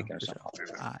 Yeah, for sure. All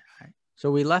right.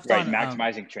 So we left on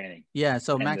maximizing training. Yeah.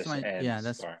 So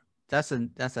that's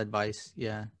advice.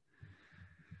 Yeah.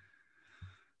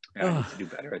 I need to do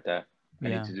better at that. I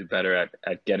need to do better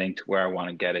at getting to where I want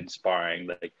to get in sparring.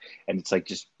 Like, and it's like,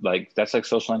 just like, that's like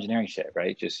social engineering shit,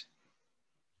 right? Just.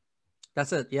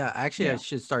 That's it. Yeah. Actually, I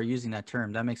should start using that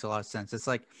term. That makes a lot of sense. It's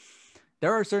like,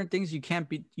 there are certain things you can't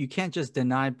just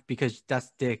deny because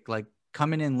that's dick. Like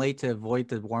coming in late to avoid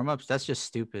the warm-ups, that's just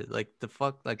stupid. Like the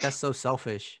fuck, like that's so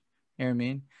selfish. You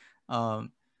know what I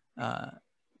mean?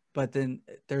 But then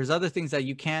there's other things that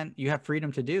you have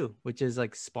freedom to do, which is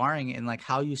like sparring and like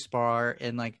how you spar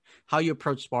and like how you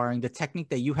approach sparring, the technique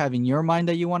that you have in your mind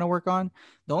that you want to work on.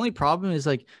 The only problem is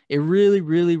like, it really,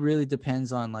 really, really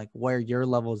depends on like where your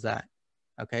level's at.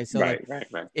 Okay. So right.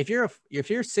 if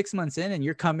you're 6 months in and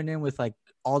you're coming in with like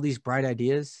all these bright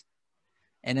ideas,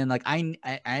 and then like,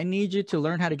 I need you to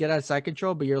learn how to get out of side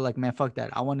control, but you're like, man, fuck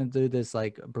that. I want to do this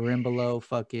like berimbolo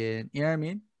fucking, you know what I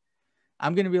mean?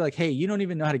 I'm going to be like, hey, you don't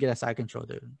even know how to get a side control,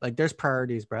 dude. Like there's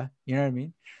priorities, bro. You know what I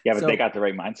mean? Yeah, but they got the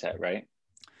right mindset, right?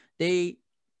 They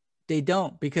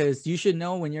don't, because you should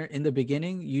know when you're in the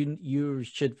beginning, you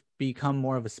should become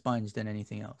more of a sponge than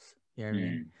anything else. You know what I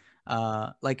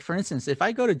mean? Like for instance, if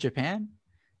I go to Japan,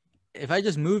 if I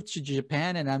just move to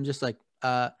Japan and I'm just like,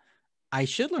 I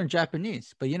should learn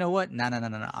Japanese, but you know what? No.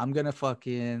 I'm going to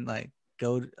fucking like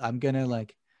I'm going to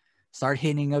like start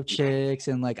hitting up chicks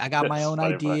and like I got my own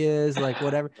ideas, like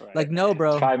whatever. Like, no,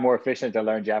 bro. It's probably more efficient to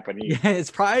learn Japanese. Yeah,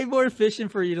 it's probably more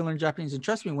efficient for you to learn Japanese. And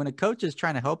trust me, when a coach is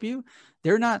trying to help you,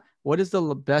 they're not, what is the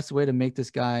best way to make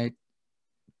this guy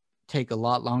take a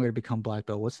lot longer to become black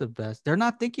belt? What's the best? They're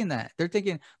not thinking that. They're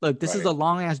thinking, look, this is a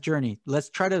long ass journey. Let's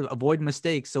try to avoid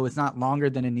mistakes so it's not longer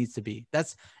than it needs to be.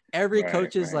 That's every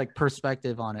coach's like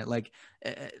perspective on it. Like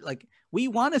we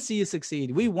want to see you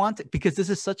succeed. We want to, because this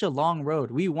is such a long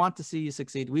road. We want to see you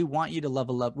succeed. We want you to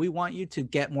level up. We want you to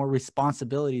get more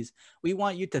responsibilities. We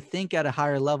want you to think at a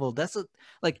higher level. That's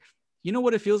like, you know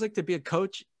what it feels like to be a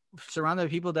coach surrounded by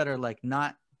people that are like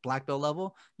not black belt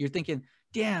level? You're thinking,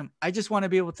 damn, I just want to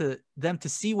be able to them to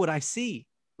see what I see.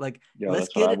 Like, let's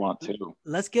get it. I want to.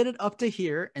 Let's get it up to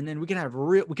here, and then we can have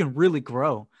we can really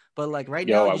grow. But like right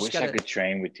now, I wish I could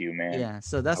train with you, man. Yeah,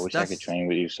 so I wish I could train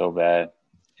with you so bad.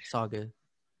 It's all good.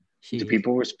 Do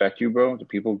people respect you, bro? Do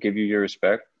people give you your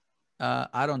respect?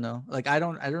 I don't know. Like, I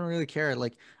don't really care.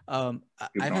 Like, people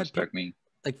don't respect me.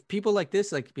 like people like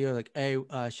this, like people are like, hey,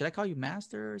 should I call you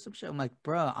master or some shit? I'm like,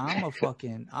 bro,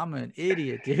 I'm an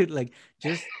idiot, dude. Like,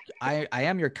 just I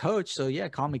am your coach, so yeah,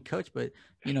 call me coach. But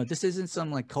this isn't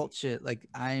some like cult shit. Like,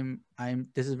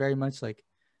 this is very much like,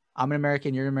 I'm an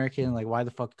American, you're an American. Like, why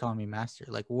the fuck call me master?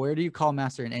 Like, where do you call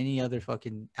master in any other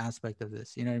fucking aspect of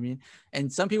this? You know what I mean?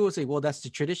 And some people say, well, that's the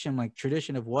tradition. Like,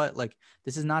 tradition of what? Like,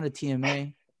 this is not a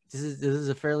TMA. This is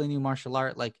a fairly new martial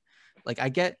art. Like I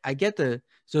get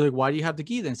so like, why do you have the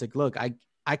gi then? It's like, look,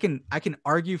 I can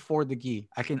argue for the gi.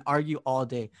 I can argue all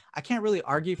day. I can't really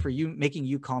argue for you making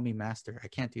you call me master. I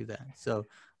can't do that. So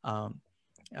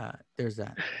there's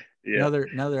that. Yeah.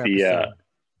 Another episode.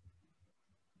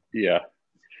 Yeah.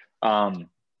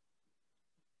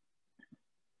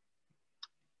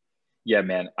 Yeah,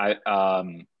 man. I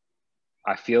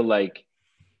feel like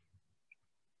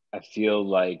a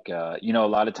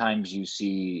lot of times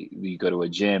you go to a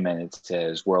gym and it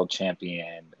says world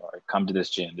champion, or come to this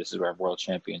gym. This is where world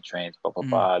champion trains, blah, blah,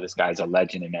 blah. This guy's a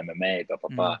legend in MMA, blah,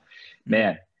 blah, blah.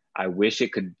 Man, I wish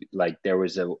it could, like, there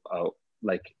was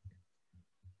like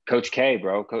Coach K,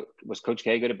 bro. Was Coach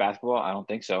K good at basketball? I don't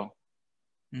think so.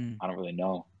 I don't really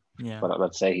know. Yeah. But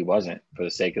let's say he wasn't, for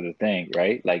the sake of the thing,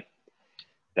 right? Like,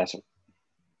 that's,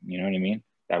 you know what I mean?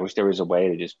 I wish there was a way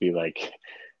to just be like,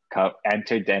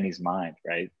 enter Denney's mind,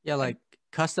 right? Yeah, like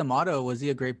Custom Auto, was he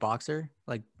a great boxer?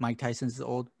 Like Mike Tyson's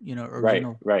old,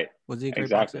 original. Right. Was he a great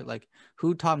boxer? Like,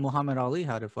 who taught Muhammad Ali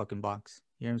how to fucking box?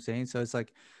 You know what I'm saying? So it's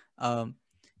like,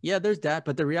 yeah, there's that.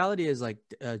 But the reality is, like,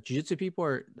 jiu-jitsu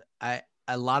people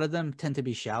a lot of them tend to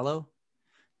be shallow.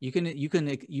 You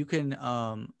can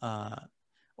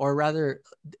or rather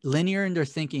linear in their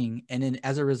thinking, and then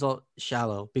as a result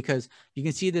shallow, because you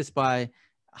can see this by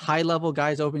high level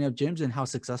guys opening up gyms and how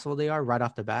successful they are right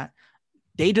off the bat.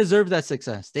 They deserve that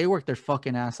success. They work their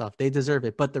fucking ass off. They deserve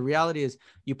it. But the reality is,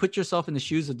 you put yourself in the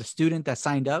shoes of the student that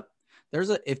signed up.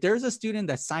 If there's a student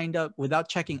that signed up without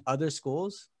checking other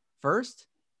schools first,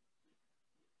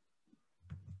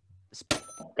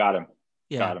 got him.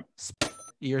 Yeah, got him.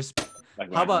 You're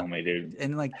like, how about homie, dude?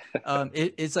 And like,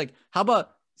 it's like, how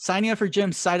about signing up for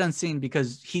gym sight unseen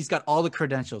because he's got all the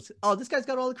credentials? Oh, this guy's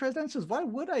got all the credentials. Why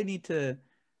would I need to?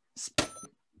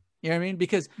 You know what I mean?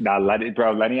 Because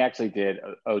Lenny actually did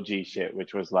OG shit,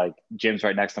 which was like, gym's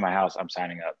right next to my house, I'm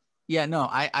signing up. Yeah, no,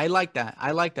 I like that.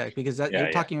 I like that because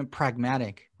you're talking about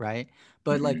pragmatic, right?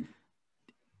 But like,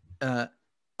 that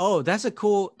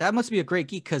must be a great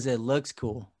geek because it looks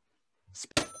cool.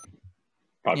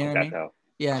 You know what I mean? Though.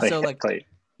 Yeah, so like,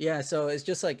 yeah, so it's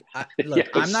just like, look, yes.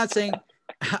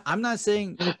 I'm not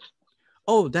saying,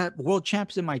 oh, that world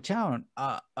champ's in my town.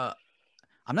 I'm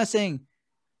not saying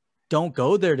don't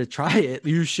go there to try it.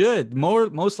 You should.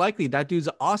 Most likely that dude's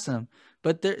awesome.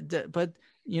 But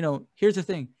here's the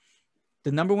thing.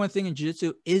 The number one thing in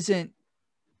jiu-jitsu isn't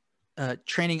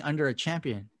training under a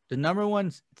champion. The number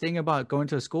one thing about going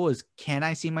to a school is, can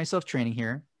I see myself training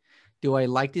here? Do I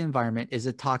like the environment? Is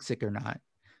it toxic or not?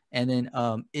 And then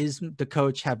is the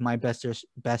coach have my best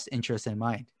interest in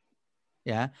mind?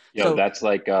 Yeah. So that's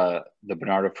like the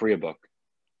Bernardo Freia book.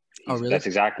 Oh, really? That's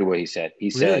exactly what he said. He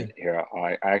said, here,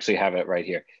 I actually have it right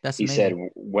here. He said,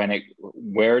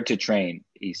 where to train,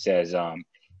 he says,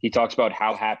 he talks about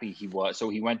how happy he was. So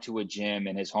he went to a gym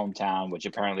in his hometown, which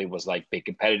apparently was like big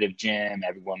competitive gym.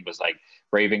 Everyone was like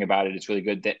raving about it. It's really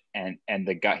good. And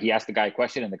the guy, he asked the guy a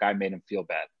question and the guy made him feel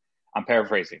bad. I'm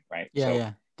paraphrasing, right? Yeah,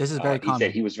 yeah. This is very common. He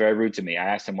said he was very rude to me. I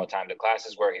asked him what time the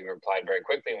classes were. He replied very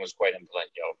quickly and was quite impolite.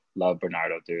 Yo, love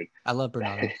Bernardo, dude. I love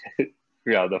Bernardo.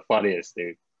 The funniest,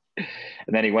 dude. And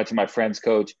then he went to my friend's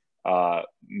coach,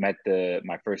 met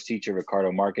my first teacher,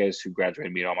 Ricardo Marquez, who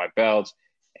graduated me all my belts.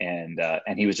 And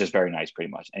he was just very nice, pretty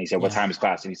much. And he said, what time is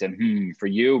class? And he said, for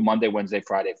you, Monday, Wednesday,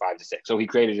 Friday, 5 to 6. So he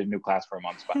created a new class for a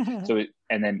month.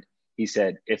 And then he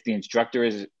said, if the instructor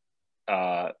is,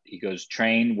 he goes,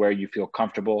 train where you feel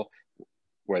comfortable,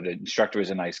 where the instructor is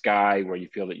a nice guy, where you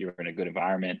feel that you're in a good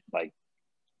environment. Like,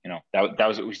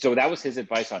 that was his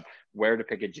advice on where to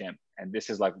pick a gym. And this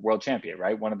is like world champion,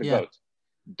 right? One of the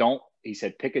GOATs. He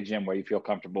said, pick a gym where you feel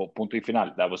comfortable. Punto y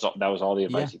final. That was all the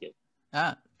advice he gave.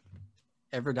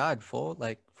 Ever died full,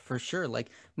 like, for sure. Like,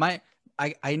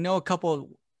 I know a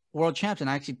couple world champs, and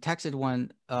I actually texted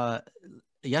one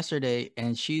yesterday,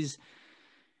 and she's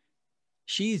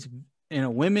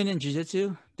women in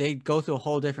jiu-jitsu, they go through a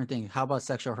whole different thing. How about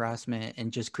sexual harassment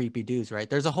and just creepy dudes, right?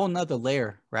 There's a whole nother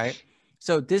layer, right?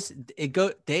 So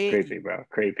creepy, bro,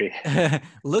 creepy.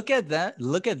 look at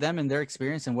them and their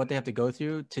experience and what they have to go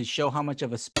through to show how much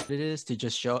of a sport it is to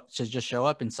just show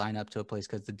up and sign up to a place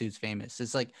because the dude's famous.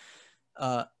 It's like,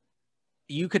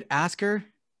 you could ask her,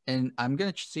 and I'm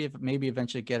going to see if maybe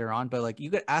eventually get her on, but like, you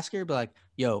could ask her, but like,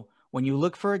 yo, when you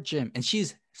look for a gym, and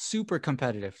she's super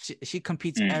competitive, she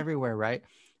competes everywhere, right?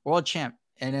 World champ.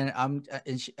 And then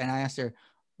I asked her,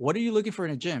 what are you looking for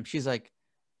in a gym? She's like,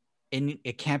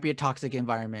 it can't be a toxic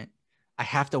environment. I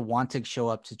have to want to show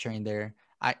up to train there.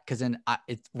 Because then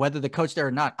it's whether the coach there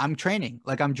or not, I'm training,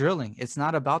 like I'm drilling. It's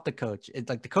not about the coach. It's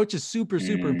like the coach is super,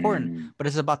 super important, but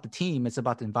it's about the team. It's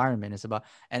about the environment. It's about,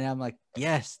 and I'm like,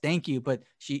 yes, thank you. But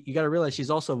you got to realize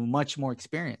she's also much more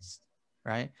experienced,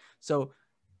 right? So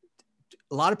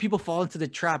a lot of people fall into the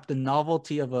trap, the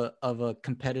novelty of a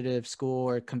competitive school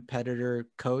or competitor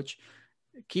coach.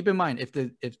 Keep in mind, if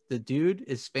the dude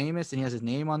is famous and he has his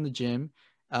name on the gym,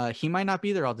 he might not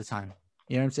be there all the time.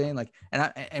 You know what I'm saying? Like,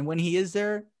 and when he is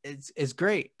there, it's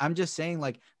great. I'm just saying,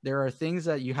 like, there are things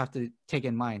that you have to take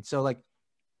in mind. So like,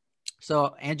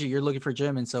 so Andrew, you're looking for a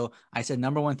gym. And so I said,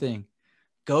 number one thing,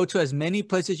 go to as many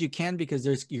places you can, because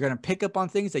you're going to pick up on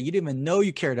things that you didn't even know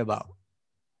you cared about.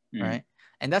 Right.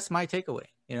 And that's my takeaway.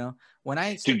 You know, when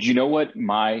Dude, you know what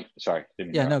sorry.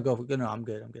 Yeah, no, go. No, I'm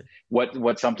good.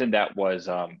 What's something that was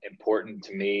important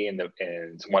to me and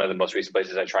one of the most recent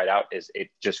places I tried out is it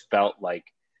felt like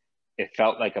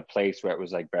a place where it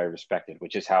was like very respected,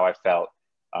 which is how I felt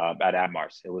at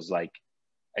Admars. It was like,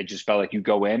 I just felt like you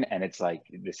go in and it's like,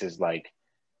 this is like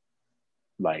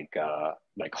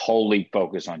wholly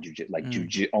focused on jiu-jitsu, like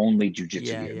only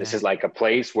jiu-jitsu here. This is like a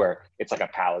place where it's like a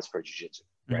palace for jiu-jitsu,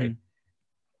 right?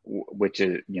 Which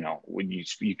is, you know, when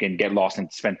you can get lost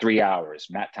and spend 3 hours,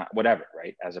 mat time, whatever,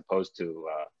 right? As opposed to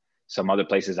some other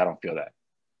places, I don't feel that.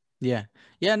 Yeah,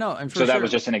 no. And so that was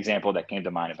just an example that came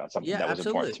to mind about something that was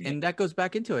important to me. And that goes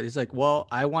back into it. It's like, well,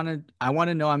 I want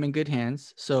to know I'm in good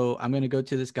hands. So I'm going to go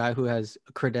to this guy who has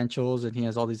credentials and he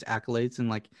has all these accolades. And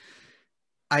like,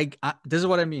 this is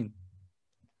what I mean.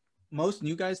 Most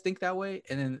new guys think that way.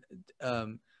 And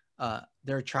then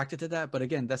they're attracted to that. But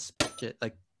again, that's shit.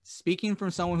 Like, speaking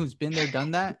from someone who's been there, done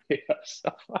that.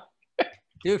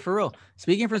 Dude, for real.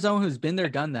 Speaking from someone who's been there,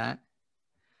 done that.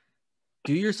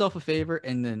 Do yourself a favor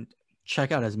and then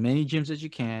check out as many gyms as you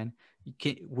can.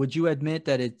 Would you admit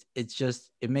that it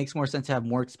makes more sense to have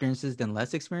more experiences than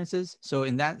less experiences? So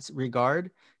in that regard,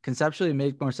 conceptually, it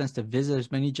makes more sense to visit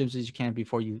as many gyms as you can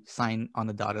before you sign on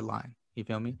the dotted line. You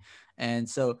feel me? And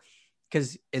so,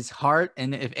 because it's hard.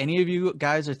 And if any of you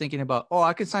guys are thinking about, oh,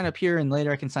 I can sign up here and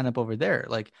later I can sign up over there,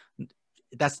 like,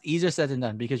 that's easier said than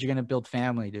done, because you're going to build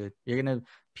family, dude. You're going to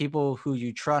people who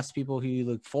you trust, people who you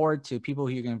look forward to, people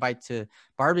who you can invite to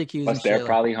barbecues. Plus, they're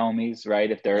probably homies, right?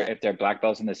 If they're black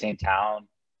belts in the same town,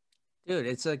 dude.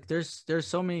 It's like there's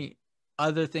so many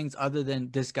other things other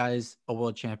than this guy's a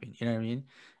world champion. You know what I mean?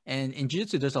 And in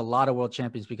jiu-jitsu, there's a lot of world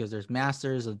champions, because there's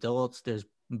masters, adults, there's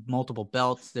multiple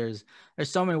belts, there's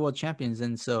so many world champions.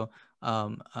 And so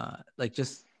like,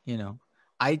 just, you know,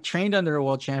 I trained under a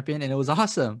world champion and it was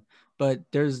awesome. But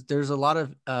there's a lot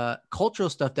of cultural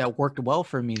stuff that worked well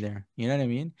for me there. You know what I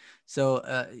mean?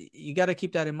 So you got to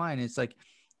keep that in mind. It's like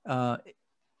a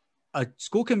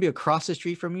school can be across the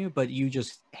street from you, but you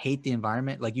just hate the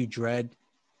environment. Like, you dread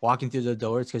walking through the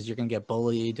doors because you're going to get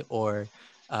bullied, or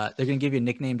they're going to give you a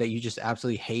nickname that you just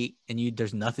absolutely hate, and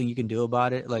there's nothing you can do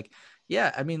about it. Like,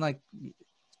 yeah, I mean, like,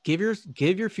 give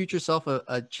your future self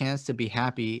a chance to be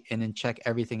happy, and then check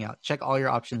everything out. Check all your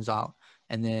options out,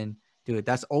 and then do it.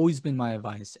 That's always been my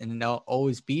advice, and that'll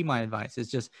always be my advice. It's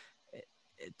just,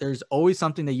 there's always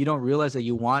something that you don't realize that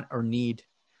you want or need,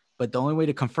 but the only way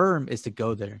to confirm is to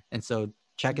go there. And so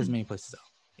check as many places out.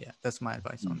 Yeah, that's my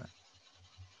advice on that.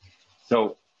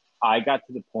 So I got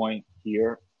to the point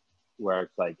here where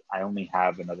it's like, I only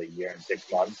have another year and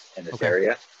 6 months in this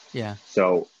area. Yeah.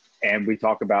 So, and we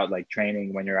talk about like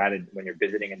training when you're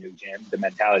visiting a new gym, the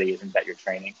mentality isn't that you're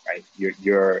training, right?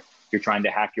 You're trying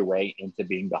to hack your way into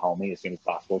being the homie as soon as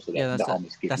possible, so that the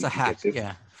homies keep you. That's a hack.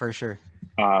 Yeah, for sure.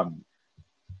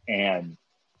 And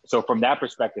so from that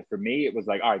perspective, for me, it was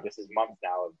like, all right, this is months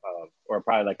now or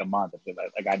probably like a month.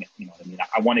 Like, I, you know what I mean?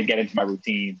 I want to get into my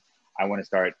routine. I want to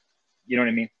start, you know what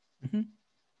I mean?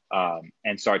 Mm-hmm.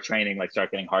 And start training, like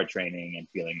start getting hard training and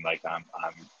feeling like I'm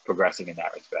progressing in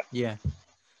that respect. Yeah.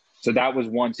 So that was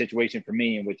one situation for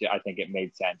me in which I think it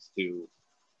made sense to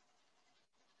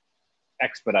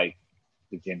expedite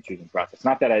the gym choosing process.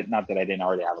 Not that I didn't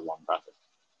already have a long process.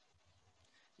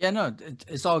 Yeah, no,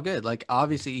 it's all good. Like,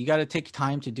 obviously you got to take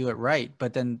time to do it right.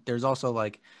 But then there's also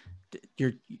like,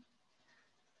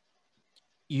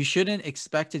 you shouldn't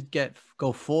expect to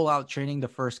go full out training the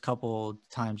first couple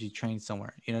times you train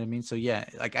somewhere. You know what I mean? So yeah,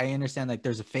 like, I understand, like,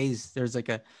 there's a phase, there's like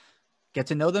a get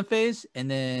to know them phase,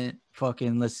 and then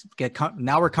fucking let's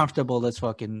now we're comfortable. Let's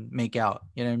fucking make out.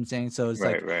 You know what I'm saying? So it's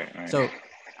right. So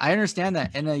I understand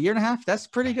that. And a year and a half, that's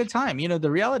pretty good time. You know,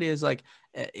 the reality is like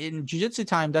in jiu-jitsu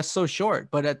time, that's so short.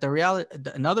 But at the reality,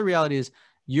 another reality is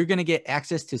you're going to get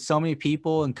access to so many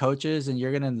people and coaches, and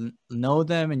you're going to know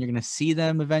them, and you're going to see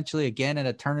them eventually again at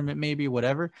a tournament, maybe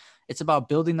whatever. It's about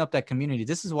building up that community.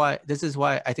 This is why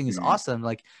I think it's awesome.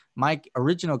 Like my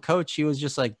original coach, he was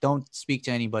just like, don't speak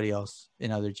to anybody else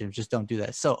in other gyms. Just don't do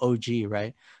that. So OG,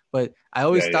 right? But I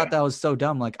always thought that was so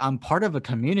dumb. Like I'm part of a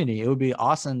community. It would be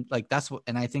awesome. Like that's what,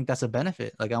 and I think that's a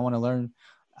benefit. Like I want to learn,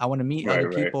 I want to meet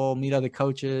other people, meet other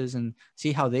coaches, and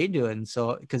see how they do it. And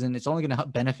so, because then it's only going to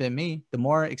benefit me. The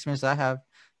more experience I have,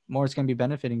 more it's going to be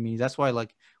benefiting me. That's why,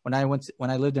 like when I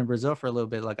lived in Brazil for a little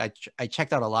bit, like I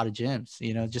checked out a lot of gyms,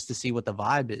 you know, just to see what the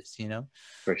vibe is, you know.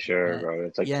 For sure, bro.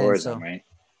 It's like tourism, right?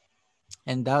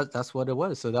 And that's what it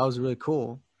was. So that was really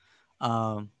cool.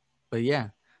 But yeah,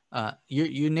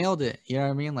 you nailed it. You know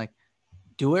what I mean? Like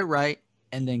do it right,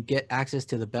 and then get access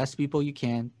to the best people you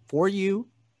can for you.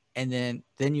 And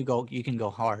then you can go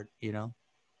hard, you know?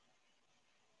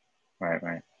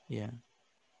 Right. Yeah.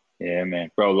 Yeah, man.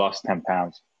 Bro, lost 10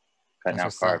 pounds. Cutting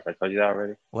out carbs. I told you that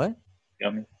already. What? You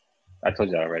know me? I told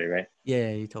you that already, right?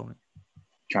 Yeah, you told me.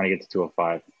 Trying to get to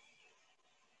 205.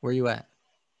 Where you at?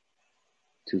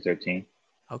 213.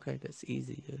 Okay, that's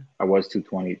easy, dude. I was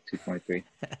 220, 223.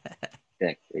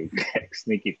 Thick,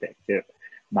 sneaky thick, too.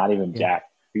 Not even jacked.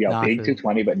 Yo, big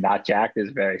 220, but not jacked is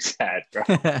very sad, bro.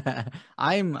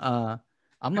 I'm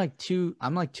like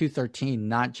 213,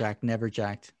 not jacked, never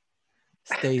jacked.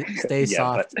 Stay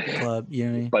soft, club. You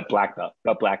know what I mean? But black belt,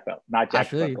 not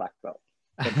jacked, but black belt.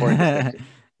 Important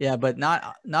yeah, but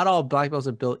not all black belts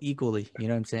are built equally. You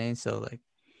know what I'm saying? So like,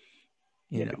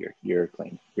 you know, you're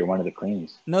clean. You're one of the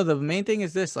cleans. No, the main thing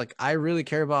is this. Like, I really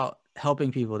care about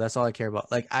helping people. That's all I care about.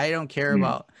 Like, I don't care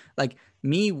about like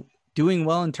me doing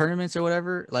well in tournaments or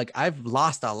whatever. Like I've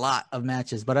lost a lot of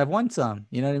matches, but I've won some,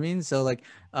 you know what I mean? So like,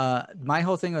 my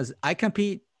whole thing was I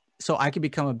compete so I can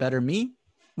become a better me,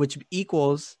 which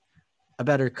equals a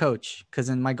better coach. Cause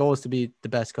then my goal is to be the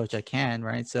best coach I can.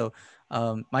 Right. So,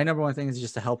 my number one thing is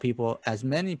just to help people, as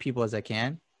many people as I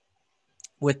can,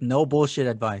 with no bullshit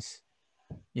advice,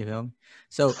 you know?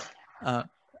 So,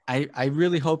 I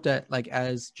really hope that like,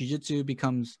 as jiu-jitsu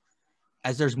becomes,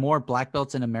 as there's more black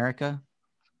belts in America,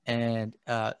 and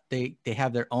they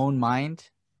have their own mind,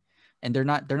 and they're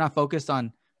not focused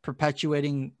on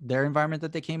perpetuating their environment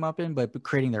that they came up in, but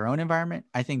creating their own environment.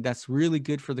 I think that's really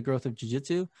good for the growth of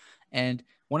jiu-jitsu. And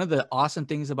one of the awesome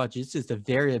things about jiu-jitsu is the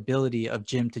variability of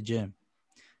gym to gym.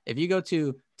 If you go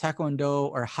to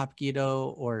taekwondo or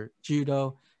hapkido or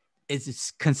judo,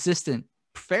 it's consistent,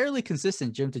 fairly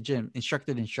consistent gym to gym,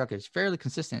 instructor to instructor. It's fairly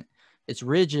consistent. It's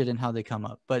rigid in how they come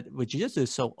up. But with jiu-jitsu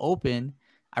is so open,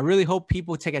 I really hope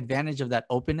people take advantage of that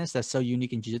openness that's so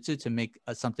unique in jiu-jitsu to make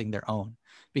something their own.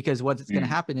 Because what's going to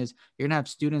happen is you're going to have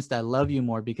students that love you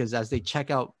more, because as they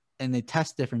check out and they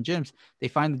test different gyms, they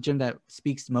find the gym that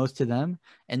speaks most to them.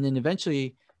 And then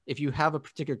eventually, if you have a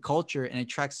particular culture and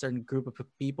attracts a certain group of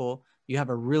people, you have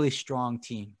a really strong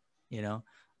team, you know,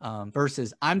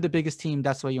 versus I'm the biggest team,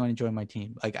 that's why you want to join my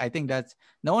team. Like, I think that's,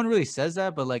 no one really says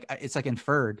that, but like, it's like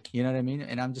inferred, you know what I mean?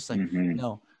 And I'm just like,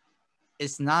 no,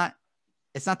 it's not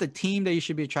the team that you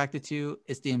should be attracted to.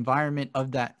 It's the environment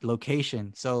of that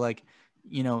location. So like,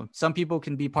 you know, some people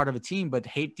can be part of a team, but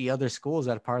hate the other schools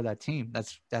that are part of that team.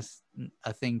 That's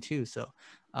a thing too. So,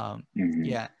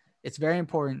 yeah, it's very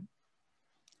important.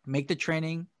 Make the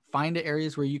training, find the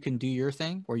areas where you can do your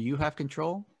thing, where you have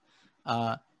control.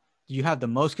 You have the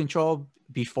most control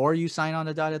before you sign on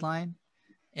the dotted line.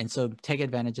 And so take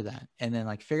advantage of that, and then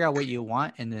like figure out what you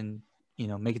want, and then, you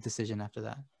know, make a decision after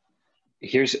that.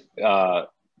 Here's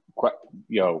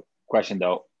question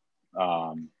though.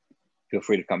 Feel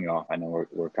free to cut me off. I know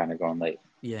we're kind of going late.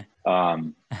 Yeah.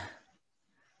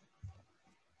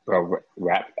 Bro,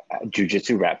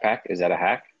 jiu-jitsu rat pack, is that a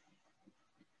hack?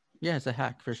 Yeah, it's a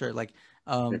hack for sure. Like,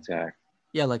 it's a hack.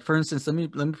 Yeah, like for instance, let me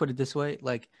put it this way.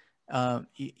 Like,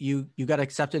 you got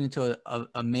accepted into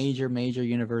a major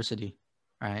university,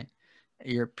 right?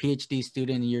 You're a PhD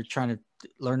student, and you're trying to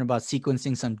learn about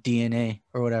sequencing some DNA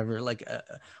or whatever, like,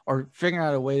 or figuring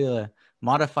out a way to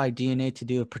modify DNA to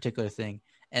do a particular thing.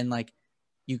 And like,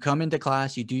 you come into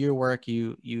class, you do your work,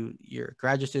 you're a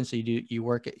graduate student, so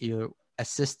you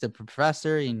assist the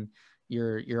professor, and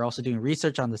you're also doing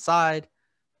research on the side.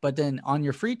 But then on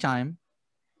your free time,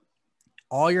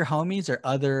 all your homies are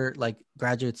other like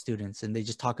graduate students, and they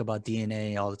just talk about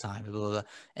DNA all the time. Blah, blah, blah.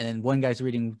 And then one guy's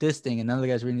reading this thing, another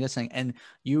guy's reading this thing. And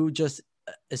you just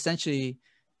essentially,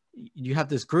 you have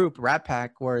this group rat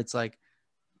pack where it's like,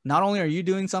 not only are you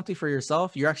doing something for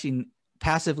yourself, you're actually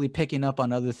passively picking up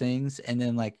on other things, and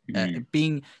then like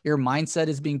being, your mindset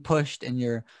is being pushed, and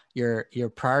your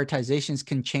prioritizations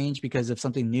can change because of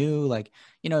something new, like,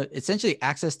 you know, essentially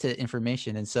access to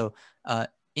information. And so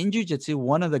in jiu-jitsu,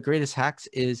 one of the greatest hacks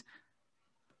is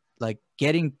like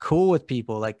getting cool with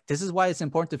people. Like, this is why it's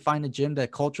important to find a gym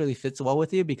that culturally fits well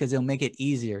with you, because it'll make it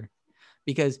easier.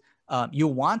 Because you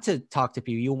want to talk to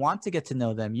people, you want to get to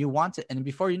know them, you want to, and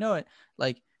before you know it,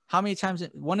 like, how many times,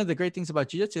 one of the great things about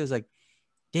jiu-jitsu is like,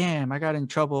 damn, I got in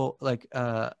trouble, like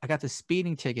I got the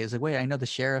speeding ticket. It's like, wait, I know the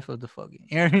sheriff of the fucking,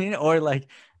 you know what I mean? Or like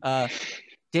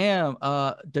damn,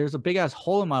 there's a big ass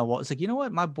hole in my wall. It's like, you know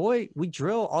what, my boy, we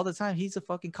drill all the time, he's a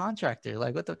fucking contractor.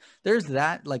 Like, what the, there's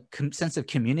that like sense of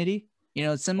community, you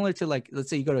know, similar to like, let's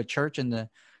say you go to a church, and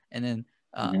then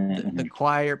the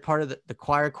choir, part of the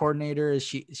choir coordinator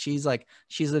is she's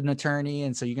an attorney,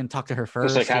 and so you can talk to her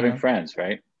first. It's like having friends,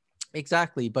 right?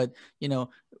 Exactly. But you know,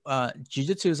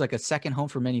 jiu-jitsu is like a second home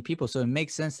for many people, so it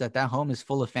makes sense that home is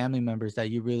full of family members that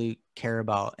you really care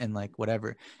about, and like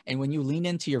whatever. And when you lean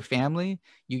into your family,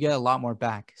 you get a lot more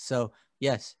back. So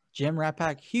yes, gym rat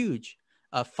pack, huge.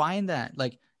 Find that,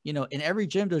 like, you know, in every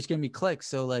gym there's gonna be cliques.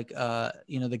 So like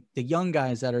you know, the young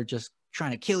guys that are just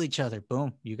trying to kill each other,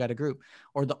 boom, you got a group.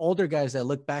 Or the older guys that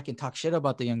look back and talk shit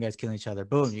about the young guys killing each other,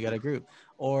 boom, you got a group.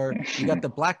 Or you got the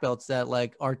black belts that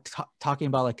like are talking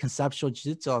about like conceptual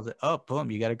jiu-jitsu, oh,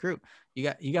 boom, you got a group.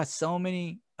 You got so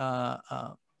many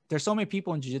there's so many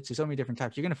people in jiu-jitsu, so many different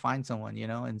types. You're gonna find someone, you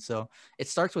know. And so it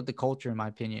starts with the culture, in my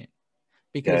opinion,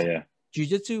 because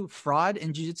jiu-jitsu, fraud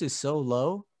in jiu-jitsu is so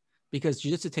low, because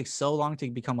jiu-jitsu takes so long to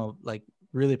become a like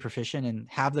really proficient and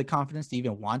have the confidence to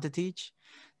even want to teach,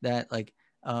 that like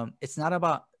it's not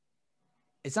about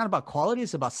quality,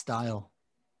 it's about style,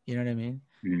 you know what I mean?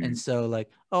 And so like,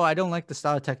 oh, I don't like the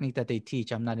style of technique that they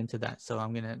teach, I'm not into that, so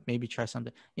I'm gonna maybe try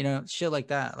something, you know, shit like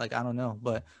that. Like, I don't know,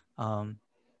 but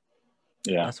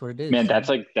that's what it is, man. That's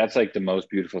like the most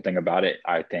beautiful thing about it,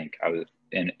 I think.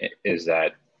 Is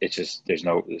that it's just there's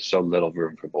so little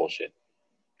room for bullshit.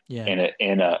 In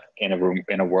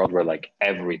a world where like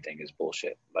everything is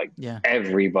bullshit, like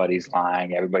everybody's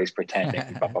lying, everybody's pretending,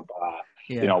 blah blah blah.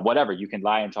 You know, whatever, you can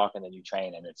lie and talk, and then you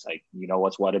train, and it's like, you know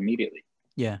what's what immediately.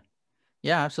 Yeah,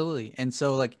 absolutely. And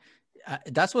so like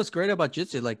that's what's great about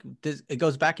jiu-jitsu. Like this, it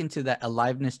goes back into that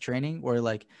aliveness training, where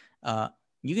like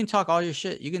you can talk all your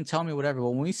shit, you can tell me whatever, but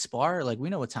when we spar, like, we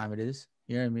know what time it is,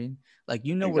 you know what I mean? Like,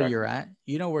 you know where you're at,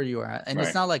 and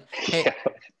it's not like, hey,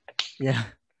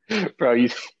 Bro, you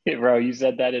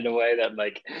said that in a way that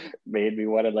like made me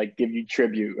want to like give you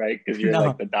tribute, right? Because you're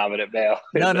like the dominant male.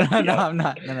 No, I'm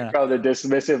not. No. Bro, the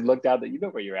dismissive looked out that you know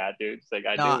where you're at, dude. It's like,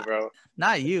 I do, bro.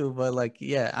 Not you, but like,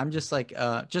 I'm just like,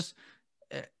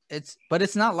 but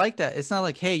it's not like that. It's not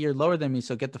like, hey, you're lower than me,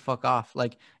 so get the fuck off.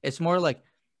 Like, it's more like,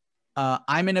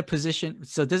 I'm in a position.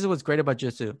 So this is what's great about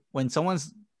jiu-jitsu. When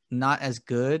someone's not as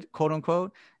good, quote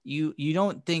unquote, you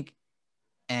don't think,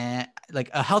 and like,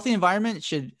 a healthy environment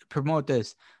should promote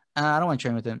this. I don't want to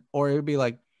train with him. Or it would be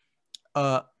like,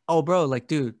 oh, bro, like,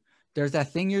 dude, there's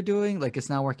that thing you're doing, like, it's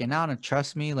not working out, and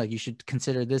trust me, like, you should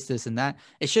consider this and that.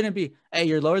 It shouldn't be, hey,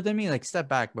 you're lower than me, like, step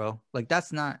back, bro. Like,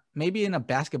 that's not, maybe in a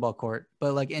basketball court,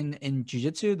 but like in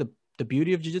jiu-jitsu, the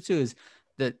beauty of jiu-jitsu is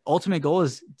the ultimate goal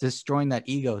is destroying that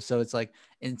ego. So it's like,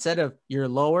 instead of you're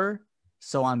lower,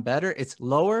 so I'm better, it's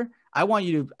lower, I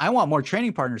want more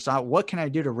training partners. So what can I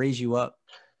do to raise you up?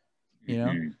 You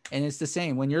know? And it's the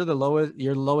same when you're the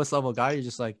lowest level guy, you're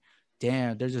just like,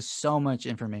 damn, there's just so much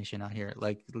information out here.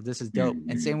 Like, this is dope.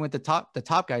 And same with the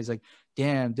top guys, like,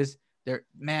 damn,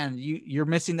 man, you're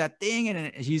missing that thing.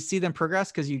 And you see them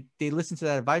progress because they listen to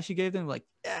that advice you gave them. Like,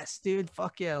 yes, dude,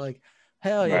 fuck yeah. Like,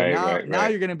 hell yeah. Now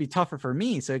you're going to be tougher for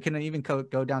me. So it can even go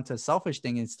down to a selfish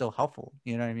thing and still helpful.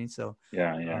 You know what I mean? So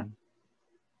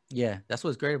that's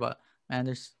what's great about, man.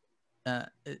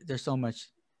 There's so much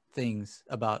things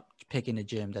about picking a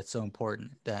gym that's so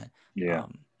important that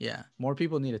more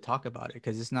people need to talk about it,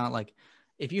 because it's not like,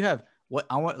 if you have what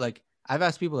I want, like, I've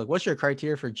asked people like, what's your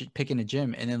criteria for picking a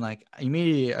gym, and then like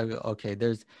immediately I go, okay,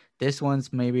 there's this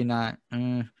one's maybe not,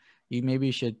 you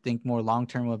maybe should think more long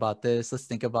term about this, let's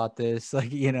think about this,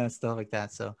 like, you know, stuff like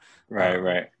that. So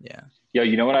yo,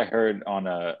 you know what I heard on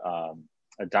a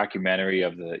documentary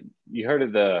of you heard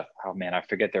of oh man, I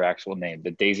forget their actual name,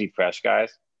 the Daisy Fresh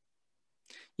guys?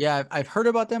 Yeah, I've heard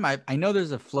about them. I know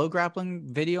there's a flow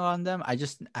grappling video on them. I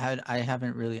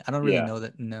don't really know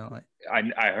that. No,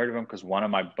 I heard of them because one of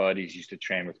my buddies used to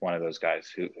train with one of those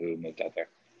guys who moved out there.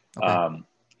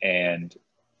 And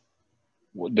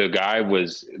the guy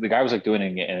was like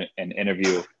doing an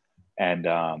interview, and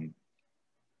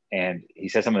and he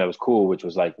said something that was cool, which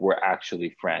was like, we're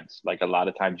actually friends. Like a lot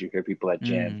of times you hear people at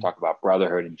gym talk about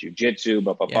brotherhood and jiu-jitsu,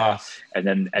 blah, blah, blah. And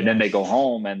then they go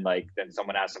home and like, then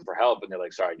someone asks them for help and they're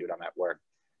like, sorry, dude, I'm at work.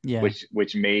 Yeah.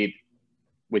 Which made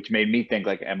me think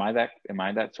like, am I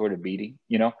that sort of beady,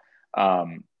 you know?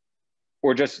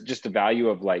 Or just the value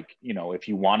of like, you know, if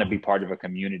you want to be part of a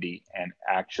community and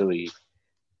actually,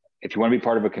 if you want to be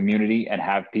part of a community and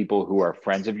have people who are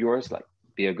friends of yours, like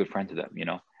be a good friend to them, you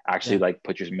know, actually like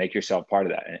make yourself part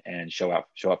of that and show up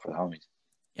for the homies.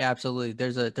 Yeah, absolutely.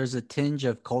 There's a tinge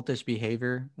of cultish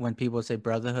behavior when people say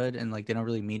brotherhood and like they don't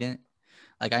really mean it.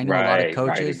 Like I know a lot of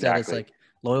coaches that it's like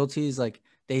loyalties, like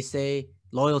they say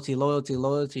loyalty,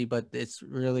 but it's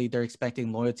really they're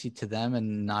expecting loyalty to them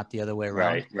and not the other way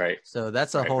around. Right. So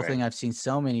that's a whole thing I've seen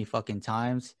so many fucking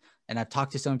times. And I've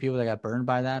talked to some people that got burned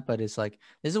by that, but it's like,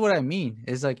 this is what I mean.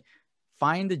 It's like,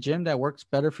 find the gym that works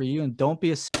better for you and don't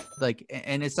be like,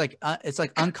 and it's like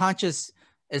unconscious,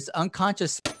 it's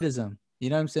unconscious sadism. You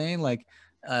know what I'm saying? Like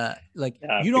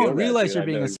you don't realize you're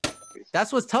being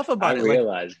that's what's tough about it.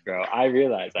 I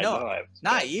realize. I know.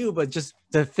 Not you, but just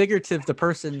the figurative, the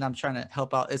person I'm trying to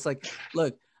help out. It's like,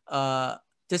 look,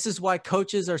 this is why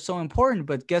coaches are so important.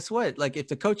 But guess what? Like if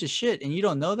the coach is shit and you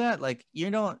don't know that, like you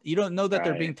don't know that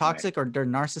they're being toxic or they're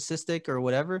narcissistic or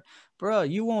whatever, bro,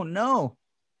 you won't know.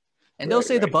 And they'll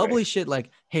say the bubbly shit like,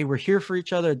 hey, we're here for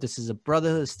each other. This is a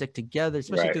brotherhood, stick together,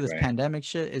 especially through this pandemic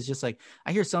shit. It's just like,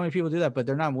 I hear so many people do that, but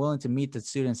they're not willing to meet the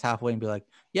students halfway and be like,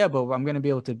 yeah, but I'm going to be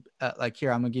able to like,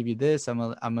 here, I'm going to give you this. I'm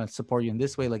going to support you in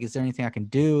this way. Like, is there anything I can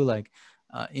do? Like,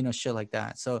 you know, shit like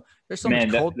that. So there's so much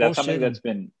cold that's something that's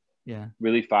been yeah,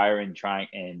 really firing, trying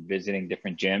and visiting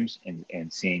different gyms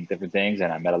and seeing different things.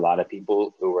 And I met a lot of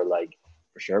people who were like,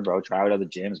 for sure, bro, try out other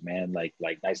gyms, man. Like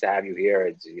nice to have you here.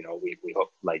 It's, you know, we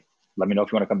hope like, let me know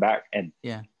if you want to come back. And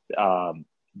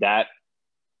that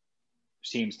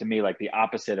seems to me like the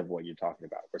opposite of what you're talking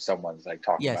about, where someone's like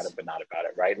talking about it, but not about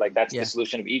it. Right. Like that's the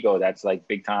solution of ego. That's like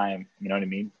big time. You know what I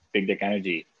mean? Big dick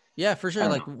energy. Yeah, for sure.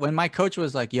 Like when my coach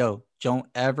was like, yo, don't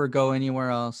ever go anywhere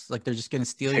else. Like they're just going to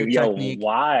steal your technique.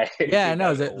 Why? Yeah, I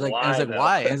know.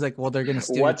 Why? And it's like, well, they're going to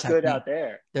steal what's your technique. Good out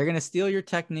there? They're going to steal your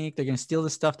technique. They're going to steal the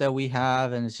stuff that we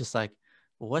have. And it's just like,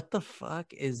 what the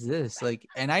fuck is this? Like,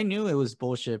 and I knew it was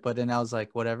bullshit, but then I was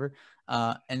like, whatever.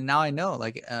 And now I know,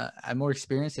 like, I'm more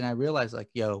experienced and I realized like,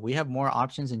 yo, we have more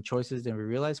options and choices than we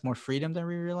realize, more freedom than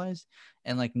we realize.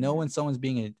 And like, know when someone's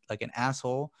being like an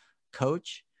asshole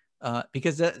coach,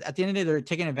 because at the end of the day, they're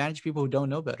taking advantage of people who don't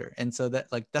know better. And so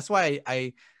that like, that's why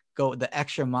I go the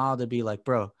extra mile to be like,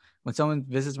 bro, when someone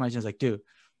visits my gym, it's like, dude,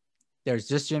 there's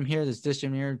this gym here, there's this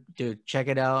gym here, dude, check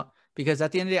it out. Because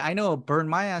at the end of the day, I know it'll burn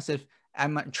my ass if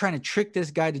I'm trying to trick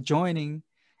this guy to joining.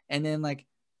 And then like,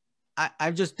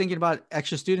 I'm just thinking about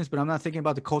extra students, but I'm not thinking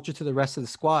about the culture to the rest of the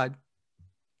squad.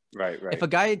 Right. If a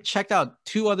guy checked out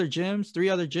 2 other gyms, 3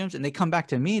 other gyms, and they come back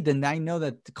to me, then I know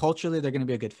that culturally they're going to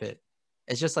be a good fit.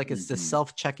 It's just like, it's the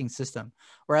self-checking system.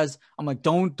 Whereas I'm like,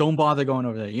 don't bother going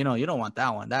over there. You know, you don't want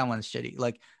that one. That one's shitty.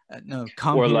 Like, no,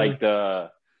 come or here.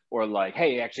 like,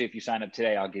 hey, actually, if you sign up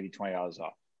today, I'll give you $20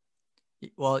 off.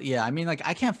 Well, yeah, I mean, like,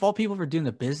 I can't fault people for doing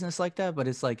the business like that, but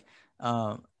it's like,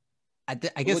 I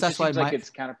guess that's why like it's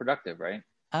counterproductive, right?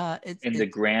 In the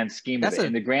grand scheme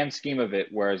of it,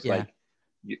 whereas like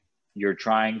you're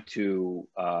trying to,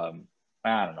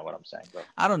 I don't know what I'm saying, bro.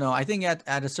 I don't know. I think at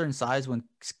a certain size, when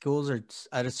schools are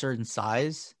at a certain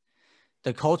size,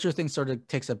 the culture thing sort of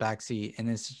takes a backseat, and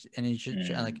it's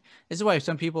like, this is why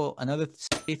some people, another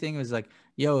thing is like,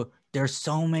 yo, there's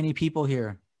so many people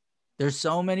here. There's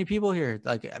so many people here.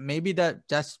 Like maybe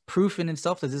that's proof in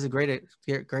itself that this is a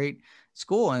great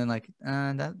school. And like,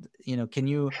 that, you know,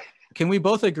 can we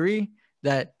both agree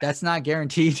that that's not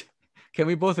guaranteed? Can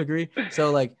we both agree?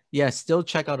 So like, yeah, still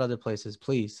check out other places,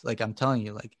 please. Like I'm telling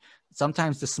you, like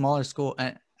sometimes the smaller school,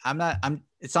 and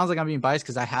it sounds like I'm being biased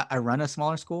because I run a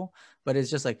smaller school, but it's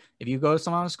just like, if you go to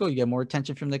smaller school, you get more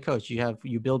attention from the coach.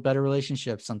 You build better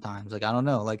relationships sometimes. Like, I don't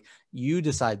know, like you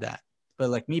decide that. But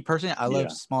like me personally, I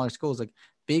love smaller schools. Like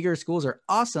bigger schools are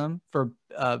awesome for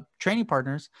training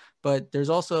partners, but there's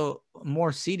also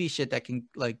more seedy shit that can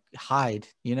like hide.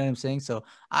 You know what I'm saying? So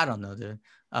I don't know, dude.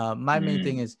 My main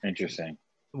thing is interesting.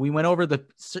 We went over the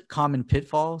common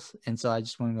pitfalls, and so I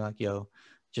just want to be like, yo,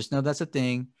 just know that's a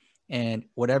thing, and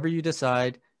whatever you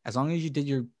decide, as long as you did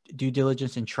your due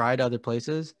diligence and tried other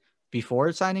places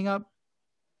before signing up,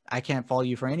 I can't fault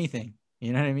you for anything.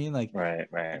 You know what I mean? Like, right.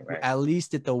 At least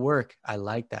did the work. I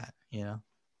like that, you know?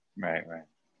 Right.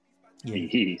 Yeah.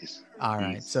 Jeez. All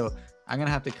right. So I'm going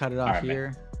to have to cut it off here.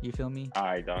 Man. You feel me? All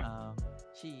right, dog.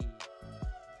 Gee.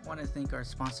 want to thank our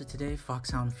sponsor today,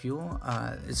 Foxhound Fuel.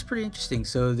 It's pretty interesting.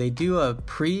 So they do a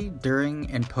pre,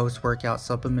 during, and post-workout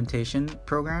supplementation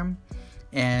program,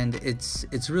 and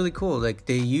it's really cool. Like,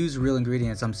 they use real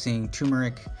ingredients. I'm seeing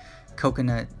turmeric,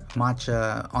 coconut,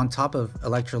 matcha on top of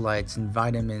electrolytes and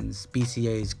vitamins,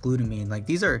 BCAAs, glutamine. Like,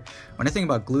 these are, when I think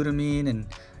about glutamine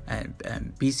and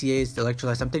BCAAs, the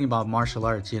electrolytes, I'm thinking about martial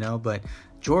arts, you know. But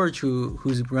George, who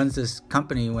runs this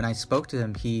company, when I spoke to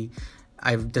him,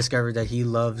 I've discovered that he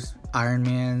loves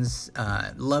Ironmans,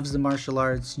 loves the martial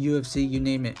arts, UFC, you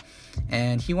name it.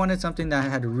 And he wanted something that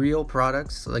had real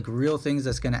products, like real things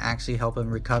that's going to actually help him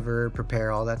recover,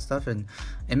 prepare, all that stuff. And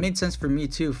it made sense for me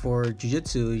too. For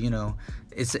jiu-jitsu, you know,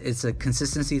 it's a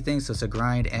consistency thing, so it's a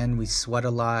grind, and we sweat a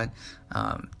lot.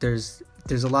 There's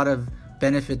a lot of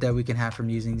benefit that we can have from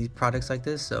using these products like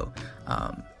this. So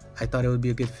I thought it would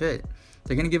be a good fit.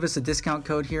 They're going to give us a discount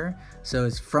code here. So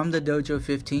it's from the Dojo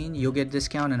 15. You'll get a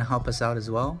discount and help us out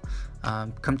as well.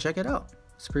 Come check it out.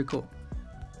 It's pretty cool.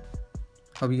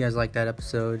 Hope you guys liked that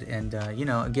episode. And, you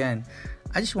know, again,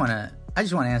 I just want to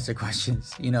answer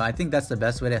questions. You know, I think that's the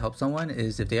best way to help someone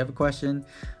is if they have a question,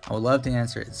 I would love to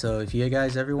answer it. So if you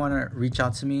guys ever want to reach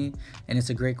out to me and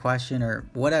it's a great question or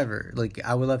whatever, like,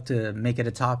 I would love to make it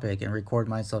a topic and record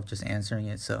myself just answering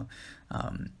it. So,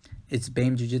 it's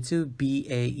Baem Jiu Jitsu,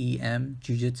 BAEM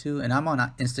Jiu Jitsu, and I'm on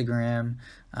Instagram,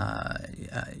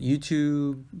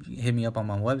 YouTube. Hit me up on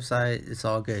my website. It's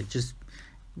all good. Just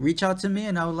reach out to me,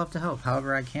 and I would love to help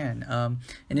however I can.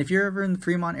 And if you're ever in the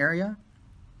Fremont area,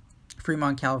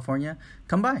 Fremont, California,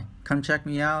 come by, come check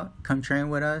me out, come train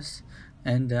with us,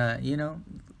 and you know,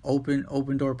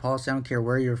 open door policy. I don't care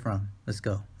where you're from. Let's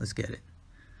go. Let's get it.